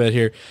back a bit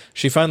here.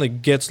 She finally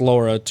gets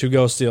Laura to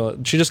go steal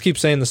it. She just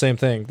keeps saying the same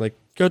thing, like,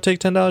 go take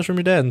 $10 from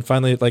your dad. And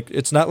finally, like,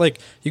 it's not like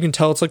you can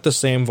tell it's like the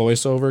same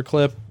voiceover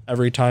clip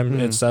every time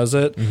it says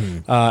it.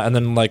 And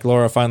then like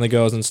Laura finally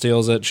goes and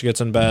steals it. She gets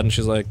in bed and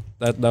she's like,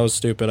 that was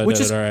stupid. I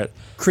did it. All right.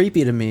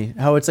 Creepy to me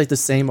how it's like the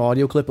same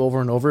audio clip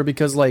over and over,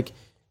 because like,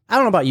 I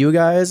don't know about you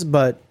guys,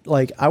 but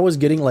like I was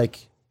getting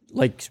like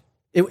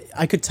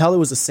I could tell it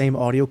was the same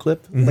audio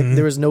clip. Like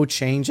there was no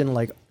change in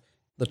like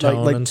The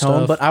tone and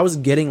stuff. but I was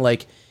getting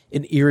like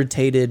an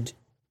irritated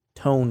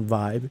tone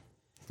vibe.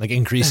 Like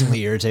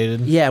increasingly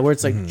irritated. Yeah, where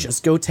it's like,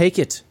 just go take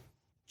it.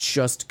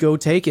 Just go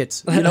take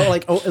it. You know,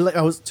 like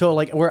I was to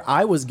like where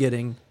I was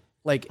getting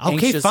like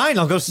Okay, anxious. fine.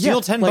 I'll go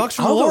steal 10 bucks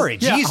from I'll go- Lori.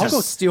 yeah, Jesus. I'll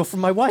go steal from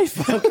my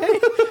wife. Okay.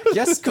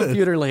 Yes,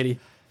 computer lady.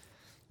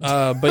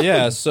 But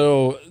yeah,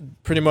 so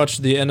pretty much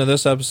the end of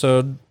this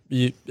episode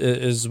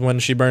is when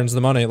she burns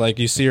the money. Like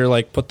you see her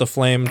like put the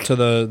flame to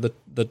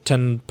the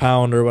 10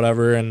 pound or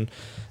whatever, and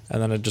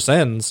then it just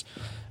ends.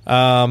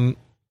 That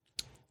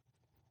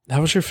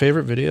was your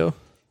favorite video?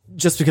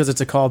 Just because it's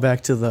a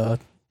callback to the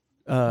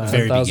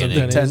Very 10,000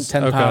 beginning. pennies.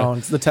 10 Okay.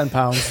 pounds, the 10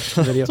 pounds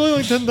video. It's only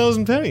like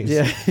 10,000 pennies.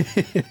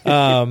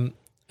 Yeah.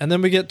 And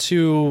then we get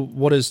to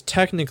what is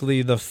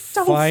technically the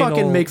Don't final.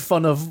 fucking make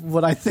fun of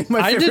what I think my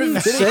I favorite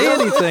didn't video. say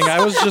anything.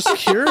 I was just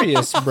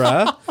curious,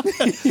 bruh.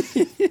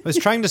 I was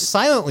trying to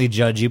silently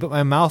judge you, but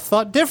my mouth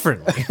thought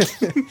differently.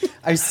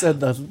 I said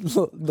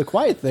the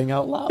quiet thing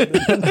out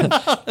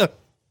loud.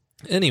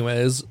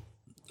 Anyways,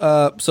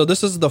 so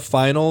this is the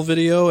final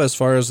video as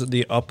far as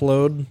the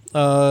uploads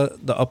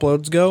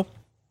go.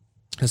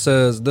 It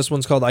says this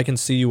one's called "I Can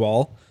See You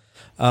All."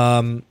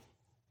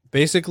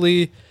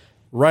 Basically,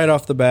 right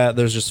off the bat,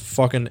 there's just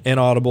fucking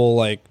inaudible,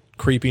 like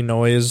creepy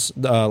noise,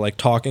 like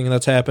talking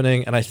that's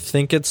happening, and I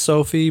think it's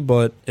Sophie,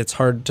 but it's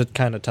hard to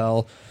kind of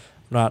tell.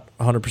 I'm not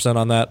 100%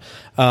 on that.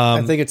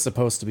 I think it's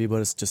supposed to be,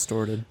 but it's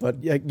distorted.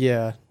 But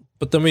yeah.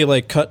 But then we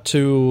like cut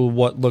to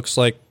what looks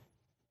like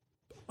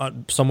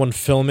someone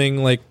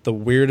filming like the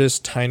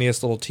weirdest,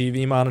 tiniest little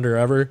TV monitor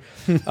ever.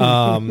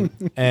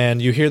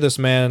 And you hear this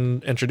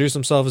man introduce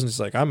himself, and he's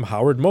like, "I'm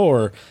Howard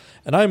Moore,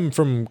 and I'm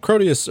from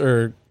Kratos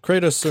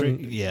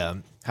Yeah.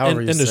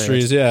 However you say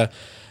Industries." it.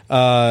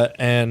 Yeah.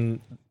 And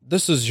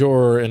this is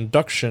your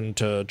induction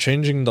to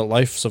changing the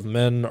lives of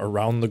men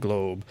around the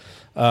globe.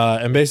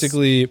 And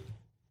basically,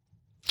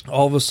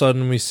 all of a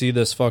sudden, we see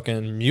this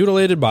fucking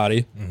mutilated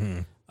body,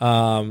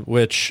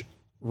 which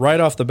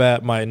right off the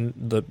bat,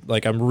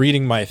 I'm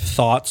reading my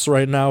thoughts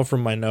right now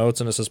from my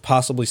notes, and it says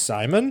possibly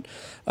Simon,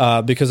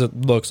 because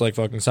it looks like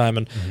fucking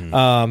Simon.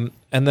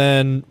 And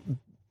then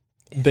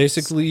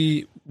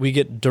basically we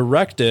get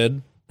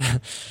directed.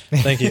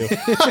 Thank you.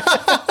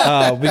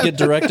 We get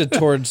directed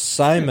towards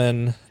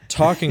Simon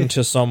talking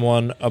to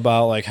someone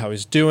about like how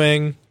he's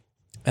doing,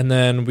 and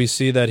then we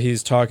see that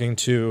he's talking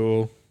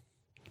to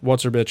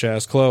what's her bitch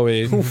ass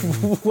Chloe.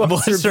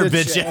 What's her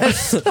bitch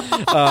ass?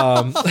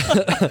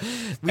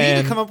 We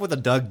need to come up with a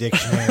Doug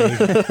dictionary.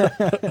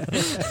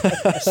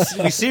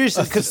 We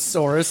seriously,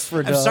 Thesaurus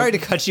for I'm sorry to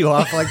cut you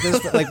off like this,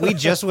 but like we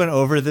just went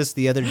over this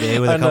the other day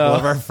with a couple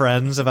of our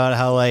friends about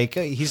how like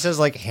he says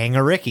like hang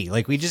a Ricky.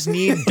 Like we just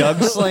need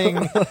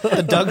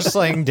the Doug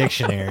slang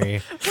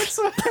dictionary. What's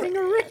a hang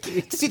a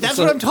Ricky? See, that's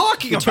what I'm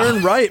talking about.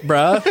 Turn right,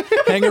 bruh.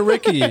 Hang a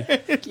Ricky.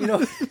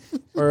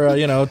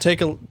 Or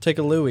take a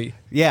Louie.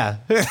 Yeah.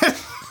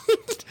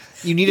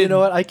 You know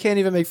what? I can't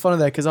even make fun of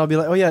that because I'll be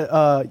like, oh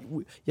yeah,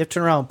 you have to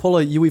turn around, pull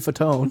a Yui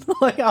Fatone.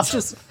 Like I'll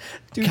just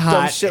do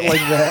dumb shit like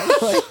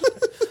that.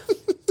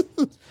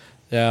 Like,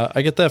 yeah,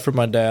 I get that from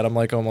my dad. I'm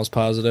like almost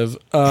positive.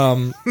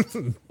 But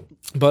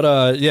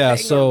yeah,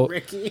 so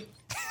Ricky.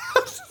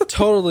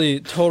 totally,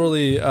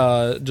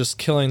 just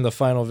killing the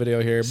final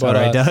video here.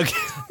 Sorry, Doug.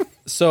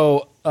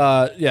 So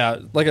yeah,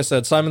 like I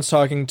said, Simon's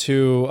talking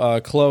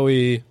to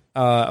Chloe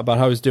about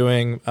how he's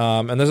doing,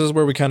 and this is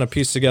where we kind of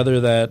piece together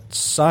that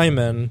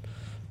Simon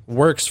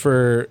works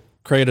for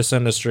Kratos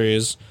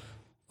Industries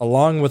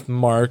along with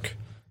Mark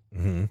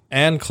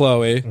and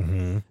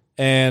Chloe,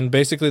 and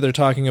basically they're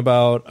talking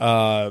about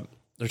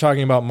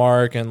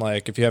Mark, and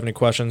like if you have any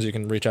questions you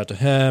can reach out to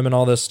him and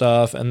all this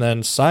stuff. And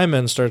then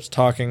Simon starts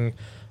talking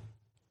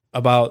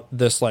about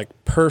this like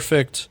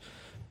perfect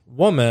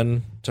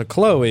woman to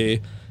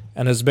Chloe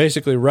and is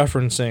basically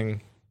referencing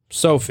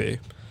Sophie.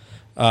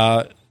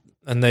 And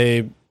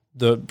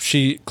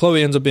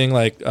Chloe ends up being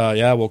like,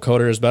 yeah, we'll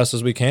code her as best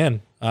as we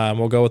can.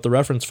 We'll go with the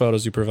reference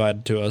photos you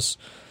provided to us.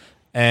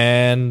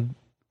 And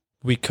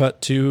we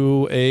cut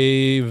to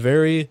a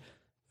very,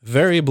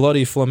 very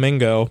bloody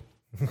flamingo.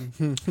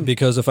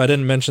 Because if I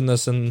didn't mention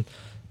this in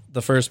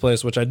the first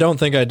place, which I don't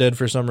think I did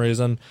for some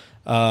reason,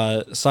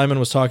 Simon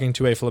was talking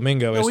to a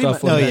flamingo, a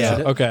stuffed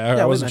flamingo. Okay, all right,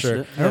 I wasn't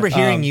sure. I remember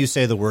hearing you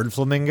say the word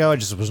flamingo. I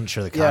just wasn't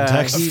sure the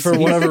context. For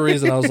whatever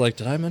reason, I was like,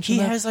 did I mention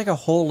that? He has like a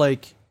whole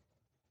like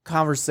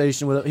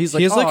conversation with it. He's like,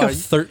 he has like a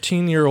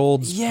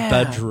 13-year-old's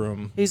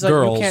bedroom. He's like,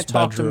 you can't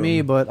talk to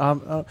me, but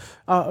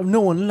no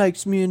one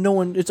likes me, and no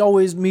one. It's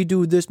always me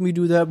do this, me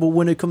do that. But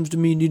when it comes to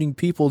me needing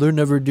people, they're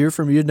never dear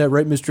for me. Isn't that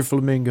right, Mr.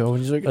 Flamingo?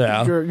 And he's like,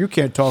 you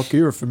can't talk.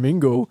 You're a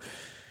flamingo.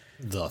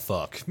 The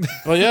fuck.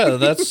 Well, yeah,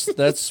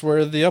 that's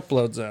where the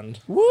uploads end.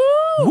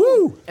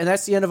 Woo! And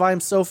that's the end of I Am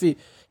Sophie.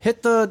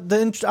 Hit the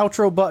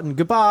outro button.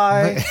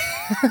 Goodbye.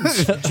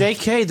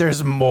 JK,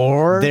 there's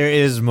more. There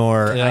is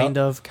more.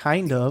 Yeah.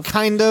 Kind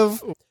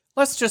of.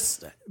 Let's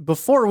just,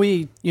 before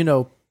we,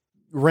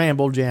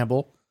 ramble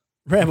jamble.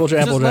 Let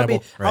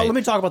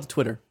me talk about the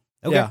Twitter.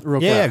 Okay. Yeah, real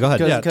quick. Yeah, go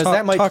ahead. Because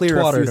that might clear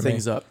a few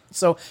things up.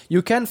 So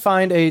you can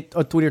find a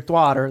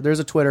Twitter. There's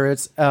a Twitter.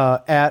 It's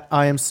at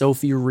I Am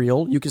Sophie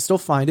Real. You can still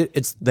find it.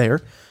 It's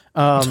there.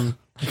 Not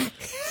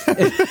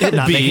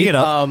making it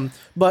up.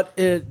 But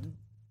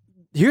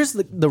here's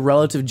the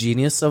relative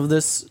genius of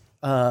this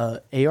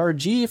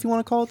ARG, if you want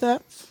to call it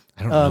that.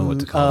 I don't know what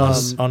to call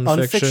it.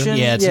 Unfiction.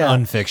 Yeah, it's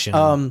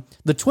unfiction.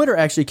 The Twitter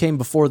actually came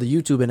before the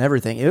YouTube and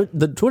everything.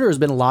 The Twitter has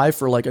been live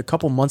for like a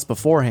couple months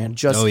beforehand,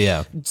 just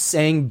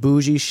saying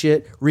bougie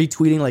shit,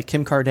 retweeting like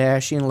Kim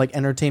Kardashian, like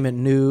entertainment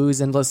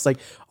news, and just like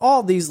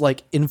all these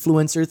like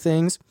influencer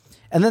things.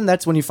 And then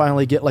that's when you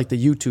finally get like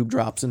the YouTube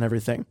drops and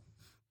everything.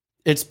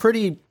 It's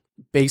pretty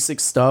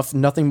basic stuff,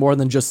 nothing more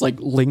than just like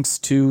links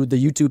to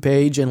the YouTube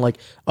page and like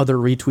other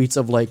retweets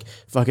of like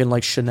fucking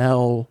like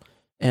Chanel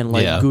and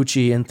like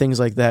Gucci and things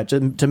like that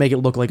to make it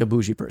look like a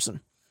bougie person.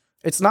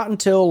 It's not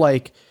until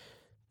like,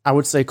 I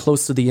would say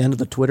close to the end of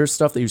the Twitter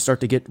stuff that you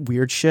start to get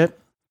weird shit.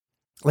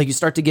 Like you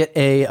start to get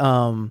a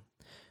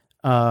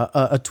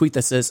tweet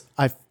that says,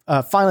 I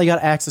finally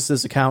got access to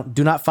this account.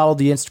 Do not follow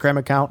the Instagram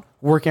account.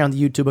 Working on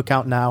the YouTube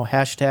account now. #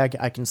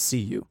 I can see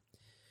you.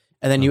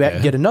 And then you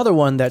get another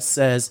one that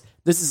says,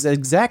 this is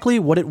exactly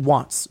what it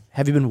wants.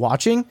 Have you been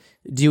watching?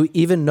 Do you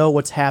even know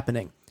what's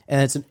happening?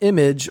 And it's an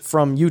image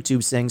from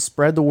YouTube saying,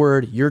 spread the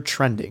word, you're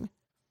trending.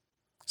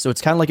 So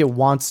it's kind of like it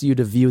wants you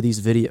to view these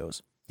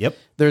videos. Yep.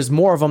 There's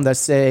more of them that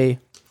say,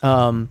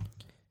 it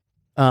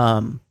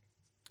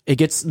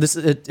gets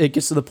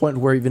to the point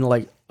where even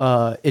like,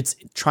 it's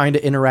trying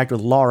to interact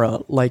with Laura,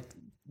 like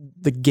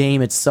the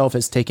game itself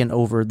has taken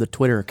over the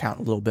Twitter account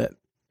a little bit,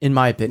 in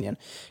my opinion,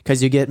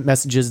 because you get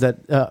messages that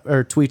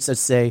or tweets that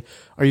say,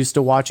 are you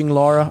still watching,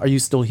 Laura? Are you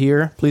still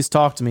here? Please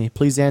talk to me.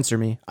 Please answer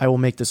me. I will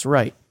make this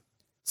right.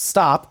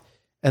 Stop.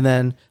 And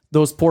then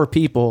those poor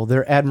people,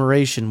 their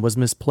admiration was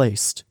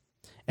misplaced.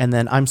 And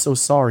then, I'm so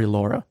sorry,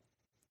 Laura.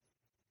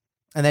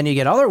 And then you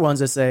get other ones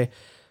that say,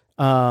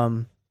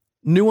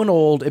 new and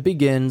old, it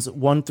begins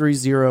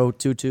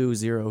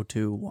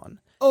 13022021.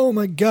 Oh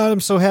my God, I'm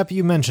so happy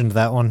you mentioned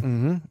that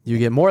one. You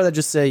get more that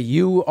just say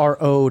you are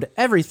owed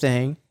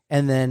everything,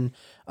 and then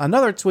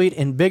another tweet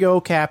in big O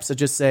caps that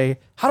just say,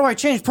 how do I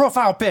change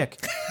profile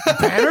pic?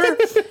 Banner?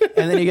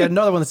 And then you get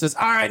another one that says,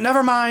 all right,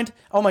 never mind.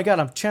 Oh my God,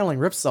 I'm channeling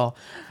Ripsaw.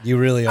 You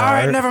really are. All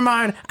right, never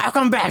mind. I'll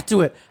come back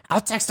to it.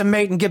 I'll text a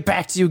mate and get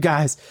back to you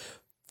guys.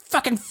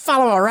 Fucking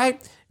follow, all right?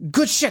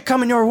 Good shit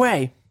coming your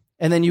way.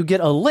 And then you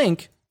get a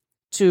link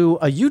to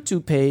a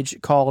YouTube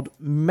page called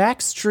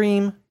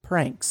Maxstream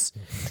Pranks.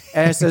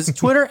 And it says,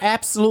 Twitter,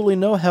 absolutely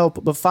no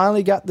help, but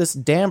finally got this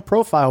damn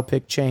profile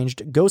pic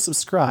changed. Go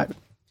subscribe.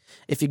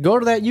 If you go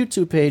to that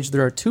YouTube page,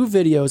 there are 2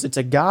 videos. It's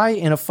a guy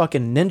in a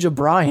fucking Ninja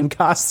Brian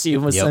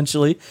costume,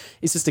 essentially.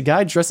 He's just a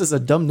guy dressed as a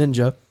dumb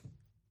ninja.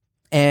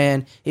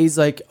 And he's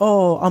like,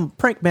 oh, I'm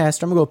prank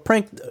master. I'm going to go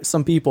prank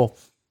some people.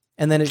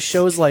 And then it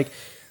shows like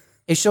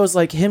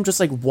him just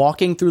like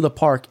walking through the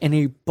park, and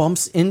he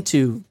bumps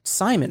into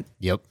Simon.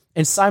 Yep.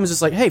 And Simon's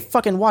just like, hey,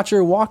 fucking watch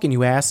your walking,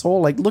 you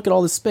asshole. Like, look at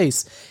all this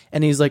space.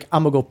 And he's like,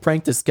 I'm going to go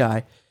prank this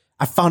guy.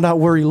 I found out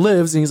where he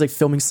lives, and he's like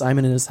filming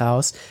Simon in his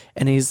house,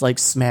 and he's like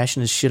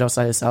smashing his shit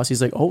outside his house.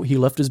 He's like, oh, he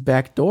left his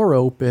back door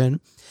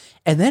open.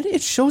 And then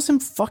it shows him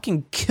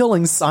fucking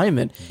killing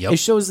Simon. Yep. It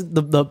shows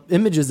the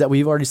images that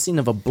we've already seen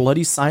of a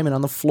bloody Simon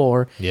on the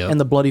floor and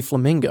the bloody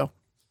flamingo.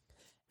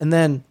 And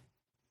then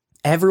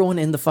everyone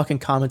in the fucking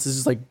comments is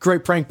just like,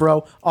 great prank,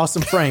 bro.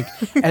 Awesome prank.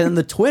 And then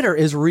the Twitter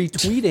is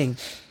retweeting.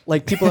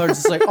 Like, people are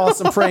just like,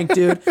 awesome prank,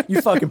 dude.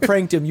 You fucking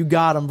pranked him. You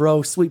got him,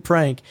 bro. Sweet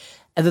prank.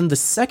 And then the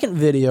second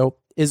video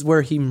is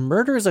where he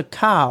murders a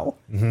cow,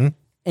 and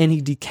he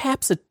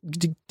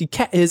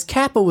his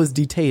kappa was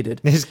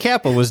detated. His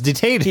kappa was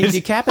detated. He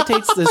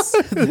decapitates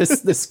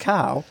this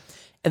cow,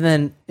 and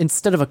then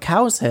instead of a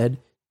cow's head,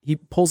 he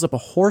pulls up a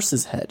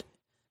horse's head,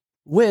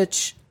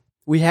 which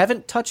we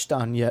haven't touched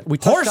on yet. We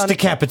touched Horse on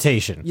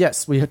decapitation.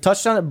 Yes, we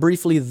touched on it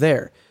briefly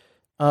there,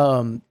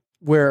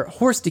 where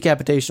horse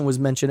decapitation was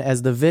mentioned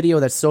as the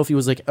video that Sophie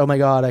was like, oh my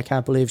God, I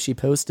can't believe she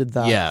posted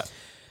that. Yeah.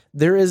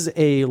 There is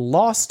a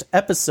lost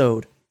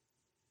episode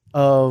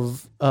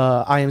of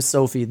I Am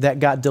Sophie that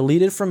got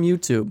deleted from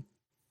YouTube.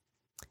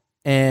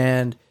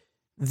 And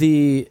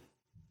the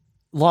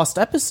lost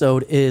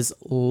episode is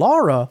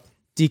Laura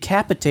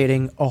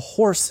decapitating a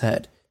horse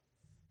head.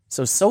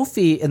 So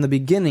Sophie in the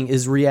beginning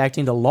is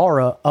reacting to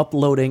Laura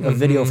uploading a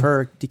video of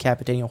her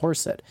decapitating a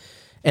horse head.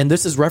 And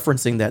this is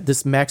referencing that.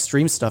 This Max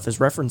Stream stuff is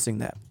referencing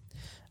that.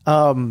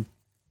 And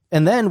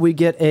then we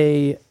get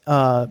a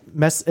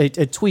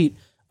tweet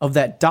of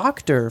that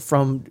doctor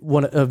from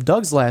one of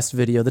Doug's last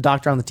video, the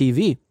doctor on the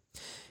TV.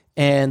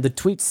 And the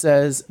tweet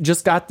says,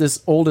 just got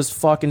this old as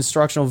fuck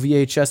instructional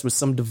VHS with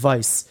some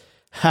device.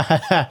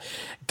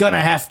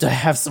 Gonna have to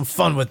have some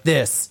fun with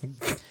this.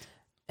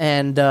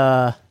 And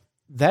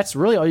that's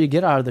really all you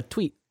get out of the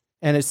tweet.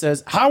 And it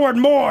says, Howard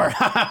Moore,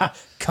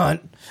 cunt.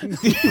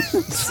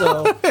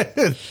 So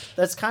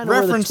that's kind of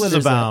where the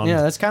Twitter's abound. at.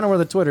 Yeah, that's kind of where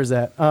the Twitter's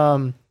at.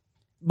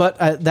 But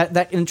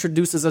that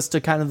introduces us to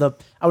kind of the,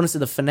 I wouldn't say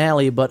the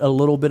finale, but a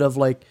little bit of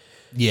like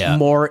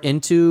more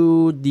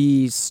into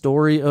the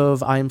story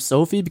of I Am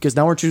Sophie, because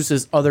now we're introduced to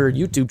this other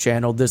YouTube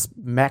channel, this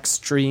Max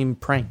Stream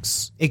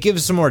Pranks. It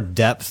gives some more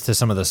depth to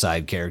some of the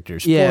side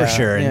characters, Yeah, for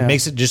sure, and yeah.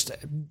 makes it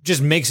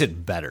just makes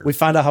it better. We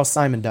find out how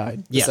Simon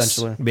died, Yes.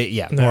 essentially.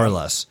 Yeah, more or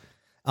less.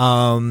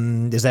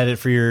 Is that it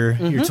for your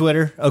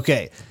Twitter?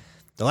 Okay.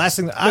 The last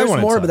thing that I There's want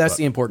to more, talk but that's about.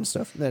 the important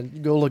stuff.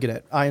 Then go look at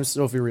it. I Am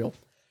Sophie Real.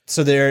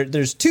 So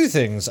there's 2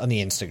 things on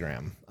the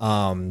Instagram.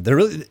 They're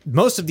really,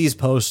 most of these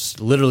posts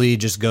literally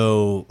just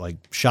go like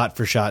shot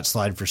for shot,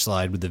 slide for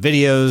slide with the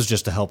videos,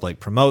 just to help like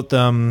promote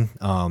them,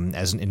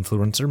 as an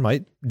influencer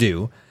might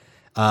do.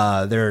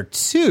 There are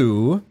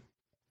 2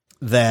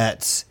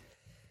 that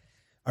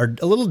are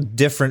a little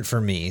different for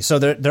me. So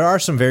there are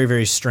some very,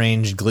 very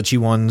strange, glitchy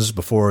ones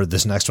before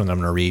this next one that I'm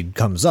going to read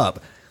comes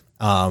up.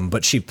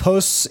 But she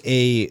posts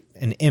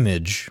an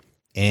image,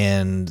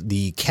 and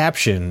the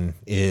caption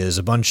is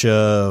a bunch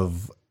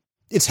of,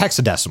 it's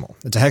hexadecimal.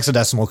 It's a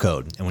hexadecimal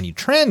code. And when you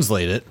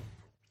translate it,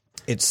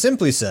 it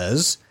simply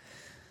says,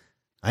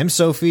 I'm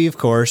Sophie, of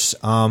course.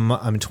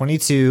 I'm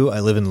 22. I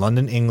live in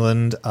London,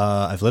 England.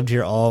 I've lived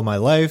here all my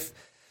life,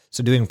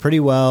 so doing pretty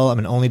well. I'm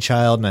an only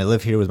child, and I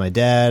live here with my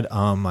dad.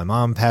 My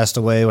mom passed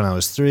away when I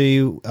was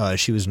 3.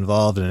 She was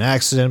involved in an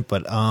accident,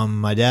 but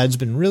my dad's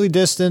been really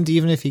distant,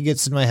 even if he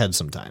gets in my head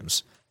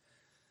sometimes.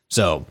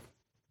 So,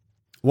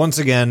 once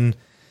again,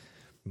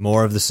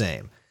 more of the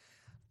same.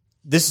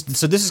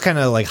 This is kind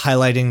of like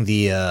highlighting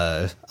the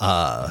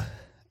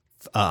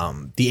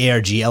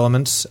ARG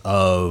elements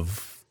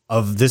of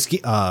this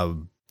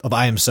of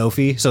I Am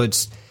Sophie. So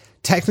it's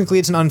technically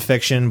it's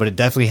nonfiction, but it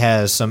definitely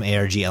has some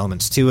ARG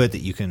elements to it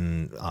that you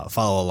can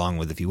follow along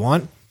with if you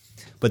want.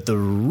 But the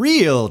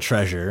real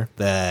treasure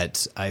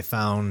that I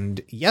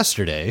found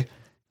yesterday,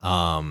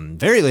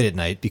 very late at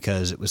night,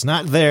 because it was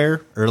not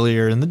there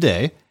earlier in the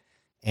day,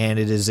 and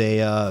it is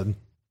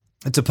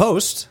it's a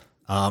post.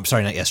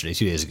 Sorry, not yesterday,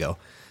 2 days ago.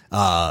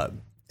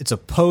 It's a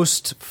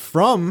post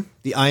from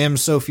the I Am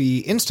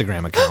Sophie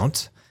Instagram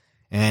account,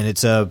 and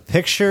it's a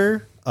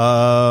picture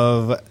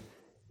of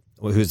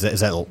Who's that? Is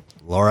that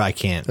Laura? I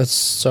can't. That's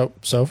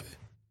Sophie.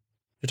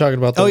 You're talking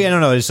about the Oh, yeah,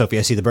 no, it's Sophie.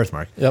 I see the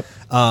birthmark. Yep.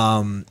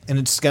 And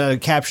it's got a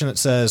caption that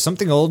says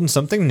something old and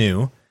something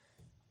new.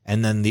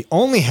 And then the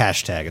only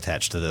hashtag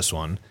attached to this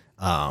one,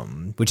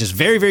 which is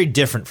very, very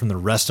different from the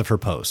rest of her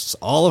posts.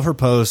 All of her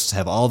posts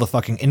have all the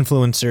fucking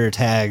influencer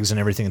tags and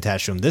everything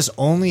attached to them. This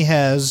only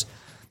has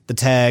the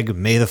tag,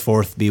 May the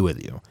 4th be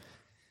with you,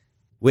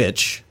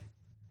 which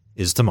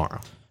is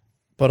tomorrow.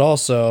 But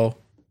also,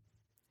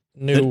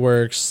 new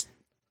works.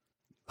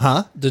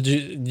 Huh? Did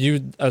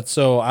you?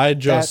 So I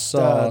just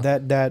saw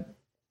that.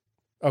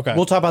 Okay,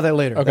 We'll talk about that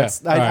later. Okay.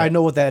 I All right.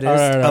 know what that is. All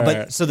right.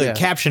 But so the Yeah.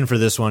 caption for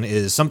this one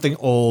is something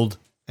old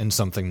and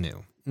something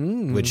new,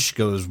 which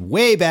goes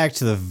way back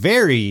to the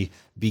very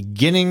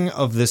beginning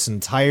of this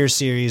entire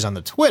series on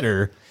the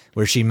Twitter,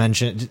 where she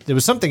mentioned there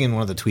was something in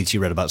one of the tweets you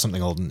read about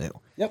something old and new.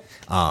 Yep.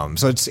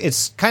 So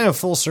it's kind of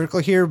full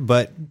circle here,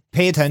 but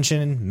pay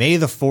attention. May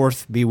the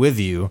 4th be with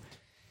you.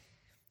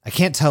 I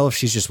can't tell if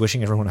she's just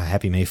wishing everyone a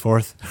happy May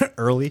 4th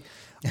early,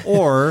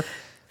 or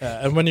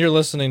and when you're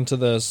listening to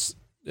this,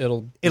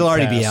 it'll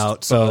already be past,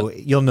 out, so but-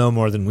 you'll know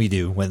more than we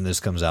do when this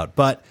comes out.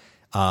 But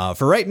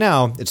for right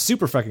now, it's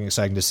super fucking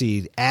exciting to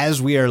see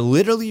as we are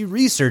literally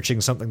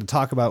researching something to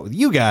talk about with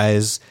you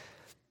guys.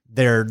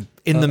 They're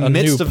in the A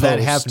midst new of that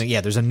post. happening. Yeah,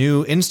 there's a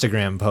new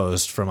Instagram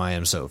post from I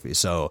Am Sophie.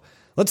 So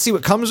let's see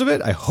what comes of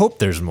it. I hope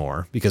there's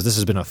more because this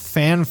has been a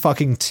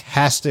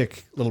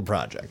fan-fucking-tastic little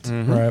project.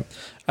 Right.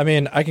 I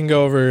mean, I can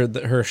go over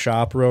her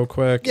shop real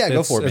quick. Yeah,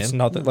 go for it, It's man.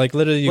 nothing. Like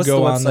literally, you What's go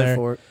the on website there.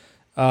 for it?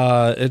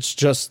 It's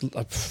just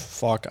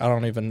fuck. I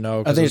don't even know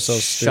I because think it's so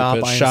it's Shop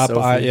stupid.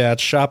 I Am Sophie.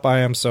 It's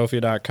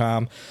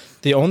shopiamsophie.com.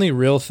 The only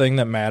real thing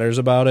that matters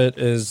about it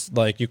is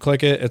like you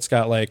click it. It's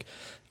got like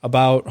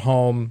about,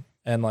 home,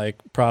 and like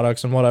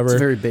products and whatever. It's a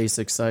very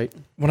basic site.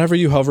 Whenever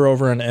you hover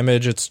over an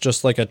image, it's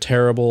just like a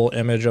terrible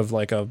image of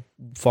like a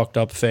fucked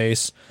up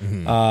face.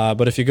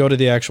 But if you go to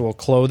the actual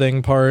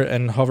clothing part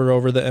and hover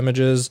over the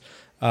images,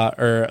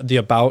 or the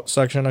about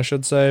section, I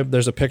should say,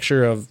 there's a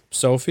picture of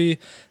Sophie.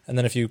 And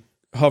then if you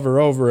hover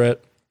over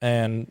it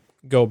and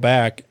go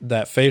back,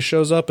 that face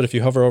shows up. But if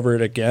you hover over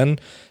it again,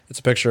 it's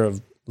a picture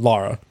of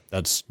Laura.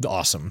 That's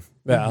awesome.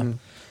 Yeah.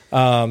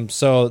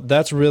 So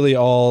that's really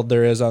all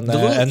there is on that. The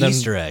little and then,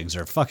 Easter eggs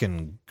are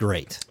fucking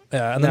great.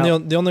 yeah, and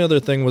then the only other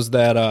thing was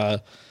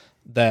that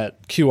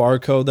that QR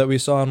code that we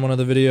saw in one of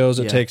the videos.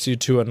 It Yeah. takes you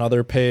to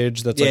another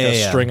page that's like a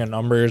Yeah. string of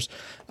numbers.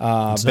 It's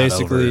not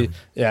Basically, over.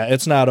 yeah,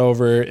 it's not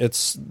over.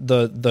 It's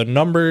the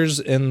numbers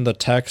in the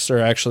text are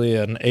actually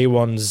an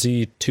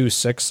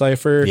A1Z26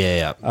 cipher.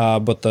 Yeah.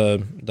 But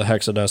the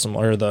hexadecimal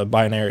or the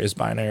binary is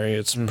binary.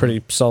 It's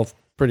pretty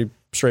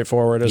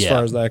straightforward as Yeah.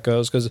 far as that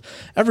goes because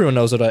everyone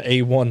knows what a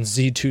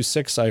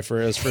A1Z26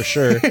 cipher is for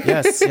sure.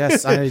 Yes. Well,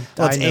 it's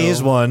know. A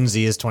is 1,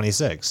 Z is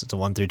 26. It's a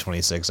 1 through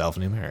 26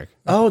 alphanumeric.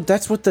 Oh,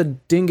 that's what the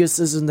dingus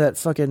is in that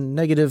fucking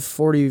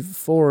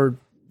 -44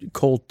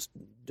 cult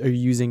are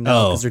using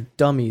now because they're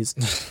dummies.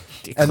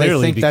 And they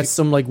Clearly think beca- that's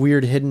some like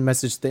weird hidden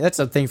message thing. That's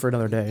a thing for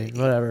another day.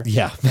 Whatever.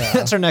 Yeah.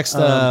 That's our next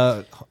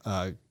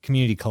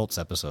community cults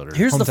episode. Or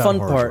Here's the Hometown fun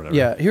Horrors or part. whatever.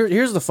 Yeah,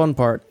 here's the fun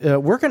part.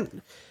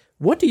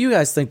 What do you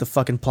guys think the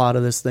fucking plot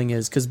of this thing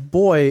is? Because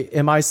boy,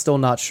 am I still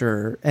not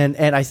sure. And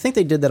I think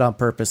they did that on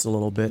purpose a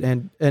little bit.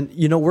 And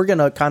you know, we're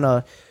gonna kind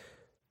of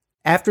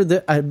after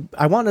the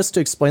I want us to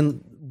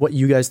explain what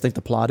you guys think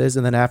the plot is,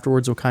 and then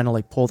afterwards we'll kind of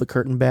like pull the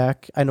curtain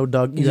back. I know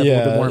Doug, you have a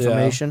little bit more Yeah, yeah.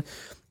 information,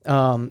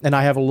 and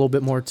I have a little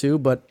bit more too.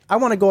 But I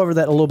want to go over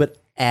that a little bit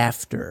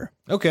after.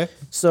 Okay.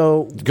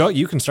 So Go.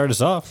 You can start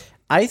us off.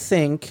 I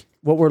think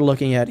what we're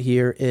looking at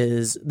here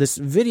is this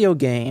video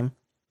game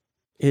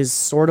is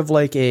sort of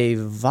like a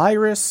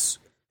virus-esque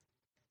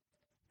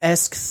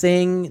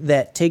thing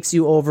that takes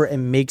you over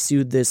and makes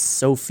you this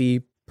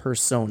Sophie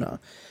persona.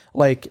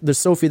 Like the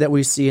Sophie that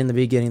we see in the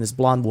beginning, this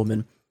blonde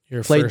woman.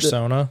 Your Played the-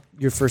 persona.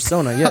 Your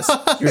persona, yes.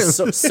 Your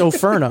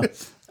Soferna.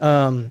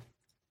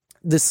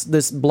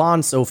 This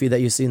blonde Sophie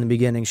that you see in the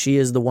beginning, she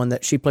is the one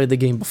that she played the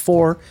game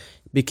before,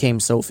 became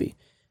Sophie.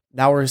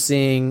 Now we're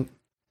seeing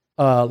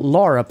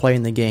Laura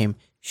playing the game.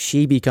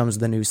 She becomes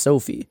the new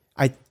Sophie.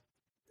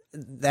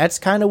 That's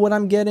kind of what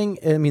I'm getting.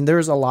 I mean,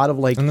 there's a lot of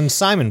like, And then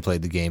Simon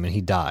played the game and he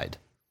died.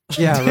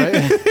 yeah,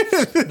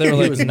 right. They were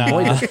like, was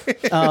nah.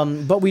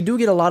 But we do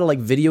get a lot of like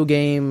video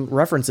game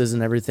references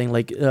and everything.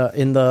 Like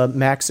in the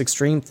Max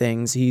Extreme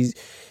things, he's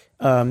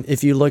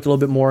if you look a little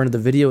bit more into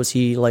the videos,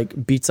 he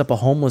like beats up a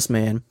homeless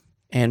man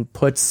and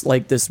puts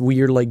like this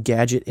weird like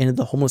gadget into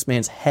the homeless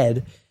man's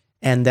head,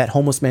 and that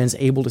homeless man's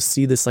able to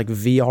see this like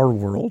VR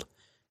world.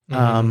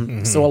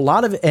 So a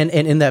lot of and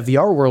in that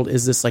VR world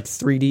is this like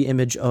 3D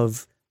image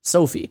of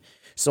Sophie.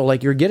 So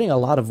like you're getting a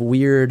lot of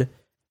weird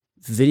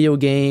video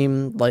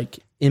game like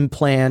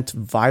implant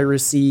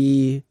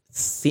virusy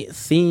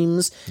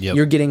themes. Yep.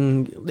 You're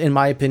getting, in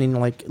my opinion,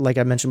 like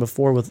I mentioned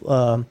before with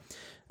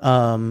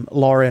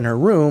Laura in her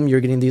room,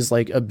 you're getting these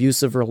like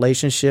abusive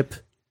relationship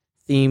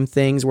theme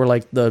things where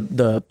like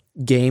the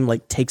game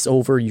like takes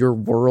over your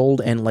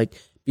world and like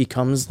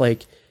becomes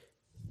like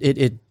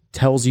it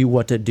tells you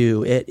what to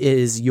do. It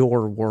is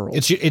your world.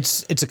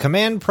 It's a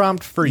command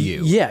prompt for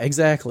you. Yeah,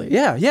 exactly.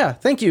 Yeah.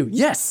 Thank you.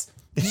 Yes.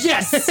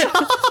 Yes.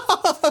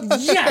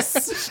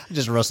 Yes. I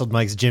just rustled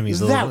Mike's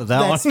jimmies a little bit with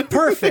that That's one.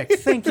 perfect.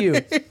 Thank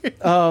you.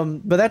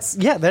 But that's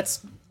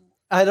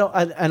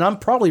and I'm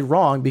probably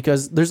wrong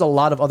because there's a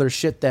lot of other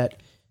shit that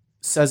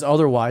says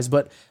otherwise,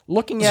 but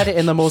looking at it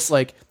in the most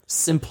like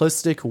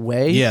simplistic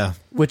way, Yeah.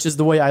 which is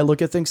the way I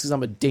look at things because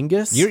I'm a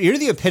dingus. You're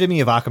the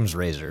epitome of Occam's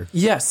razor.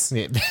 Yes.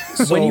 Yeah.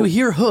 When you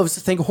hear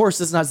hooves, think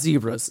horses, not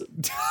zebras.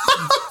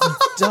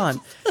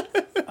 Done.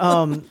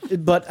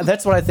 But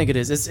that's what I think it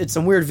is. It's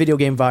some weird video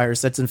game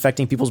virus that's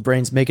infecting people's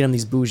brains, making them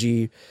these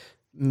bougie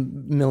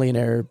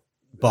millionaire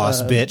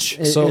Boss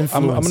bitch. So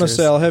I'm going to influencers.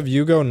 say I'll have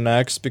you go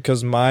next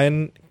because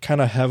mine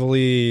kind of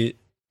heavily,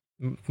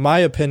 my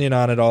opinion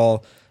on it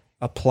all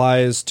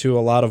applies to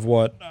a lot of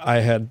what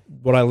I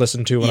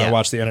listened to when I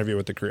watched the interview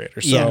with the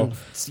creator. So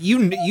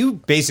You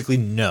basically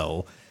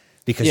know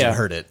because you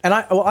heard it. And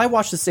I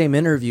watched the same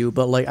interview,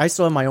 but like I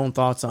still have my own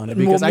thoughts on it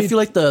because I feel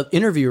like the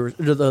interviewer,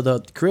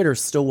 the creator,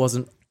 still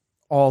wasn't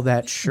all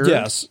that sure.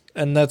 yes,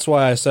 and that's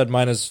why I said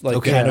mine is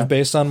like kind of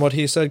based on what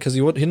he said because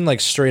he didn't like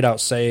straight out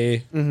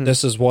say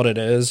this is what it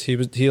is.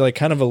 He like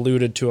kind of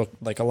alluded to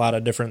a lot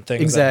of different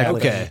things.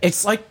 Exactly. Okay.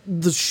 It's like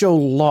the show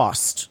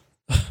Lost.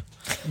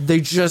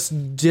 They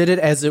just did it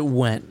as it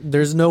went.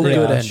 There's no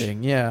good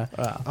ending. Yeah.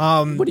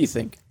 What do you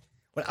think?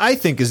 What I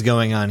think is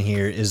going on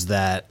here is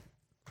that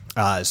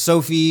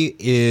Sophie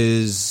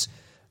is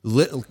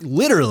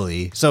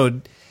literally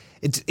so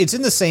it's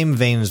in the same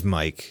vein as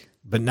Mike,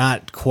 but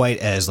not quite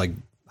as like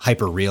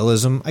hyper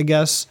realism, I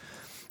guess.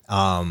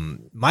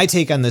 My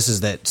take on this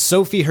is that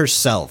Sophie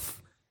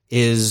herself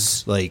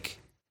is like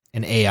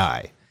an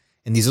AI.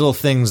 And these little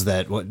things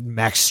that what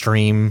Max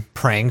Stream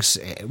pranks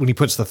when he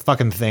puts the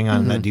fucking thing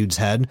on that dude's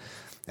head,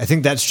 I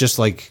think that's just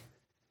like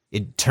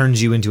it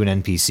turns you into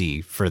an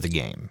NPC for the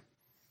game.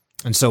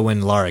 And so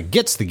when Lara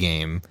gets the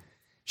game,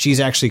 she's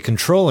actually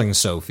controlling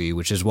Sophie,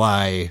 which is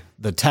why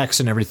the text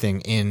and everything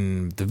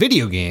in the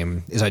video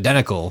game is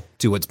identical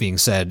to what's being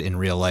said in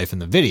real life in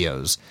the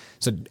videos.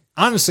 So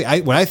honestly,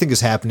 what I think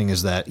is happening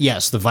is that,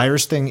 yes, the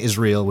virus thing is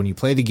real. When you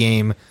play the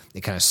game,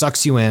 it kind of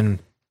sucks you in.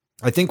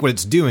 I think what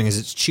it's doing is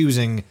it's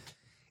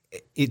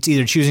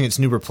either choosing its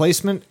new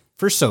replacement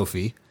for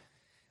Sophie,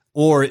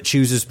 or it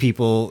chooses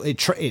people.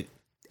 It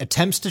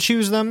attempts to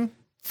choose them,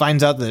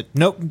 finds out that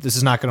nope, this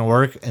is not going to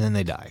work, and then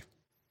they die.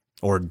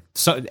 Or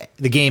so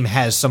the game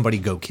has somebody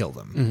go kill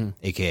them,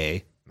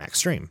 aka Max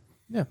Stream.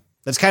 Yeah.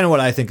 That's kind of what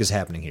I think is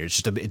happening here.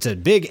 It's a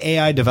big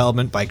AI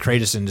development by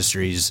Kratos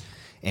Industries,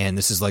 and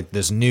this is like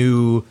this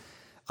new,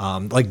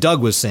 like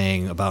Doug was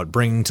saying about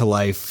bringing to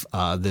life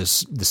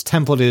this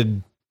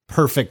templated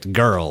perfect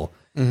girl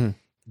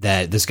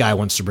that this guy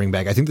wants to bring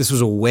back. I think this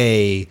was a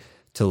way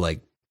to like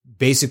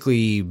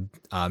basically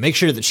make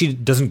sure that she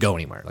doesn't go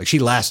anywhere. Like she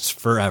lasts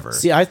forever.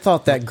 See, I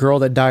thought that girl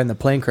that died in the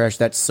plane crash,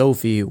 that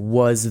Sophie,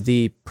 was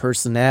the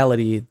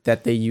personality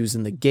that they use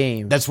in the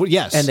game. That's what.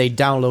 Yes, and they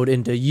download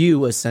into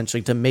you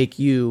essentially to make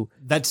you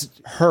that's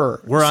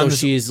her.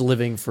 She's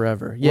living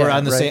forever. Yeah, we're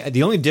on the same.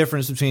 The only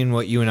difference between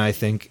what you and I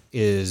think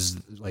is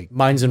like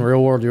mine's in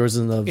real world, yours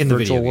in the virtual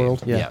video game.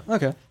 world. Yeah.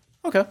 Okay.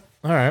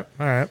 All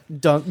right.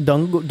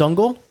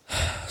 Dungle.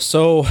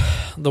 So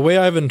the way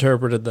I've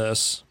interpreted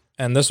this,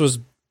 and this was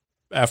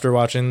after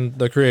watching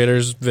the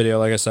creator's video,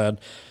 like I said,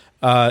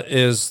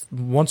 is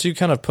once you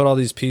kind of put all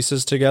these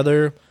pieces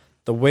together,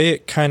 the way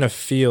it kind of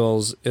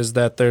feels is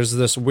that there's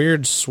this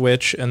weird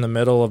switch in the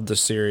middle of the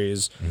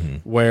series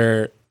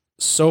where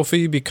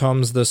Sophie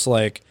becomes this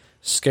like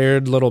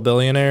scared little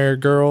billionaire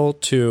girl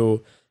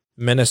to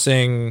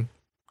menacing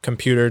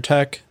computer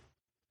tech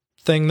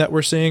thing that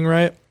we're seeing,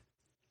 right?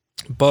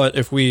 But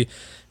if we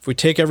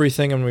take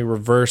everything and we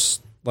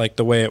reverse like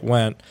the way it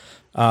went,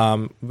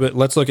 but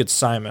let's look at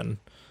Simon.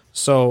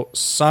 So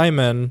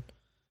Simon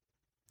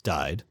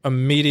died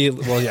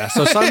immediately. Well, yeah.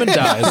 So Simon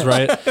dies,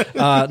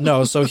 right?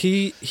 No. So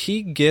he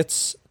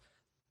gets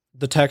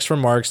the text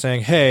from Mark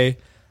saying, "Hey,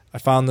 I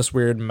found this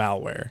weird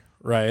malware."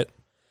 Right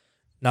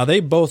now, they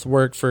both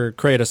work for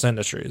Kratos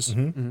Industries.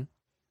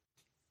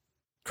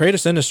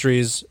 Kratos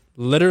Industries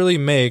literally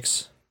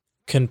makes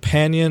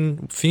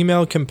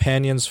female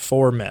companions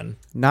for men.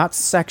 Not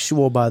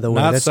sexual, by the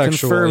way. Not That's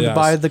sexual, confirmed yes.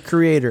 by the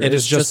creator. It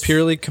is just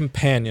purely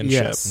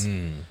companionship. Yes.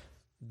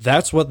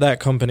 That's what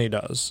that company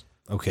does.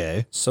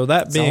 Okay. So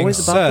that It's being always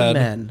about said, the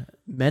men.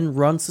 Men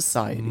run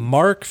society.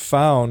 Mark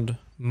found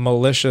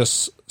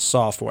malicious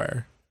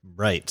software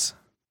Right.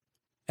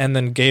 and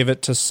then gave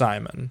it to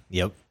Simon.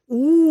 Yep.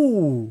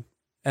 Ooh.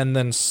 And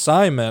then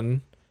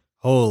Simon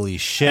Holy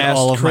shit! asked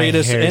All of my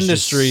Kratos hairs just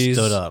Industries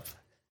stood up.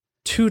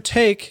 to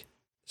take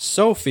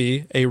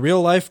Sophie, a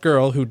real life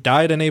girl who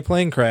died in a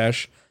plane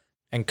crash,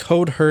 and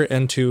code her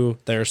into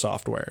their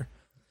software,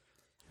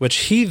 which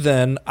he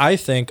then, I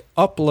think,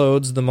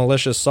 uploads the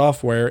malicious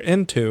software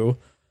into,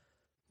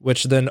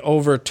 which then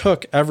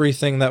overtook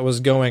everything that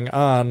was going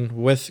on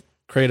with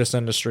Kratos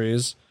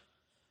Industries.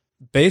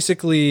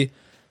 Basically,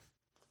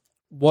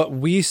 what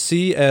we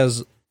see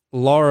as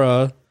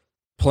Lara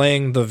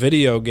playing the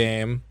video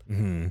game,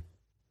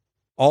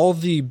 all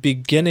the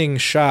beginning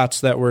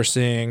shots that we're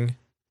seeing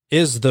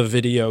is the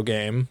video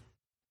game.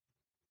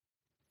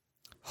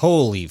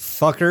 Holy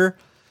fucker.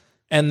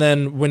 And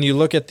then when you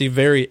look at the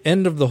very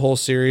end of the whole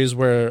series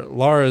where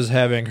Lara's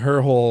having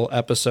her whole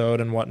episode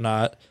and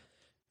whatnot,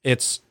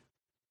 it's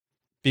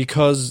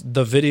because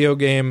the video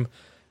game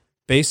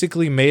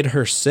basically made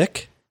her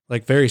sick,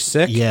 like very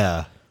sick.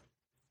 Yeah.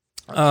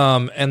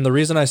 And the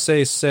reason I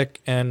say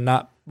sick and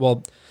not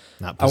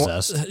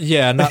possessed.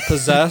 not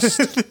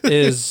possessed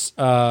is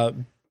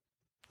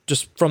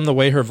just from the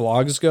way her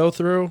vlogs go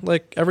through,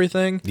 like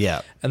everything.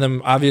 Yeah. And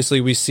then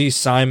obviously we see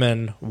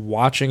Simon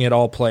watching it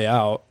all play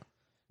out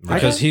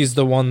because he's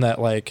the one that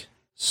like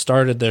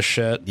started this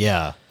shit.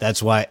 Yeah.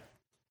 That's why.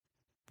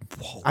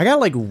 I got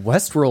like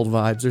Westworld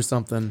vibes or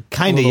something.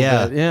 Kinda, A little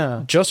yeah. bit,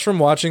 yeah. Just from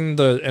watching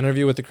the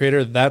interview with the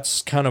creator,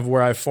 that's kind of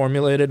where I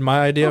formulated my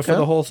idea for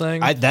the whole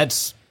thing.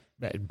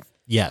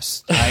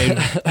 Yes.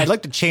 I'd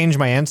like to change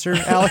my answer,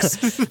 Alex.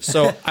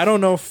 So I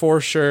don't know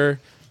for sure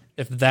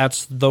if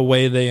that's the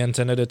way they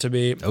intended it to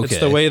be. Okay. It's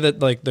the way that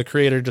like the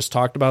creator just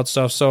talked about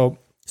stuff. So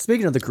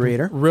Speaking of the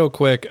creator, real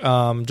quick,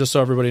 just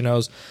so everybody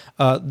knows,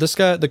 this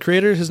guy, the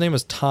creator, his name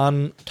is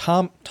Tom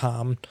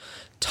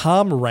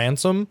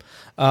Ransom.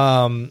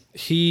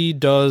 He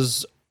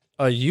does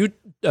a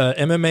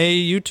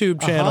MMA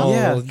YouTube channel,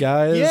 Yeah.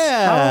 guys.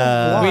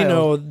 Yeah. We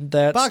know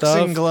that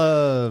Boxing stuff.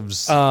 gloves.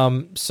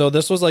 So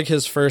this was like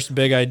his first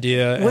big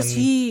idea. was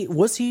and he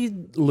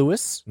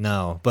Lewis?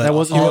 No, but That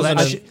was all I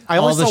only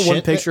all the saw one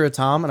shit picture of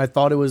Tom, and I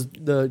thought it was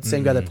the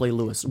same guy that played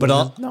Lewis. But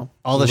Wasn't it?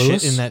 all the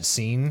Lewis? shit in that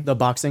scene, the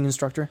boxing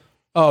instructor.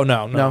 Oh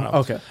no.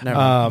 Okay, never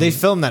mind. they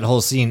filmed that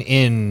whole scene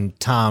in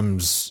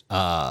Tom's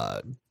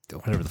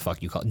whatever the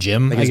fuck you call it,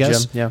 gym. I his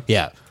guess. gym,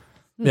 yeah.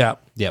 Yeah.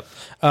 Yep.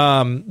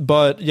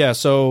 But yeah,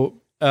 so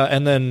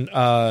and then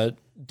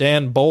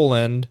Dan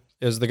Boland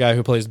is the guy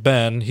who plays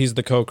Ben. He's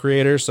the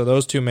co-creator, so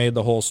those two made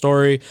the whole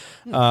story.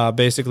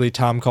 Basically,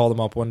 Tom called him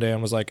up one day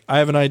and was like, "I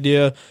have an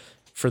idea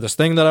for this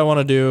thing that I want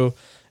to do.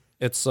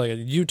 It's like a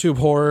YouTube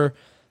horror.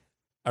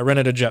 I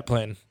rented a jet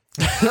plane."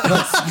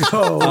 Let's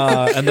go.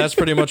 And that's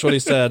pretty much what he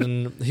said.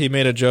 And he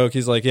made a joke.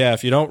 He's like, "Yeah,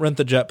 if you don't rent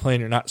the jet plane,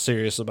 you're not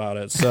serious about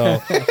it."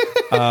 So,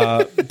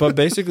 but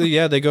basically,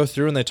 yeah, they go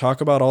through and they talk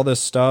about all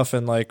this stuff,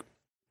 and like,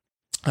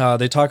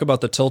 they talk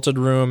about the Tilted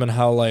Room and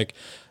how like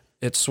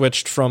it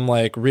switched from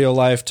like real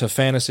life to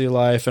fantasy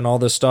life and all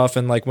this stuff.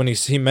 And like when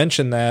he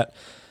mentioned that,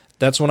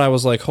 that's when I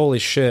was like, holy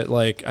shit!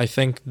 Like I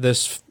think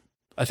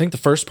the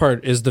first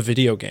part is the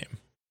video game,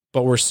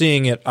 but we're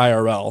seeing it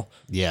IRL.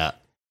 Yeah.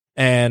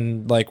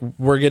 And like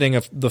we're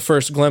getting the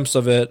first glimpse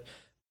of it,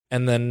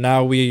 and then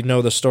now we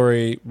know the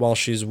story while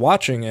she's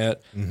watching it.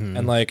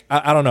 And like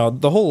I don't know,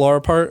 the whole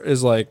Laura part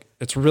is like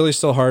it's really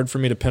still hard for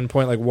me to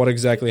pinpoint like what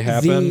exactly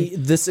happened.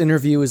 This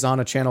interview is on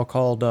a channel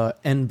called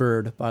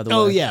NBird, by the way.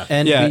 Oh, yeah.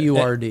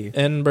 NBURD.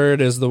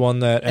 N-Bird is the one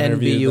that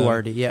interviewed them.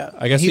 NBURD, yeah.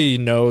 I guess he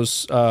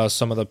knows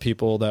some of the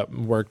people that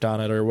worked on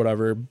it or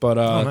whatever. But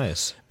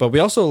Nice. But we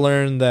also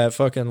learned that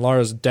fucking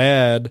Laura's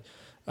dad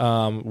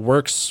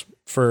works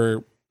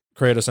for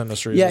Kratos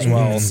Industries as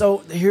well. So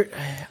here,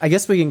 I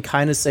guess we can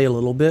kind of say a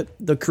little bit.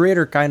 The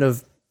creator kind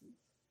of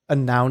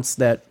announced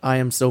that I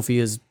Am Sophie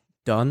is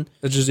done.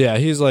 It's just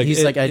he's like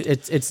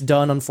it's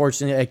done.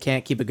 Unfortunately, I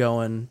can't keep it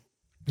going.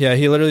 Yeah,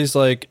 he literally is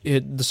like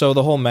so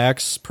the whole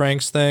Max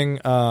pranks thing.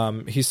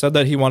 He said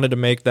that he wanted to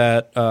make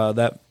that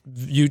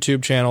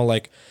YouTube channel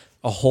like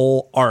a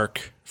whole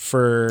arc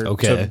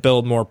to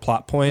build more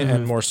plot point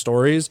and more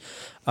stories.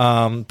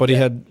 But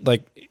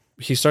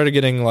he started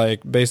getting like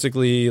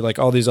basically like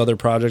all these other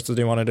projects that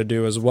he wanted to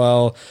do as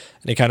well,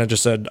 and he kind of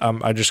just said,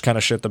 I just kind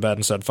of shit the bed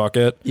and said, fuck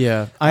it.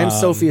 Yeah, I Am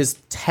Sophie is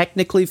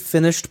technically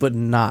finished, but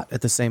not at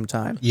the same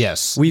time.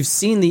 Yes. We've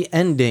seen the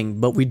ending,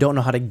 but we don't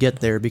know how to get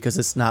there because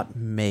it's not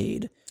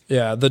made.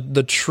 Yeah,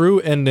 the true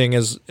ending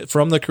is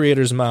from the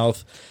creator's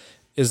mouth.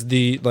 Is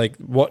the like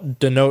what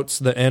denotes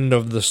the end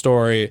of the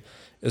story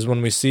is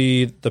when we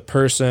see the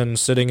person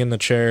sitting in the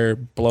chair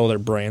blow their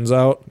brains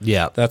out.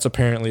 Yeah. That's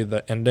apparently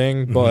the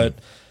ending, but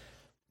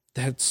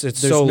it's There's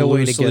so no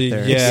way to loosely, get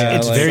there. yeah,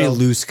 It's like- very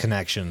loose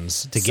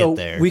connections to So get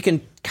there. we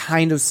can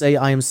kind of say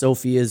I Am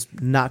Sophie is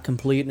not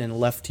complete and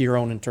left to your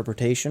own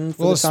interpretation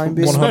for the time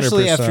being.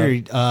 especially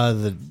 100%.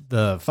 after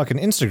the fucking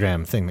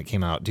Instagram thing that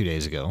came out 2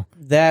 days ago.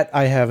 That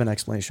I have an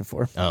explanation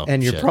for. Oh,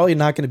 and you're shit. probably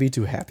not going to be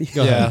too happy.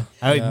 Yeah,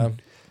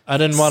 I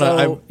didn't want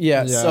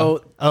to.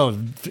 So Oh,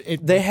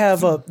 they have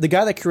the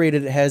guy that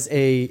created it has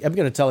I'm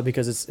going to tell it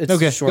because it's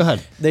Okay, short. go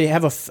ahead. They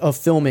have a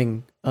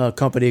filming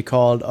company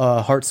called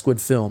Heart Squid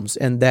Films,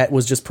 and that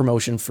was just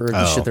promotion for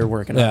the shit they're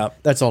working on. Yeah.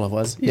 That's all it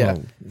was. Yeah.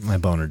 my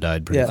boner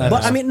died pretty Yeah, fast.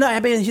 but I mean,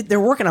 they're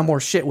working on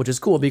more shit, which is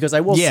cool because I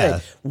will Yeah.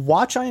 say,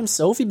 watch I Am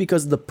Sophie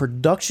because the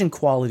production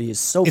quality is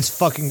so It's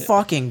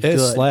fucking It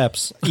good.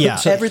 slaps. Yeah.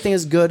 Everything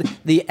is good.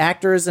 The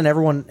actors and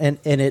everyone and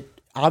it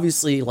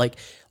obviously like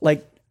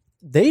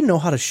they know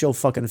how to show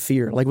fucking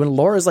fear. Like when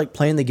Laura's like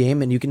playing the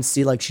game and you can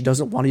see like she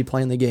doesn't want to be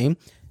playing the game.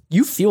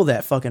 you feel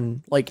that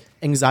fucking like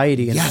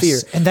anxiety and fear.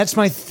 And that's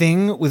my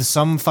thing with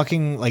some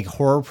fucking like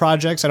horror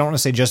projects. I don't want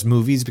to say just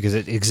movies because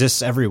it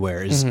exists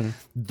everywhere. Is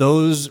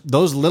those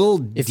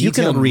little If you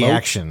can detailed emote,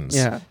 reactions?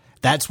 yeah.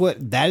 that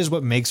is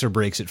what makes or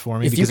breaks it for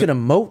me. If you can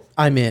emote,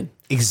 I'm in.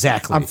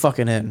 exactly, I'm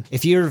fucking in.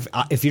 if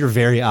you're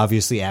very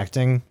obviously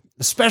acting,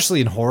 especially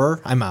in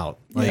horror, I'm out.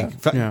 Like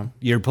Yeah.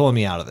 you're pulling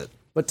me out of it.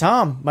 But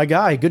Tom, my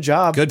guy, good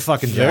job. Good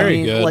fucking job.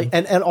 Very good. Like,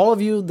 and all of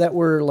you that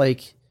were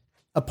like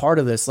a part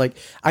of this, like,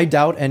 I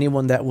doubt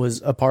anyone that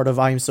was a part of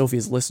I Am Sophie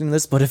is listening to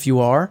this, but if you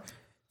are,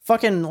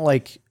 fucking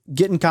like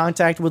get in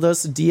contact with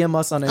us, DM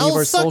us on any of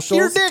our socials.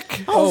 your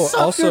dick. Oh, suck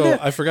your also, dick.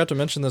 I forgot to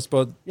mention this,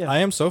 but I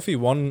Am Sophie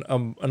won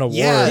an award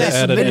Yes,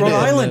 at in Rhode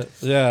Island.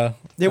 Yeah.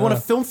 They won a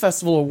film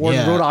festival award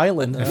in Yeah. Rhode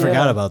Island. I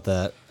forgot about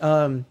that.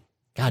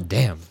 God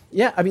damn.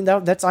 Yeah, I mean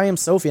that's I Am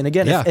Sophie, and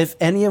again, Yeah. if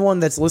anyone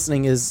that's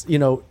listening is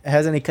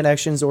has any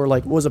connections or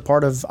like was a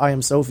part of I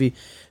Am Sophie,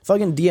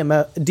 fucking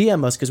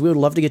DM us because we would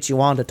love to get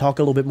you on to talk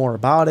a little bit more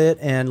about it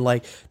and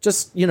like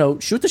just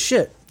shoot the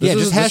shit.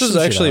 This hash is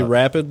some shit actually out.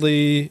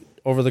 rapidly,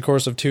 over the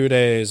course of 2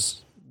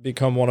 days,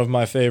 become one of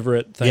my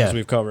favorite things Yeah.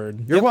 we've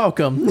covered. You're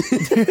welcome.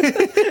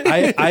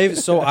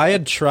 I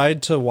had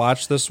tried to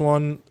watch this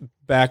one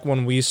back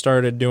when we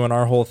started doing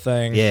our whole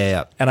thing.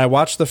 Yeah. And I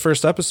watched the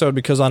first episode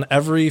because on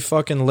every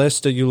fucking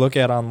list that you look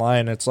at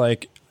online, it's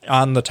like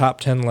on the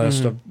top 10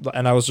 list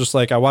and I was just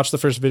like, I watched the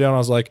first video and I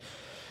was like,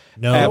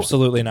 No,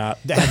 absolutely not.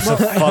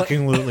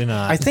 absolutely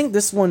not. I think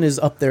this one is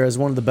up there as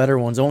one of the better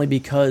ones, only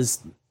because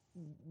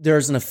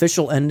there's an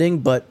official ending,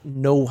 but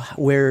no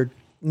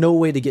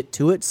way to get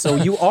to it. So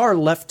you are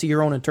left to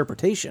your own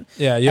interpretation.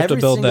 Yeah, you have to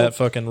Every build single- that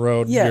fucking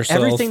road Yeah, yourself.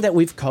 everything that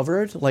we've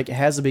covered like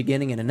has a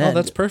beginning and an Oh, end.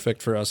 that's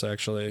perfect for us,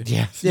 actually.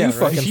 Yeah. Yeah, You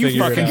right. fucking You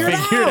figured fucking it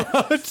out. figured it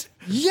out.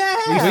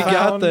 yeah. We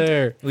got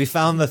there. We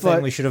found the thing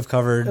But- we should have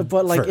covered.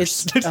 But like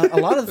first. it's a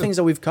lot of the things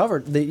that we've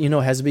covered that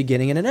has a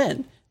beginning and an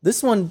end.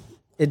 This one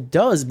it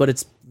does, but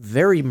it's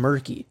very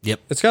murky.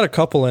 It's got a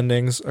couple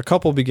endings, a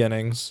couple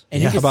beginnings,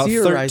 And you can about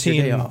theorize 13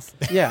 your day off.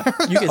 Yeah,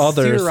 you can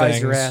other theorize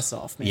your things. ass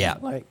off, man. Yeah.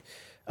 Like,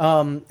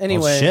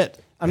 anyway, shit.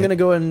 I'm going to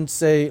go ahead and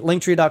say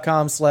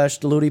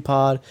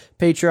linktree.com/DeludiePod,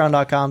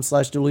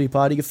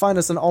 patreon.com/DeludiePod. You can find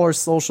us on all our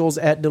socials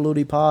at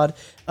DeludiePod.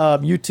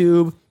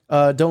 YouTube,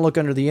 don't look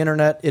under the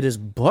internet. It is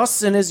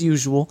bussin' as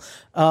usual.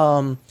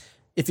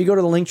 If you go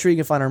to the Linktree, you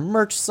can find our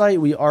merch site.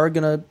 We are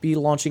going to be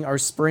launching our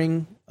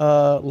spring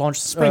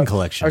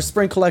collection. Our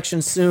spring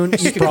collection soon.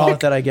 You can call it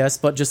that, I guess,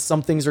 but just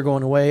some things are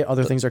going away,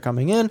 other things are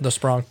coming in. The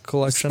Spronk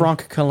collection.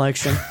 Spronk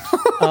collection.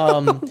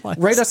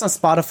 Rate us on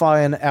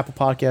Spotify and Apple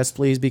Podcasts,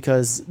 please,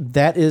 because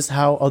that is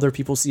how other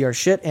people see our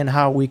shit and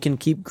how we can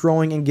keep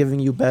growing and giving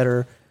you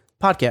better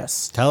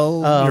podcasts.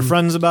 Tell your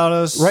friends about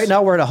us. Right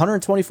now, we're at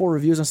 124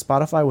 reviews on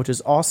Spotify, which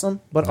is awesome.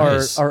 But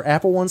Nice. our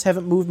Apple ones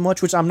haven't moved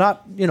much, which I'm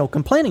not,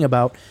 complaining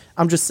about.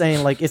 I'm just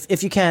saying, like,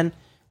 if you can,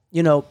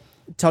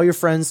 tell your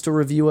friends to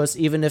review us,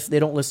 even if they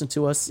don't listen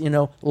to us. Give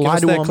Lie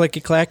us to that them.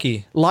 clicky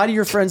clacky. Lie to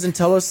your friends and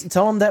tell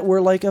them that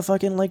we're like a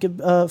fucking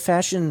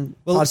fashion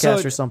podcast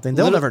so or something.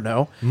 They'll never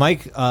know.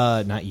 Mike,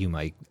 not you,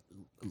 Mike.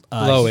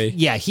 Loey.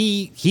 Yeah,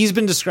 he's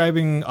been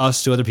describing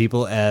us to other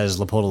people as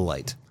Lapoda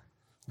Light.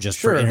 Just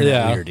Sure. for internet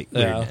Yeah.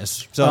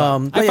 weirdness. So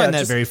but I yeah, find that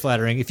just- very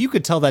flattering. If you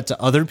could tell that to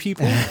other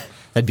people,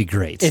 that'd be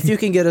great. If you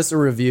can get us a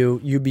review,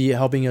 you'd be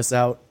helping us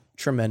out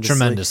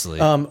tremendously.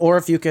 Or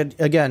if you could,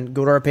 again,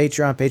 go to our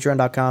Patreon,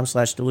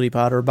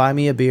 patreon.com/DeludiePod, or buy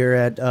me a beer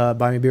at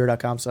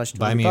buymeabeer.com/DeludiePod.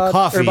 Buy me a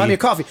coffee. Or buy me a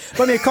coffee.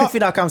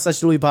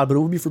 buymeacoffee.com/DeludiePod, but it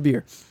will be for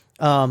beer.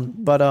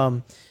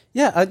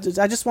 Yeah, I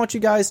just want you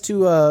guys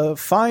to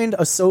find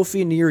a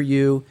Sophie near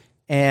you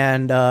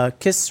and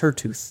kiss her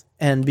tooth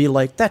and be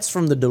like, that's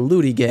from the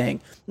Deludie gang.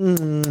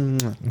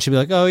 and she'd be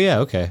like, "Oh yeah,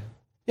 okay,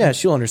 Yeah,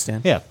 she'll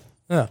understand. yeah."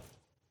 Yeah.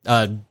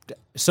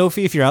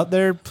 Sophie, if you're out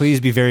there, please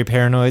be very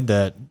paranoid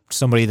that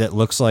somebody that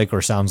looks like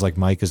or sounds like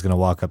Mike is going to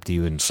walk up to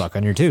you and suck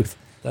on your tooth.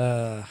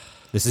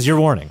 This is your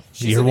warning.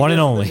 Your one and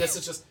only.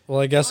 Well,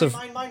 I guess if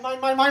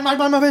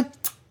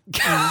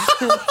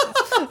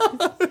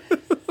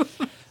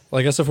Well,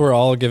 I guess if we're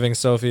all giving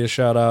Sophie a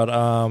shout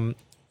out,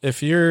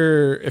 if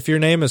your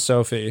name is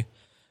Sophie,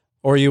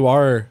 or you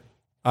are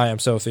I Am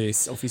Sophie,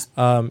 Sophie's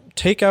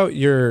take out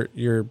your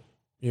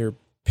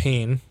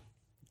peen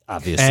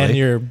Obviously. and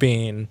your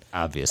bean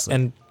Obviously.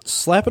 and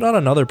slap it on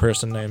another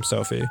person named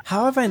Sophie.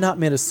 How have I not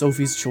made a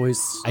Sophie's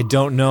Choice? I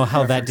don't know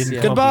how that didn't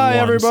Yeah. come up Goodbye,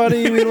 once.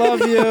 everybody. We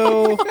love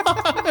you.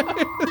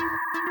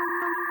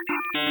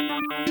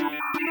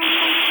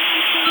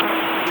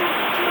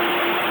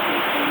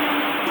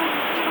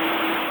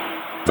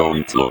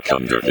 Don't look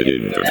under the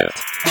internet.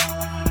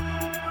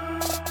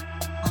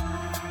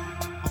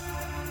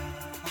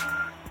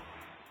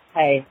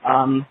 Hey,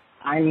 I'm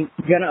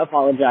gonna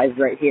apologize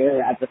right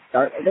here at the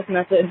start of this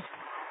message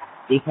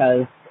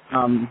because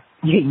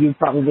you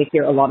probably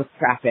hear a lot of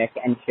traffic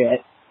and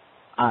shit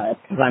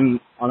because I'm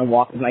on a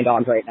walk with my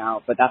dog right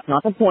now. But that's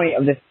not the point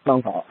of this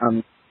phone call.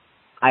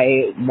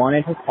 I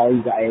wanted to call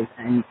you guys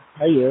and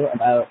tell you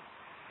about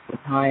the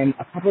time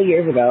a couple of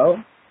years ago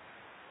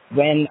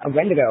when a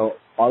Wendigo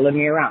followed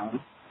me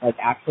around. Like,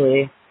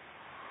 actually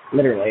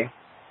literally.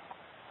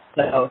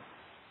 So,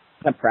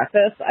 to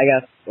preface, I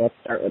guess let's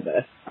start with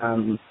this.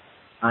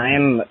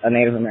 I'm a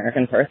Native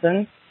American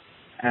person,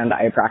 and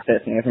I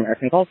practice Native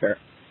American culture.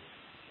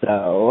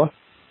 So,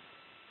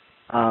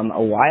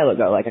 a while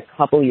ago, like a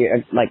couple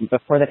years, like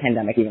before the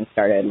pandemic even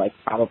started, like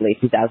probably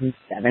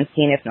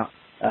 2017, if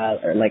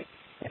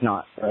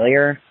not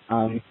earlier,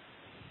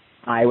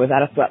 I was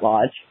at a sweat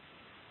lodge,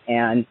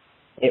 and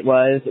it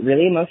was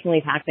really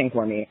emotionally taxing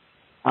for me.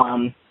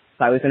 So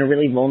I was in a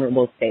really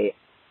vulnerable state.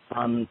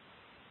 And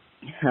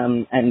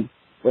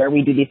where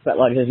we do these sweat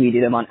lodges, we do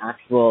them on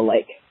actual,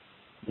 like,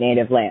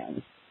 native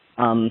lands.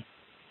 And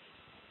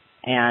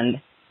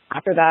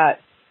after that,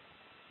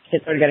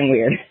 shit started getting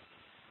weird.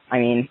 I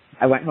mean,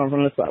 I went home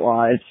from the sweat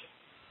lodge,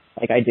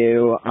 like I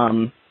do,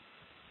 and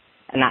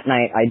that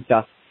night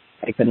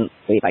I couldn't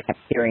sleep. I kept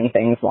hearing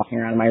things walking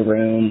around my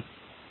room,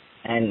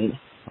 and,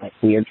 like,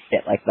 weird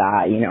shit like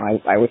that. You know,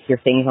 I would hear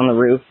things on the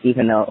roof,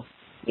 even though,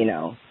 you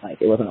know,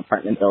 like, it was an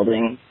apartment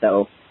building,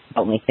 so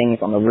only things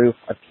on the roof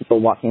are people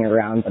walking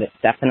around, but it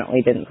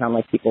definitely didn't sound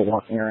like people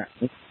walking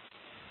around.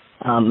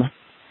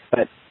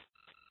 But,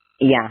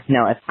 yeah,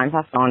 no, as time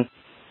passed on,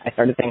 I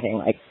started thinking,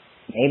 like,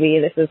 maybe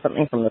this is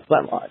something from the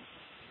sweat lodge.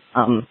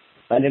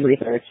 So I did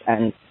research,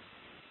 and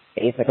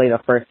basically the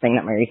first thing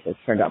that my research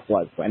turned up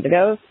was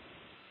Wendigos.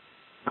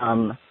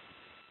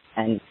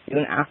 And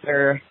soon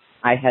after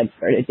I had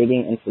started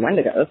digging into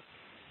Wendigos,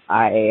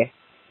 I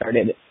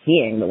started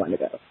seeing the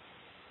Wendigos.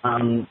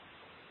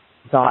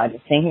 God,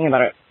 thinking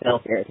about it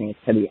still scares me,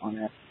 to be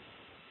honest.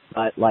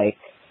 But, like,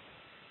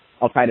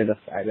 I'll try to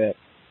describe it.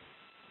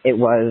 It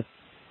was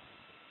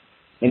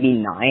maybe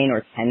 9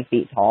 or 10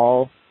 feet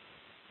tall.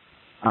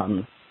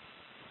 And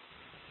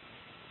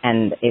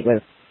it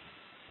was,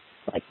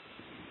 like,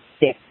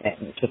 thick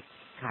and just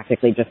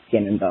practically just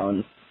skin and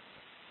bones.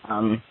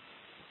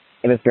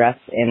 It was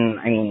dressed in,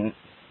 I mean,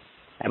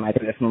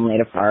 semi-traditional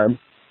native garb,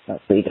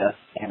 mostly just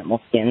animal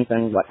skins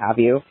and what have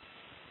you.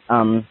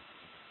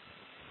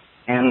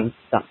 And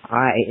the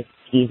eyes,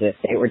 Jesus,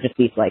 they were just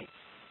these, like,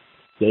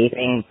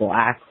 gaping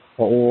black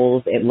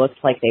holes. It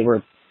looked like they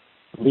were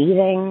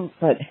bleeding,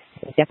 but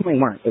it definitely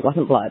weren't. It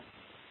wasn't blood.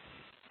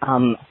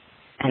 And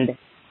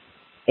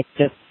it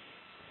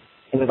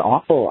was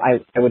awful. I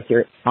would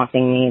hear it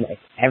taunting me, like,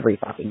 every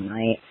fucking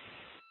night.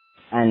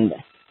 And,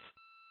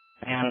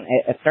 man,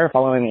 it started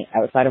following me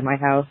outside of my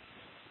house.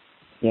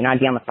 You know, I'd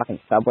be on the fucking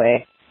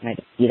subway, and I'd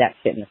just see that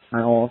shit in the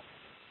tunnels.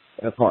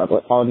 It was horrible.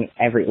 It followed me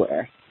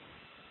everywhere.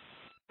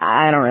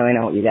 I don't really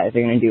know what you guys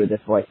are going to do with this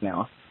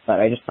voicemail,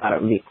 but I just thought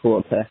it would be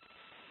cool to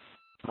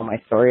tell my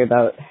story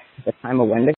about the time of Wendigo.